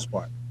for the most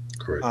part.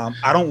 Correct.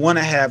 I don't want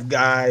to have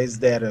guys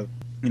that have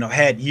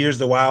had years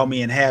to wow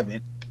me and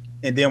haven't,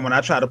 and then when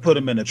I try to put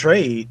them in a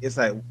trade, it's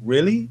like,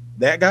 really,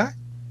 that guy?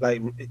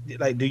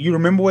 Like, do you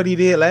remember what he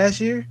did last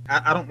year?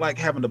 I don't like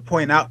having to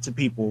point out to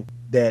people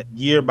that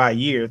year by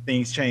year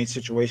things change,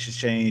 situations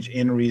change,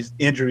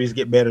 injuries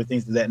get better,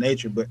 things of that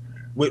nature. But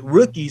with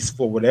rookies,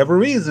 for whatever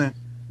reason,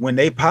 when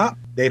they pop,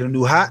 they the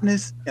new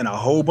hotness, and a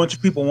whole bunch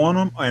of people want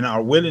them and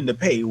are willing to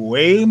pay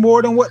way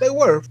more than what they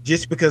worth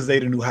just because they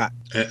the new hot.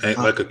 And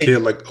like a kid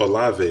like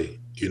Olave,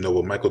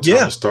 with Michael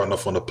Thomas starting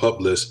off on the pup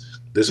list,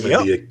 this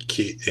may be a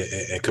kid,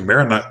 and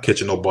Kamara not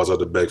catching no balls out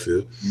the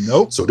backfield.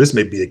 Nope. So this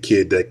may be a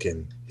kid that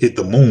can hit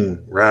the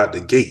moon right out the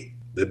gate.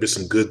 There'll be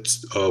some good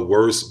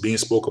words being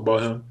spoke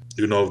about him,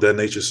 of that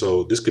nature.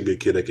 So this could be a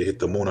kid that can hit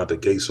the moon out the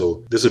gate.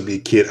 So this would be a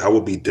kid I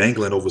would be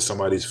dangling over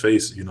somebody's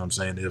face, you know what I'm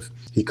saying, if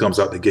he comes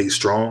out the gate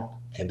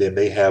strong, and then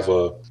they have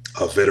a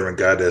veteran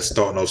guy that's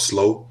starting off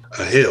slow.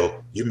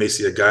 Hell, you may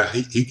see a guy,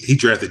 he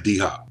drafted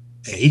D-Hop,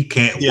 and he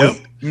can't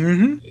wait.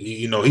 Mm-hmm.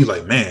 He's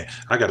like, man,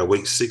 I got to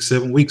wait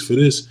 6-7 weeks for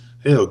this.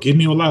 Hell, give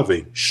me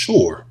Olave.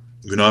 Sure.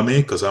 You know what I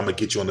mean? Because I'm going to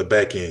get you on the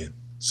back end.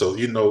 So,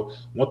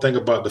 one thing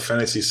about the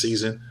fantasy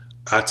season,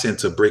 I tend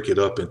to break it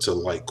up into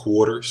like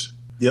quarters.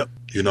 Yep.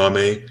 You know what I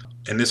mean?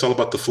 And it's all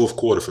about the fourth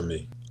quarter for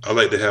me. I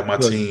like to have my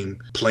team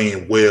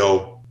playing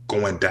well,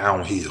 going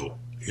downhill.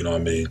 You know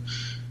what I mean?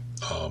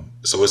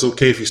 So it's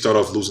okay if you start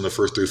off losing the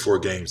first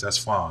 3-4 games. That's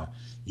fine.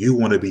 You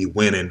want to be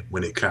winning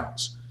when it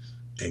counts.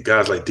 And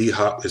guys like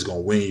D-Hop is going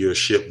to win your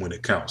ship when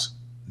it counts.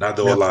 Not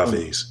the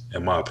Olaves,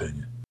 in my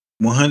opinion.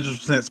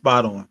 100%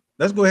 spot on.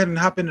 Let's go ahead and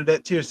hop into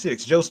that tier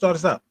 6. Joe, start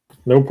us out.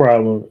 No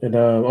problem. And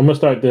I'm going to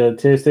start the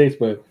tier 6,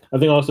 but I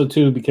think also,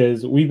 too,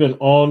 because we've been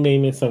all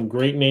naming some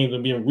great names,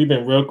 and we've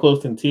been real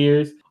close in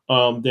tiers,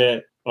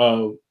 that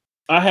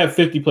I have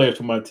 50 players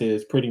for my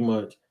tiers, pretty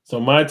much. So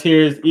my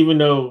tiers, even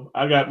though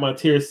I got my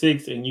tier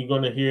 6, and you're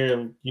going to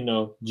hear,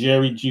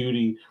 Jerry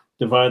Jeudy,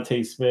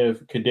 Devontae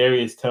Smith,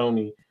 Kadarius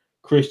Toney,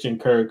 Christian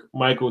Kirk,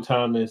 Michael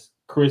Thomas,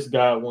 Chris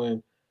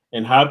Godwin,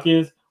 and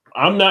Hopkins,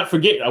 I'm not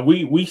forgetting.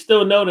 We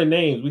still know the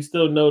names. We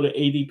still know the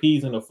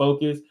ADPs and the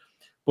focus.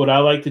 what I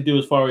like to do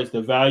as far as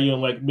the value,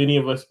 and like many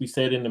of us we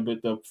said in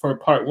the for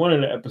part 1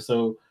 of the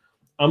episode,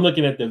 I'm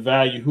looking at the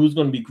value. Who's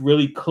going to be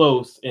really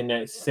close in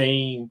that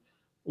same,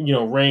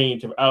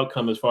 range of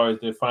outcome as far as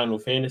their final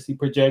fantasy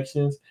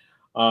projections.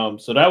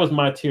 So that was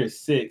my tier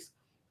 6.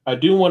 I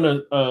do want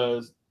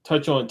to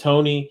touch on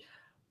Tony.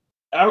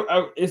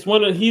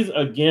 He's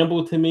a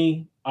gamble to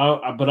me.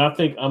 But I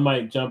think I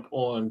might jump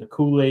on the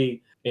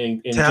Kool-Aid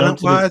and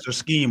talent wise or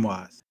scheme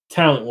wise.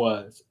 Talent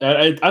wise,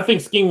 I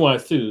think scheme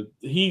wise too.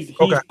 He's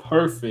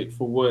perfect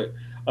for what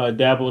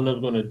Dabo and them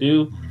are going to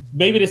do.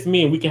 Maybe this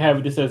me and we can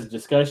have this as a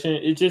discussion.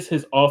 It's just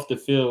his off the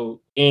field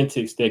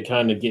antics that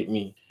kind of get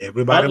me.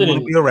 Everybody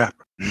want to be a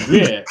rapper.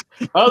 Yeah.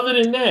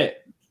 Other than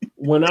that,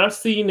 when I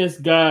seen this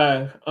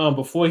guy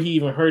before he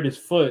even hurt his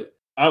foot,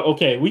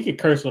 we could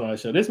curse on our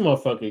show. This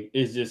motherfucker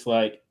is just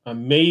like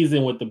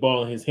amazing with the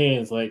ball in his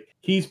hands. Like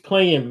he's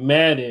playing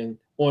Madden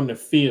on the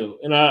field.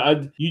 And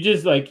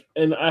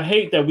I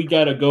hate that we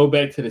got to go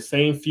back to the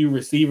same few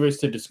receivers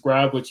to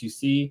describe what you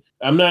see.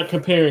 I'm not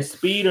comparing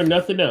speed or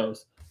nothing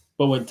else.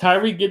 But when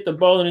Tyreek get the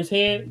ball in his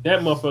hand, that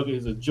motherfucker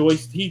is a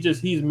joystick.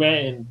 He's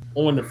Madden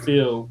on the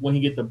field when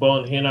he get the ball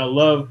in the hand. I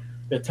love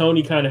that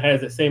Tony kind of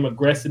has the same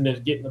aggressiveness,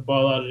 getting the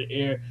ball out of the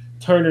air,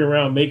 turning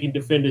around, making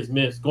defenders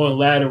miss, going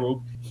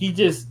lateral. He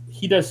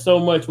does so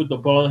much with the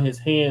ball in his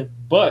hand.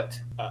 But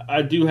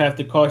I do have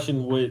to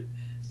caution with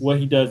what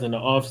he does in the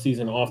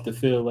offseason off the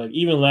field. Like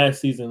even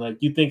last season, like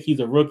you think he's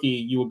a rookie,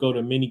 you would go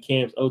to mini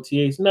camps,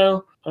 OTAs.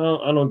 No,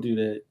 I don't do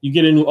that. You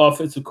get a new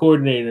offensive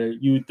coordinator,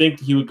 you would think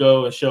he would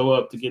go and show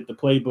up to get the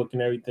playbook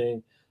and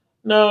everything.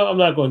 No, I'm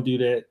not going to do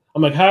that.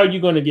 I'm like, how are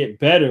you going to get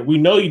better? We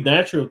know you're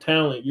natural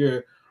talent.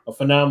 You're a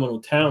phenomenal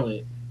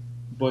talent.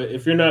 But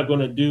if you're not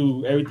going to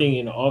do everything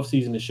in the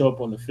offseason to show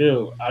up on the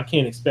field, I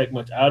can't expect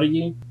much out of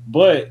you.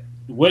 But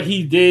what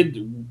he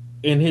did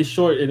in his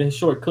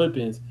short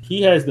clippings,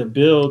 he has the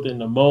build and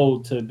the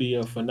mold to be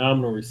a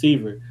phenomenal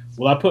receiver.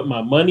 Will I put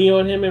my money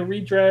on him in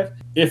redraft?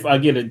 If I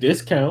get a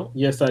discount,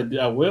 yes,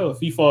 I will. If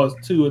he falls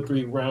 2 or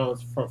 3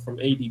 rounds from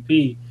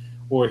ADP,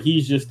 or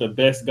he's just the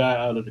best guy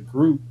out of the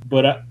group.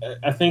 But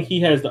I think he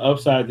has the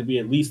upside to be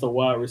at least a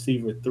wide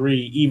receiver 3,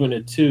 even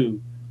a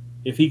 2,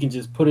 if he can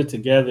just put it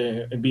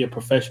together and be a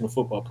professional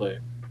football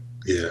player.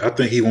 Yeah, I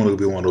think he wanted to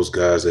be one of those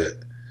guys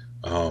that,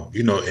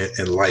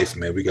 in life,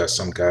 man, we got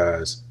some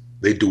guys,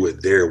 they do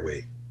it their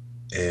way.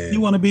 And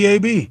you want to be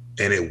AB.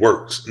 And it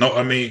works. No,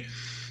 I mean,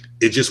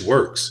 it just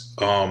works.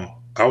 I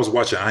was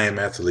watching I Am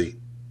Athlete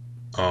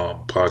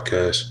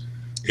podcast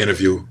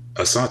interview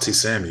Asante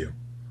Samuel.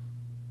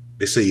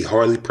 They say he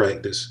hardly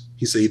practiced.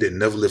 He said he didn't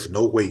never lift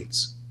no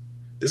weights.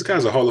 This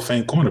guy's a Hall of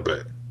Fame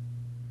cornerback.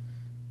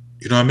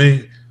 You know what I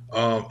mean?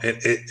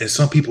 And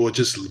some people are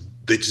just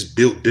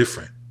built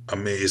different. I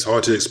mean, it's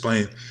hard to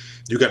explain.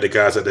 You got the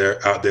guys out there,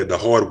 the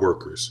hard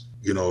workers.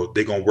 You know,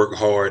 they're going to work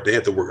hard. They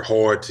have to work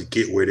hard to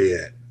get where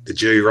they're at. The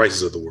Jerry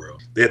Rices of the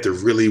world. They have to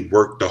really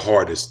work the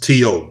hardest.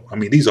 T.O. I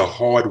mean, these are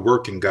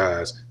hard-working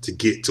guys to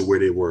get to where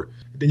they were.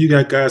 Then you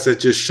got guys that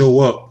just show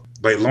up,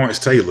 like Lawrence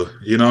Taylor,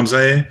 you know what I'm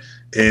saying?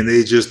 And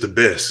they just the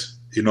best.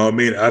 You know what I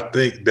mean? I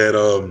think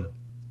that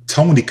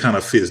Tony kind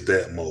of fits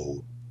that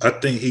mold. I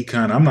think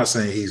I'm not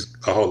saying he's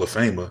a Hall of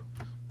Famer,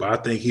 but I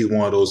think he's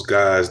one of those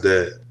guys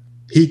that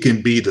he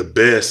can be the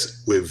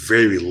best with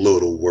very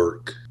little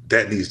work.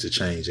 That needs to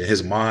change. In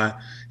his mind,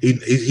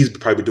 he's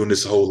probably doing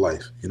this his whole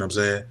life. You know what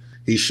I'm saying?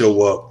 He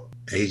show up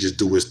and he just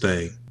do his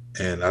thing.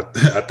 And I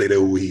think that's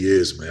who he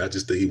is, man. I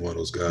just think he's one of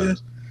those guys. Yeah,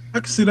 I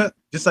can see that.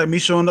 Just like me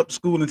showing up to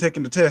school and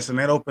taking the test and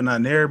that open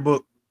on their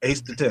book,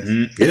 ace the test.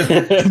 Yeah.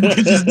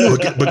 Just do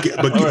it.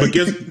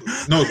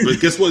 But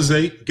guess what,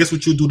 Zay? Guess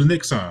what you'll do the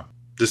next time?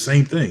 The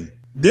same thing.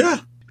 Yeah.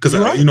 Because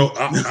I'm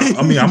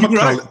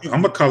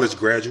a college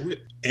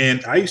graduate,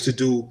 and I used to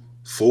do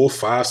 4,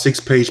 5,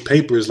 6-page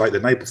papers like the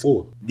night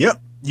before. Yep,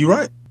 you're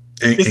right.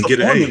 And get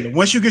an A.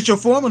 Once you get your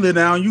formula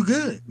down, you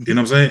good. You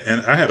know what I'm saying?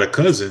 And I had a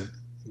cousin.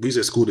 We was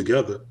at school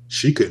together.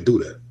 She couldn't do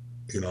that.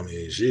 You know what I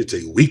mean? She'd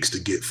take weeks to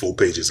get 4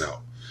 pages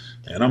out.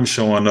 And I'm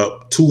showing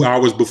up 2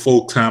 hours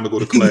before time to go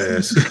to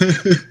class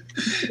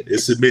and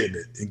submitting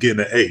it and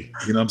getting an A.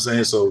 You know what I'm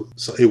saying? So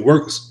it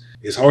works.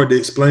 It's hard to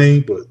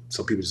explain, but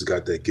some people just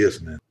got that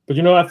gift, man. But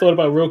you know what I thought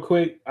about real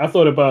quick? I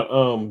thought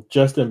about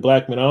Justin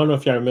Blackman. I don't know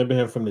if y'all remember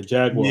him from the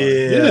Jaguars.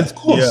 Yeah, of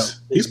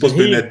course. Yeah. He's supposed to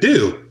be in that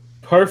deal.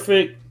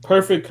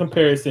 Perfect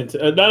comparison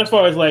to not as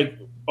far as like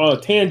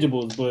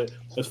tangibles, but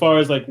as far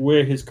as like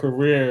where his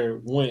career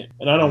went.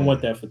 And I don't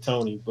want that for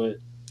Tony, but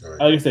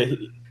like I said,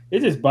 it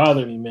just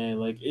bothered me, man.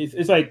 Like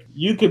it's like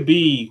you could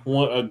be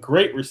a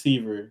great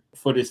receiver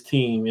for this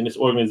team and this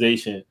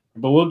organization,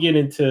 but we'll get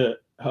into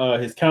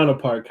his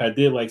counterpart. I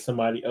did like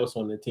somebody else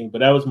on the team, but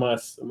that was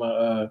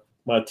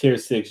my tier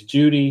 6: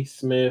 Judy,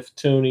 Smith,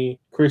 Tooney,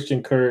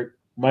 Christian Kirk,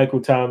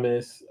 Michael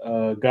Thomas,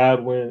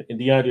 Godwin, and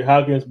DeAndre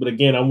Hopkins. But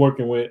again, I'm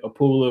working with a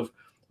pool of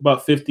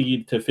about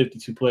 50 to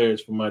 52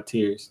 players for my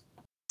tiers.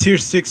 Tier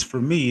 6 for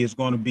me is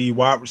going to be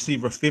wide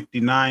receiver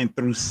 59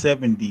 through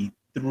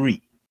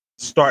 73.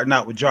 Starting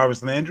out with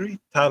Jarvis Landry,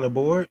 Tyler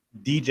Boyd,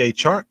 DJ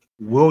Chark,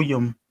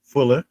 William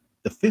Fuller,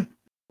 the 5th,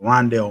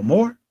 Rondale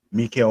Moore,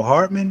 Mikael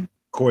Hartman,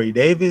 Corey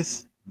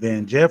Davis,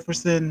 Van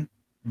Jefferson,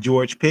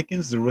 George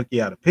Pickens, the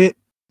rookie out of Pitt,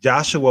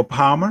 Joshua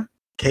Palmer,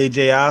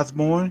 KJ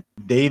Osborne,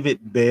 David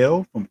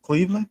Bell from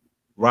Cleveland,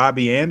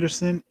 Robbie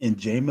Anderson, and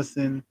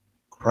Jamison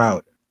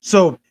Crowder.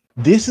 So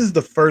this is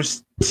the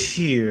first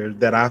tier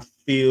that I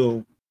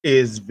feel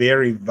is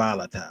very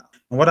volatile.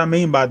 And what I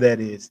mean by that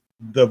is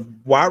the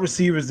wide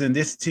receivers in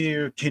this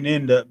tier can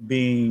end up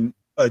being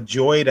a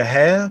joy to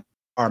have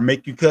or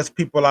make you cuss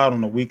people out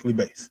on a weekly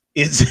basis.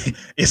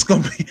 It's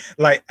gonna be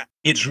like,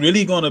 it's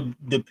really gonna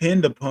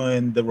depend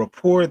upon the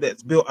rapport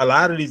that's built. A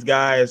lot of these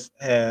guys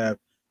have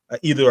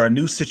either a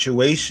new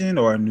situation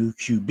or a new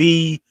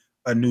QB,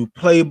 a new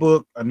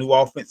playbook, a new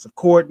offensive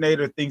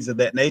coordinator, things of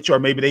that nature, or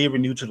maybe they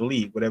even new to the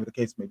league, whatever the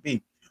case may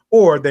be.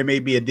 Or there may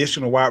be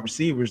additional wide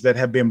receivers that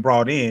have been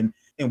brought in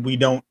and we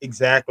don't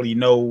exactly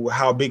know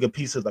how big a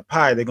piece of the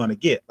pie they're going to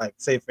get. Like,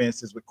 say, for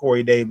instance, with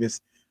Corey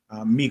Davis,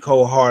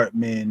 Miko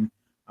Hartman,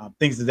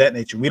 things of that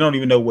nature. We don't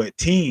even know what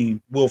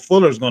team Will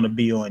Fuller is going to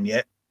be on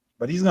yet,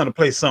 but he's going to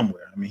play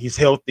somewhere. I mean, he's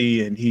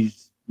healthy and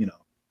he's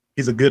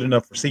a good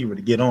enough receiver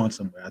to get on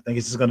somewhere. I think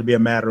it's just going to be a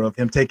matter of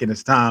him taking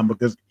his time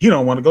because he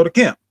don't want to go to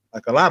camp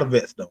like a lot of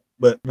vets don't.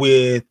 But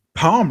with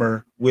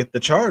Palmer, with the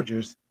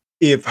Chargers,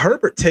 if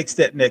Herbert takes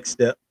that next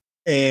step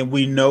and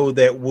we know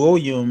that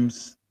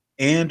Williams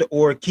and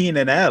or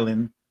Keenan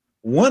Allen,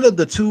 one of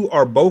the two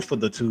or both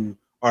of the two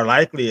are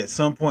likely at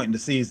some point in the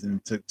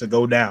season to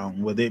go down,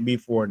 whether it be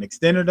for an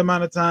extended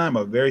amount of time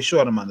or a very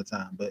short amount of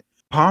time. But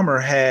Palmer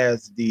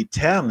has the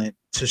talent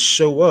to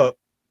show up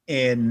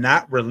and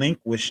not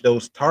relinquish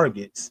those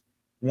targets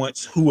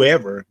once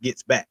whoever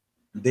gets back.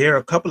 There are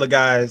a couple of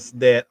guys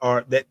that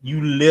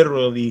you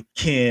literally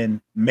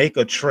can make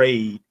a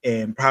trade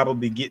and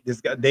probably get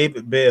this guy,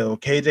 David Bell,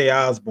 KJ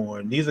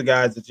Osborne. These are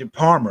guys that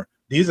Palmer.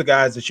 These are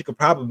guys that you could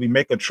probably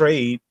make a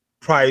trade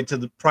prior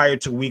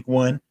to week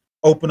one,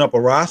 open up a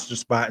roster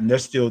spot, and they're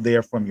still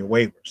there from your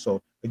waiver. So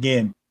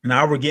again,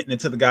 now we're getting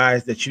into the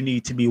guys that you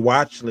need to be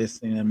watch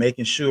listing and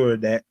making sure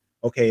that,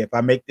 okay, if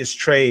I make this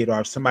trade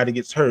or if somebody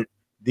gets hurt,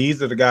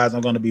 these are the guys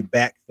I'm going to be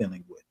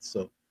backfilling with.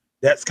 So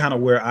that's kind of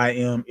where I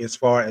am as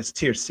far as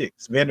tier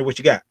 6. Vander, what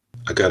you got?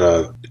 I got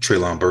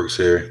Treylon Burks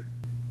here,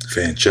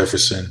 Van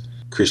Jefferson,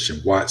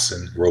 Christian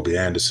Watson, Robbie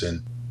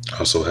Anderson. I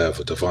also have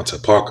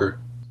Devontae Parker,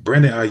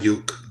 Brandon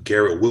Ayuk,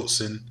 Garrett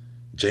Wilson,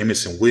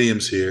 Jamison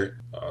Williams here,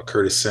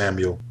 Curtis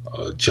Samuel,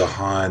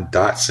 Jahan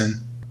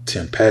Dotson,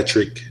 Tim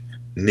Patrick,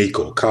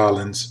 Nico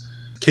Collins,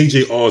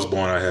 KJ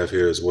Osborne I have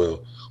here as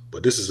well.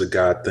 But this is a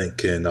guy I think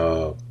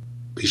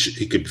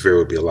he could very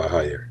well be a lot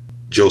higher.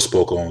 Joe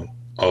spoke on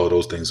all of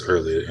those things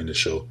earlier in the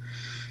show.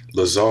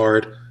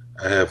 Lazard,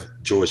 I have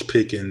George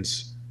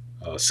Pickens,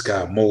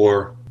 Scott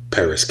Moore,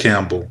 Paris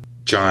Campbell,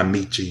 John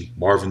Mechie,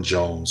 Marvin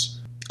Jones.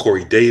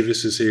 Corey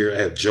Davis is here.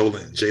 I have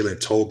Jalen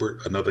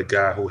Tolbert, another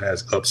guy who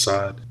has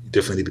upside. You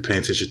definitely need to be paying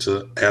attention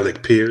to.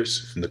 Alec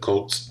Pierce from the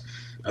Colts.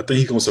 I think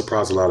he's going to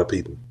surprise a lot of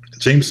people.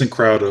 Jamison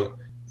Crowder,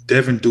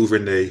 Devin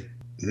Duvernay,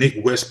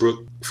 Nick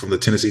Westbrook from the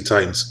Tennessee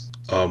Titans.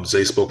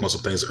 Zay spoke on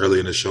some things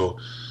earlier in the show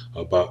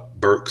about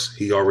Burks.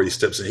 He already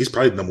steps in. He's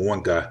probably the number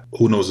one guy.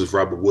 Who knows if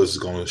Robert Woods is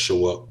going to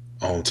show up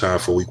on time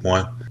for week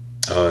one.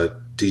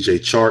 DJ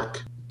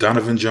Chark,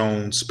 Donovan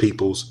Jones,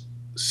 Peoples,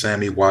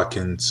 Sammy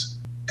Watkins,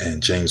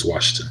 and James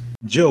Washington.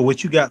 Joe,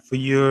 what you got for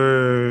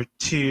your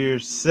tier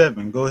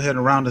 7? Go ahead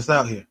and round us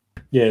out here.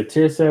 Yeah,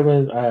 tier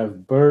 7, I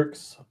have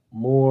Burks,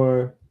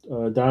 Moore,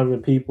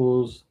 Donovan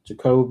Peoples,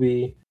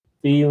 Jacoby,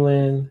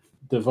 Thielen,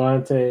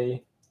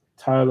 Devontae,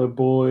 Tyler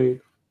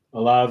Boyd,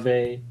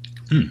 Olave,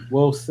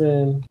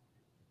 Wilson,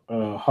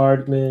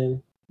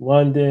 Hardman,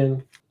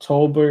 London,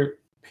 Tolbert,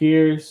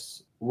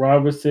 Pierce,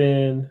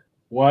 Robertson,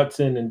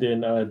 Watson, and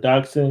then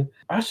Dodson.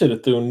 I should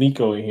have threw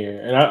Nico in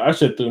here, and I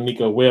should have threw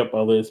Nico way up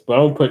my list, but I'm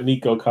going to put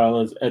Nico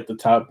Collins at the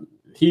top.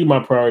 He's my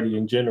priority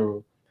in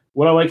general.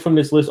 What I like from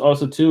this list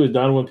also, too, is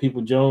Donovan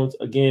Peoples-Jones.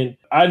 Again,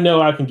 I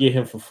know I can get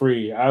him for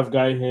free. I've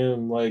got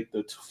him like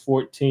the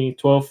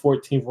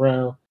 14th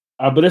round.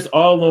 But it's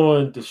all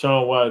on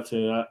Deshaun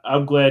Watson.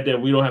 I'm glad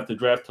that we don't have to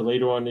draft till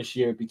later on this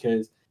year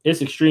because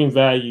it's extreme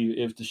value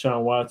if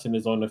Deshaun Watson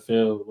is on the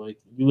field. Like,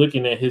 you're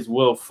looking at his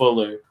Will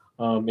Fuller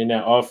in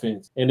that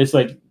offense. And it's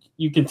like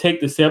you can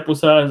take the sample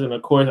size. And,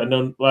 of course, I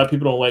know a lot of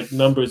people don't like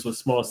numbers with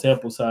small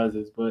sample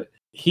sizes, but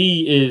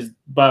he is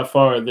by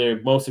far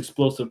their most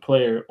explosive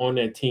player on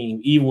that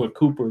team, even with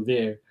Cooper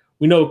there.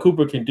 We know what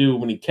Cooper can do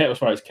when as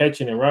far as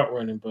catching and route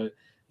running, but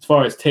as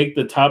far as take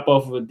the top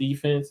off of a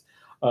defense,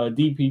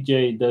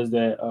 DPJ does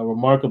that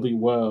remarkably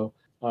well.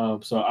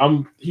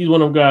 So he's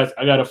one of them guys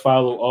I got to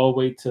follow all the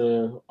way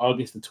to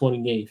August the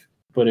 28th.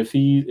 But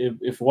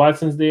if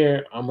Watson's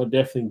there, I'm gonna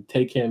definitely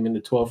take him in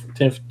the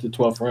 10th to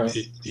 12th round.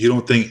 You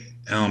don't think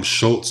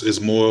Schultz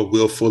is more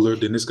Will Fuller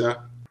than this guy?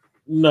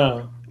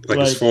 No. Like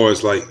as far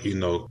as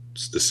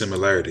the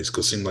similarities,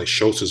 because it seems like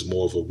Schultz is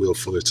more of a Will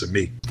Fuller to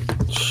me.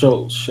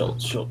 Schultz.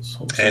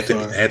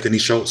 Anthony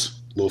Schultz.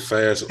 A little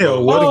fast. Yeah,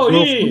 what if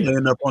Will Fuller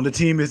end up on the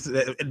team? Is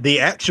the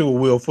actual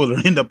Will Fuller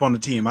end up on the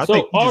team? I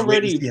think you just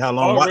wait to see how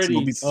long Watson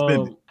will be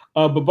suspended.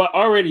 But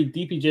already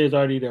DPJ is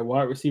already their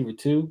wide receiver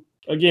too.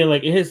 Again,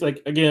 like it hits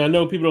like again, I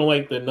know people don't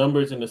like the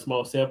numbers and the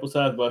small sample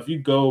size, but if you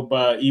go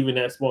by even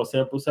that small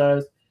sample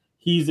size,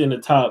 he's in the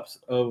tops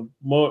of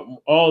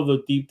all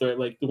the deep threat,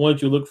 like the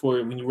ones you look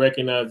for when you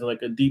recognize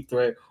like a deep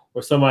threat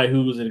or somebody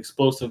who's an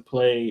explosive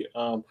play,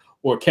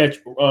 or catch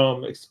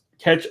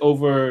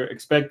over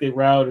expected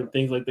route and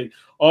things like that.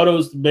 All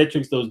those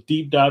metrics, those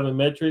deep diving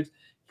metrics,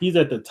 he's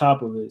at the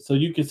top of it. So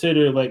you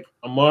consider like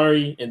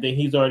Amari, and then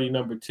he's already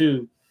number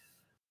 2.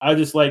 I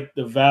just like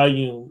the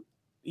value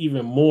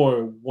even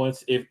more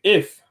once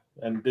if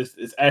and this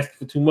is asking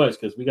for too much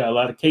because we got a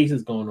lot of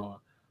cases going on.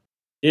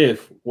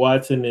 If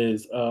Watson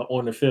is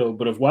on the field,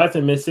 but if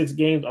Watson missed 6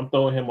 games, I'm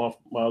throwing him off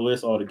my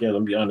list altogether.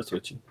 I'm be honest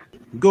with you.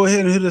 Go ahead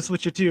and hit us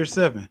with your tier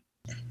 7.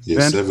 Yeah,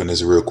 Ben? 7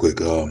 is real quick.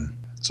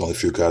 It's only a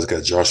few guys.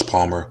 Got Josh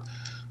Palmer.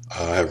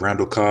 I have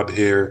Randall Cobb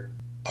here.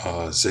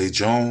 Zay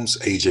Jones,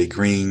 AJ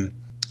Green,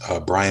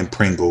 Brian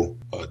Pringle,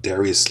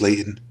 Darius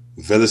Slayton,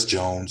 Velus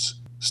Jones,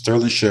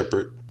 Sterling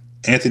Shepard,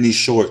 Anthony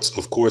Shorts,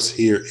 of course,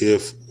 here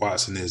if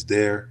Watson is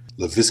there,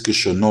 Laviska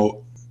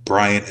Shenault,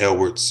 Brian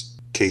Edwards,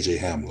 KJ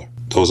Hamler.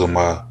 Those are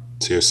my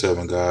tier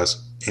 7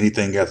 guys.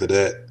 Anything after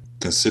that,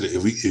 consider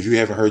if you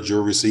haven't heard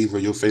your receiver,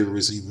 your favorite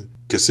receiver,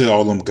 consider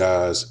all them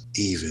guys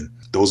even.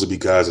 Those will be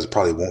guys that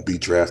probably won't be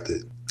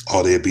drafted,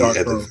 or they'll be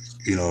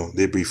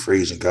they'll be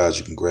free agent guys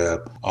you can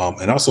grab.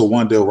 And also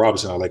Wan'Dale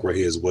Robinson I like right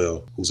here as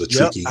well, who's a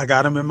tricky. I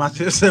got him in my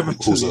tier 7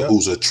 too.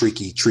 Who's a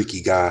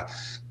tricky guy,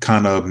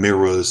 kind of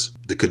mirrors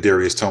the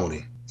Kadarius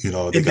Toney.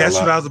 And that's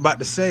what I was about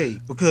to say,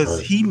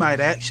 because he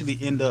might actually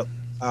end up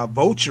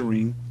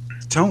vulturing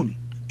Toney,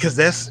 because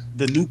that's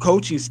the new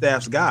coaching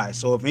staff's guy.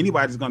 So if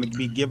anybody's going to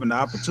be given the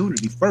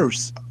opportunity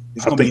first,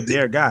 it's going to be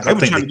their guy. They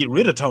were trying to get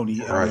rid of Toney.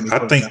 Right.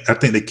 I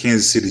think the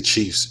Kansas City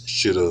Chiefs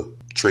should have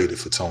traded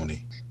for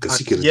Toney, because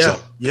he could have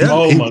jumped. Yeah.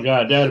 Oh my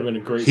God, that would have been a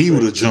great. He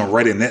would have jumped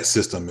right in that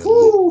system and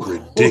looked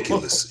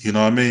ridiculous. You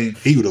know what I mean?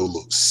 He would have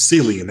looked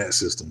silly in that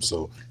system.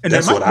 So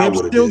that's what I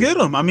would have still get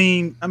him. I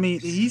mean,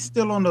 he's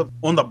still on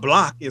the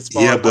block as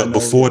far. Yeah, but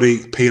before they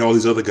paid all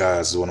these other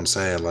guys, is what I'm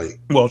saying. Like,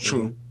 well,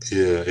 true.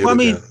 Yeah. Well,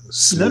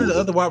 none of the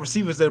other wide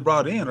receivers they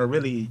brought in are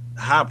really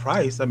high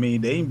priced. I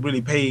mean, they ain't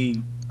really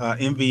paid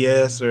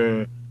MVS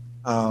or.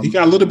 He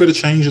got a little bit of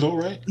change though,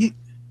 right?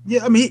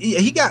 Yeah, I mean,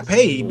 he got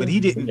paid, but he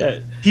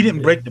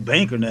didn't break the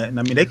bank or nothing.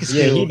 I mean, they could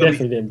still. Yeah, he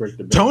definitely didn't break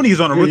the bank. Tony's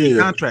on a rookie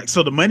contract,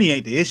 so the money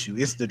ain't the issue.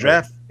 It's the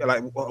draft.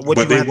 Like, what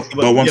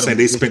I'm saying,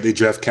 they spent their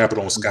draft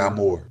capital on Sky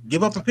Moore.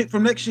 Give up a pick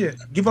from next year.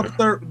 Give up a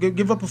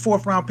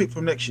 4th round pick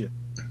from next year.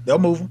 They'll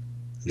move him.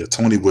 Yeah,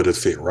 Toney would have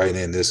fit right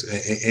in this,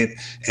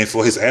 and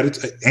for his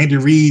attitude, Andy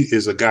Reid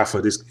is a guy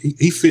for this.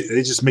 He fit.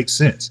 It just makes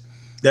sense.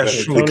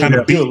 That's true. They kind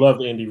of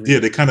love Andy Reid. Yeah,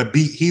 they kind of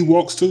beat. He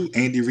walks to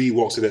Andy Reid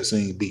walks to that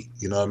same beat.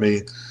 You know what I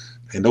mean?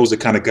 And those are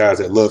the kind of guys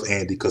that love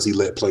Andy because he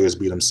let players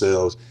be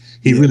themselves.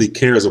 He really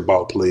cares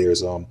about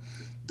players.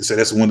 They say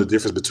that's one of the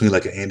difference between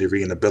like an Andy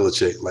Reid and a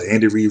Belichick. Like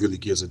Andy Reid really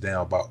gives a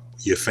damn about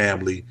your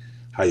family,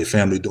 how your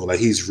family doing. Like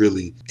he's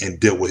really in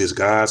dealt with his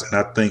guys, and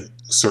I think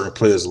certain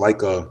players like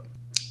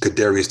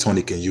Kadarius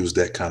Toney can use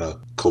that kind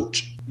of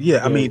coach.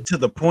 Yeah, I mean, to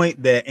the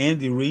point that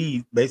Andy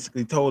Reid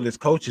basically told his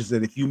coaches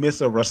that if you miss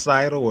a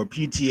recital or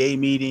PTA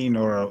meeting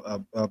or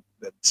a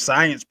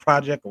science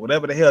project or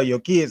whatever the hell your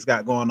kids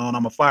got going on,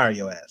 I'm gonna fire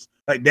your ass.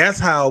 Like that's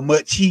how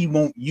much he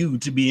want you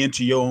to be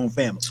into your own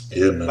family.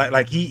 Yeah, man.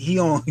 Like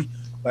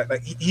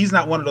he's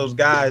not one of those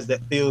guys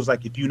that feels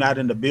like if you're not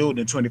in the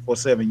building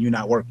 24/7, you're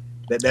not working.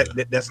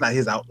 That's not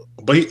his outlook.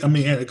 But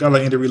a guy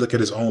like Andy Reid look at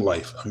his own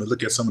life. I mean,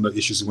 look at some of the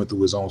issues he went through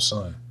with his own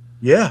son.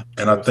 Yeah,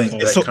 and I think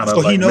that so, kind of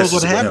so like he knows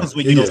what happens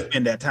when you don't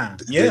spend that time.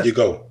 Yeah, there you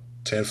go.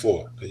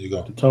 10-4. There you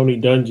go.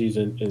 Tony Dungy's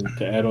and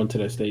to add on to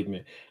that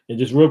statement, and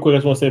just real quick, I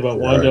just want to say about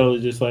Wan'Dale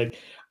is just like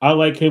I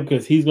like him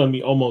because he's gonna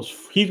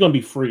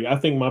be free. I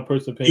think my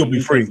personal opinion, he'll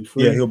be free.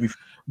 Yeah, he'll be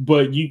free.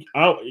 But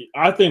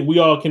I think we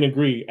all can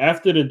agree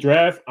after the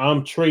draft,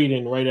 I'm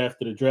trading right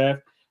after the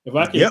draft. If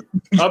I can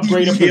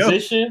upgrade a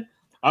position,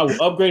 I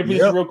will upgrade a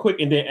position real quick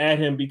and then add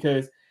him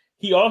because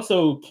he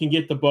also can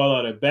get the ball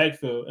out of the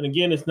backfield. And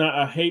again, it's not,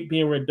 I hate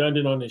being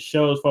redundant on the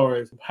show as far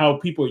as how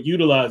people are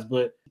utilized,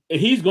 but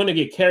he's going to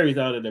get carries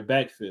out of the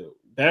backfield.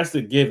 That's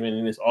the given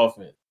in this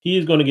offense.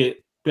 He's going to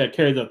get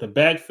carries out the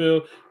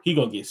backfield. He's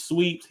going to get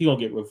sweeps. He's going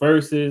to get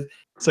reverses.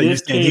 So you're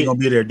saying he's going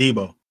to be there,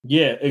 Debo?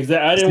 Yeah,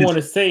 exactly. I didn't want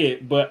to say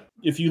it, but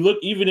if you look,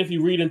 even if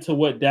you read into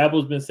what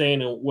Dabo's been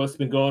saying and what's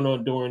been going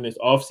on during this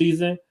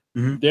offseason,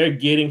 they're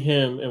getting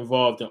him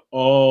involved in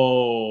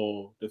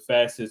all the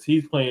facets.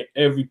 He's playing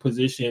every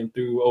position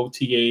through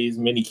OTAs,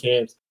 mini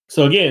camps.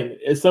 So again,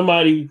 as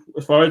somebody,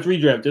 as far as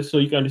redraft, just so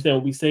you can understand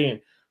what we're saying,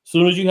 as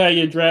soon as you have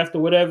your draft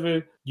or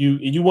whatever,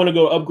 you want to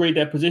go upgrade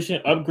that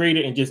position, upgrade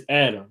it and just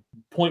add them.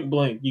 Point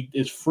blank.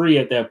 It's free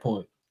at that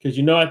point. Because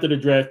after the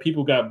draft,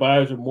 people got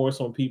buyer's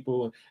remorse on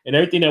people and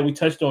everything that we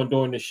touched on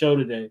during the show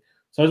today.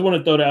 So I just want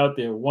to throw that out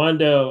there.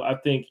 Wan'Dale, I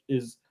think,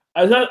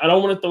 I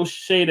don't want to throw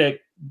shade at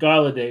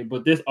Golladay,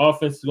 but this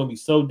offense is going to be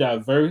so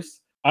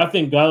diverse. I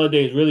think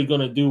Golladay is really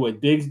going to do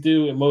what Diggs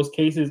do in most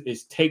cases,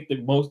 is take the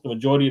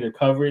majority of the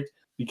coverage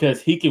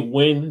because he can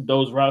win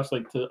those routes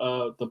like to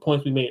the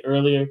points we made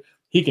earlier.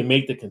 He can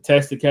make the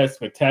contested catch,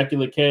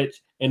 spectacular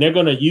catch, and they're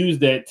going to use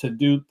that to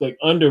do like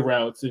under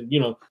routes and,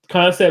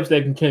 concepts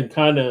that can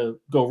kind of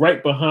go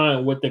right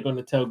behind what they're going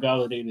to tell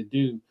Golladay to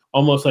do,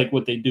 almost like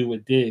what they do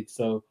with Diggs.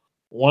 So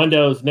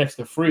Wan'Dale is next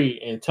to free,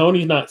 and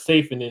Tony's not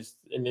safe on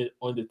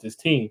this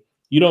team.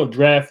 You don't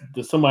draft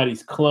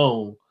somebody's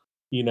clone,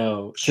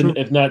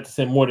 if not to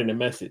send more than a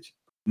message.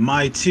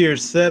 My tier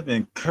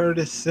 7,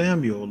 Curtis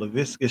Samuel,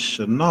 Laviska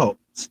Shenault,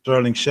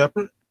 Sterling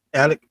Shepard,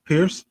 Alec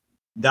Pierce,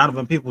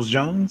 Donovan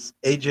Peoples-Jones,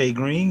 AJ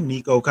Green,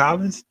 Nico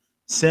Collins,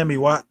 Sammy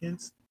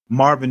Watkins,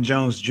 Marvin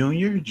Jones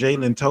Jr.,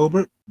 Jalen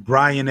Tolbert,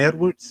 Brian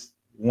Edwards,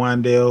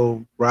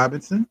 Wan'Dale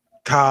Robinson,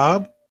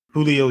 Cobb,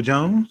 Julio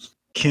Jones,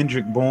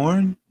 Kendrick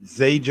Bourne,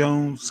 Zay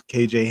Jones,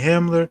 KJ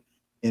Hamler,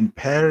 and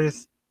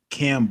Paris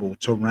Campbell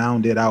to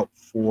round it out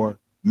for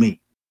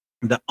me.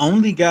 The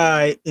only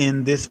guy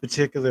in this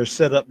particular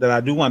setup that I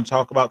do want to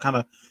talk about, kind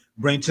of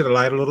bring to the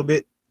light a little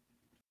bit,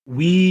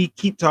 we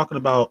keep talking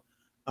about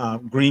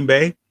Green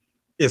Bay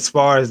as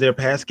far as their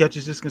pass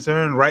catchers is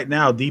concerned. Right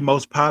now, the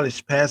most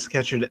polished pass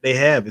catcher that they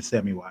have is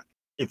Sammy Watkins.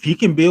 If he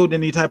can build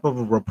any type of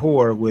a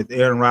rapport with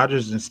Aaron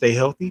Rodgers and stay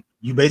healthy,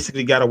 you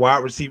basically got a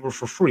wide receiver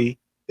for free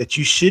that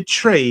you should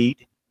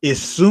trade as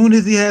soon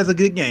as he has a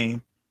good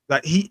game.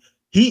 Like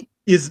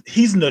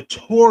he's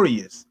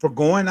notorious for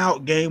going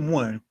out game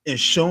one and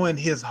showing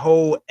his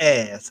whole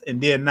ass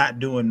and then not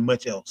doing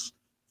much else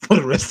for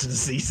the rest of the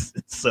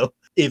season. So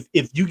if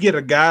you get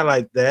a guy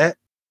like that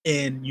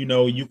and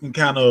you can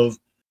kind of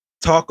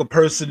talk a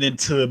person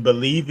into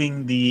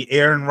believing the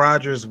Aaron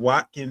Rodgers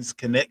Watkins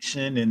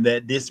connection and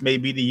that this may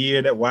be the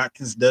year that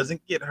Watkins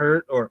doesn't get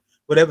hurt or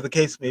whatever the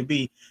case may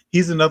be,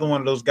 he's another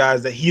one of those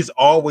guys that he's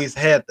always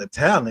had the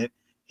talent.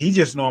 He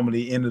just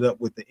normally ended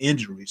up with the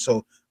injury.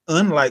 So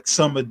unlike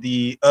some of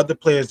the other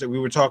players that we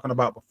were talking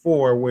about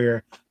before,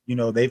 where,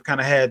 they've kind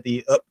of had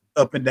the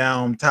up and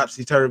down,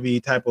 topsy-turvy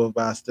type of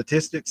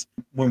statistics,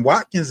 when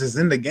Watkins is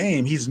in the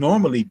game, he's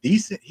normally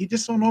decent. He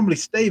just don't normally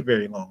stay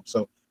very long.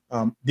 So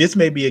this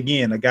may be,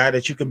 again, a guy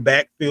that you can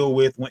backfill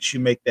with once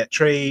you make that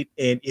trade.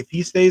 And if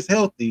he stays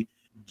healthy,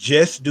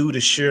 just due to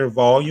sheer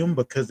volume,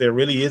 because there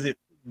really isn't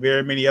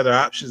very many other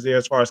options there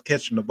as far as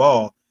catching the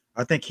ball,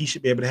 I think he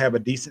should be able to have a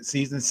decent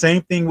season.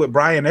 Same thing with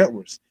Brian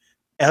Edwards.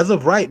 As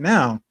of right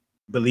now,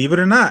 believe it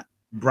or not,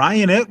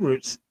 Brian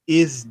Edwards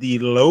is the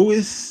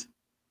lowest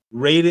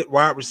rated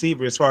wide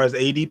receiver as far as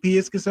ADP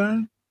is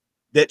concerned.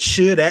 That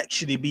should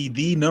actually be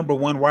the number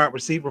one wide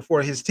receiver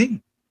for his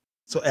team.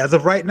 So as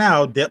of right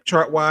now, depth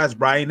chart wise,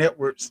 Brian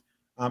Edwards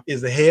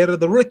is ahead of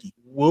the rookie.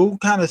 We'll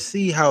kind of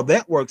see how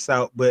that works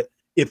out. But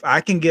if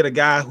I can get a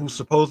guy who's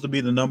supposed to be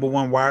the number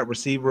one wide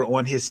receiver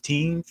on his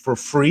team for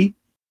free,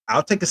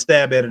 I'll take a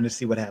stab at it and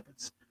see what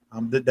happens.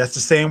 That's the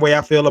same way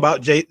I feel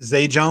about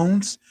Zay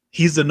Jones.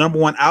 He's the number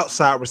one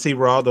outside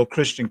receiver, although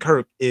Christian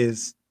Kirk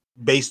is,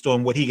 based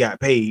on what he got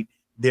paid,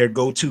 their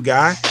go-to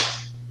guy.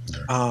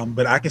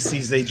 But I can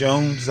see Zay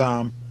Jones,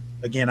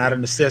 again, out of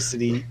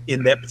necessity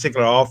in that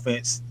particular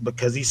offense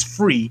because he's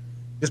free.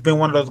 Just been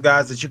one of those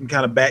guys that you can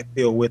kind of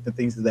backfill with and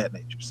things of that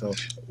nature. So,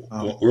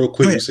 real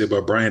quick, you say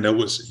about Brian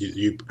Edwards,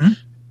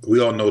 we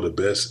all know the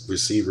best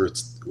receiver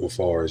as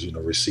far as,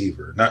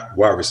 receiver, not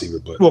wide receiver,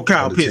 but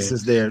Kyle Pitts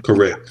is there.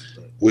 Correct.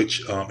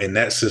 Which in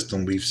that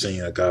system, we've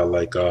seen a guy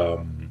like,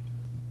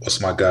 what's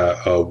my guy?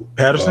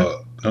 Patterson?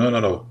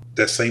 No.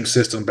 That same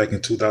system back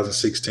in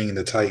 2016,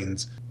 the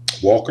Titans,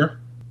 Walker,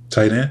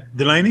 tight end.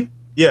 Delaney?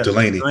 Yeah.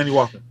 Delaney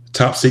Walker.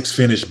 Top 6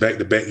 finish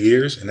back-to-back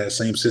years in that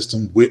same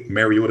system with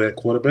Mariota at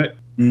quarterback.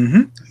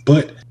 Mm-hmm.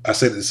 But I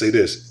said to say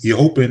this, you're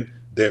hoping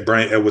that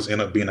Brian Edwards end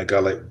up being a guy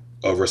like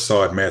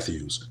Rashard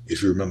Matthews,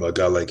 if you remember a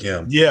guy like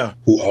him. Yeah.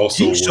 Who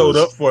also showed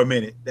up for a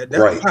minute. That's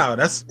right. Wow,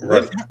 that's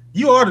right.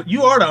 You are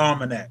the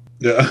almanac.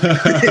 Yeah.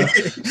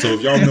 So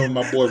if y'all know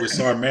my boy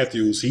Rashard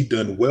Matthews, he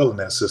done well in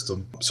that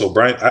system. So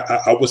Brian,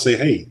 I would say,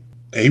 hey,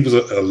 he was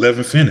an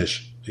 11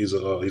 finish. He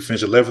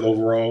finished 11th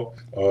overall.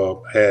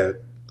 Had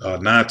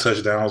 9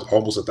 touchdowns,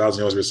 almost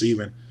 1,000 yards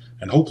receiving,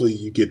 and hopefully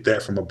you get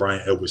that from a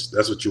Brian Edwards.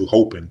 That's what you're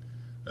hoping,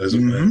 as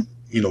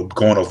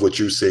going off what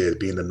you said,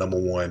 being the number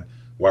one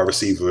wide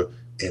receiver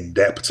in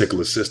that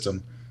particular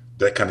system.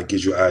 That kind of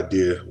gives you an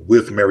idea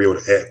with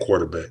Mariota at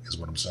quarterback, is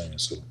what I'm saying.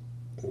 So.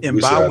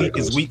 And bye week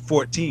is week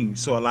 14.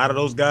 So a lot of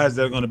those guys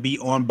that are going to be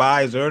on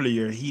buys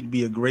earlier, he'd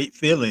be a great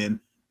fill-in.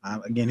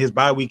 Again, his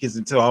bye week is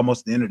until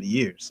almost the end of the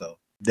year. So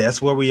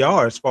that's where we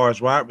are as far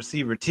as wide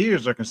receiver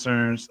tiers are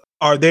concerned.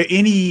 Are there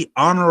any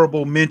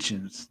honorable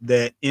mentions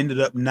that ended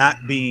up not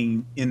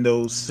being in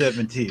those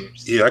 7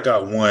 tiers? Yeah, I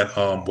got one.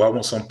 What I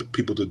want some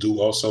people to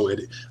do also.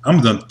 I'm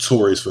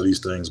notorious for these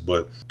things,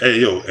 but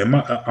hey,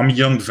 I'm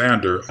Young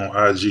Vander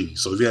on IG.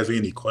 So if you have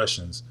any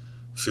questions,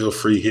 feel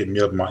free to hit me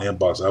up in my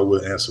inbox. I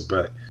will answer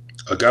back.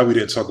 A guy we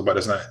didn't talk about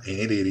that's not in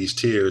any of these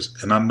tiers,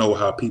 and I know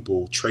how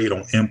people trade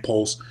on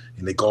impulse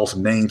and they go off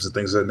names and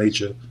things of that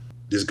nature.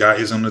 This guy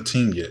isn't on the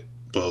team yet,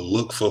 but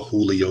look for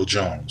Julio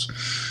Jones.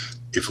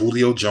 If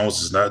Julio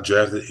Jones is not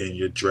drafted in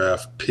your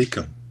draft, pick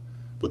him.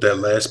 With that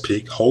last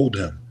pick, hold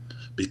him.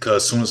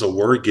 Because as soon as a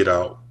word get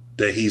out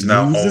that he's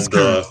not on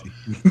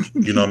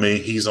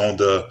the, he's on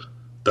the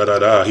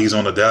He's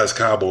on the Dallas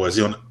Cowboys.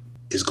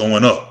 It's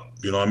going up.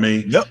 You know what I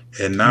mean? Yep.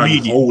 And now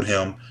you hold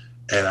him,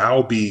 and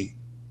I'll be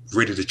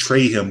ready to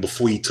trade him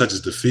before he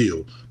touches the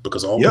field,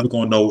 because all we're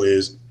going to know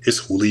is it's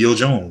Julio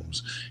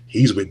Jones.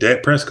 He's with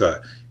Dak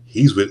Prescott.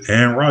 He's with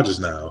Aaron Rodgers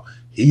now.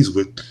 He's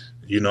with,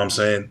 you know what I'm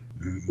saying,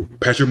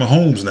 Patrick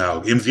Mahomes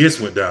now. MVS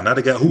went down. Now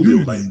they got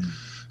Julio.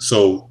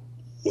 So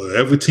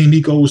whatever team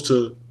he goes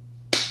to,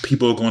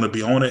 people are going to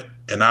be on it,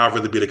 and I'll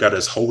really be the guy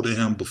that's holding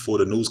him before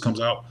the news comes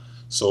out.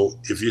 So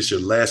if it's your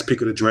last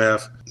pick of the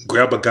draft,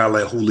 grab a guy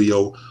like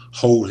Julio,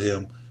 hold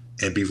him,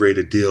 and be ready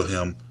to deal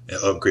him and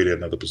upgrade at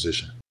another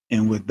position.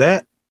 And with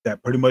that,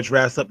 that pretty much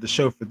wraps up the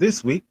show for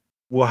this week.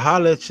 We'll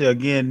holler at you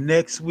again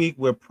next week.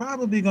 We're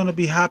probably going to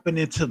be hopping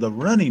into the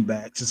running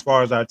backs as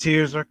far as our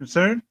tiers are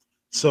concerned.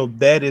 So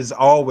that is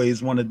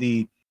always one of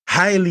the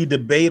highly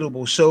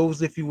debatable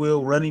shows, if you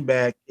will. Running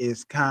back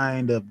is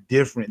kind of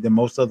different than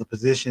most other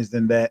positions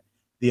in that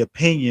the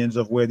opinions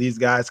of where these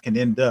guys can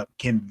end up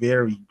can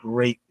vary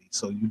greatly.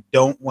 So you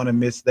don't want to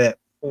miss that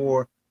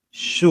for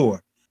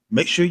sure.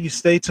 Make sure you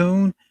stay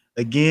tuned.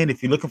 Again,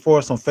 if you're looking for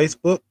us on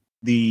Facebook,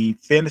 the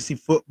Fantasy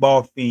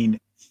Football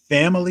Fiend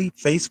family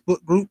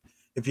Facebook group.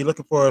 If you're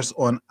looking for us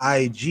on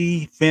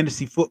IG,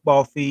 Fantasy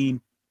Football Fiend,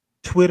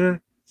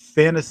 Twitter,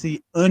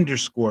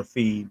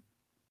 Fantasy_Fiend.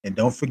 And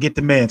don't forget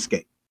the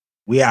Manscaped.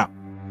 We out.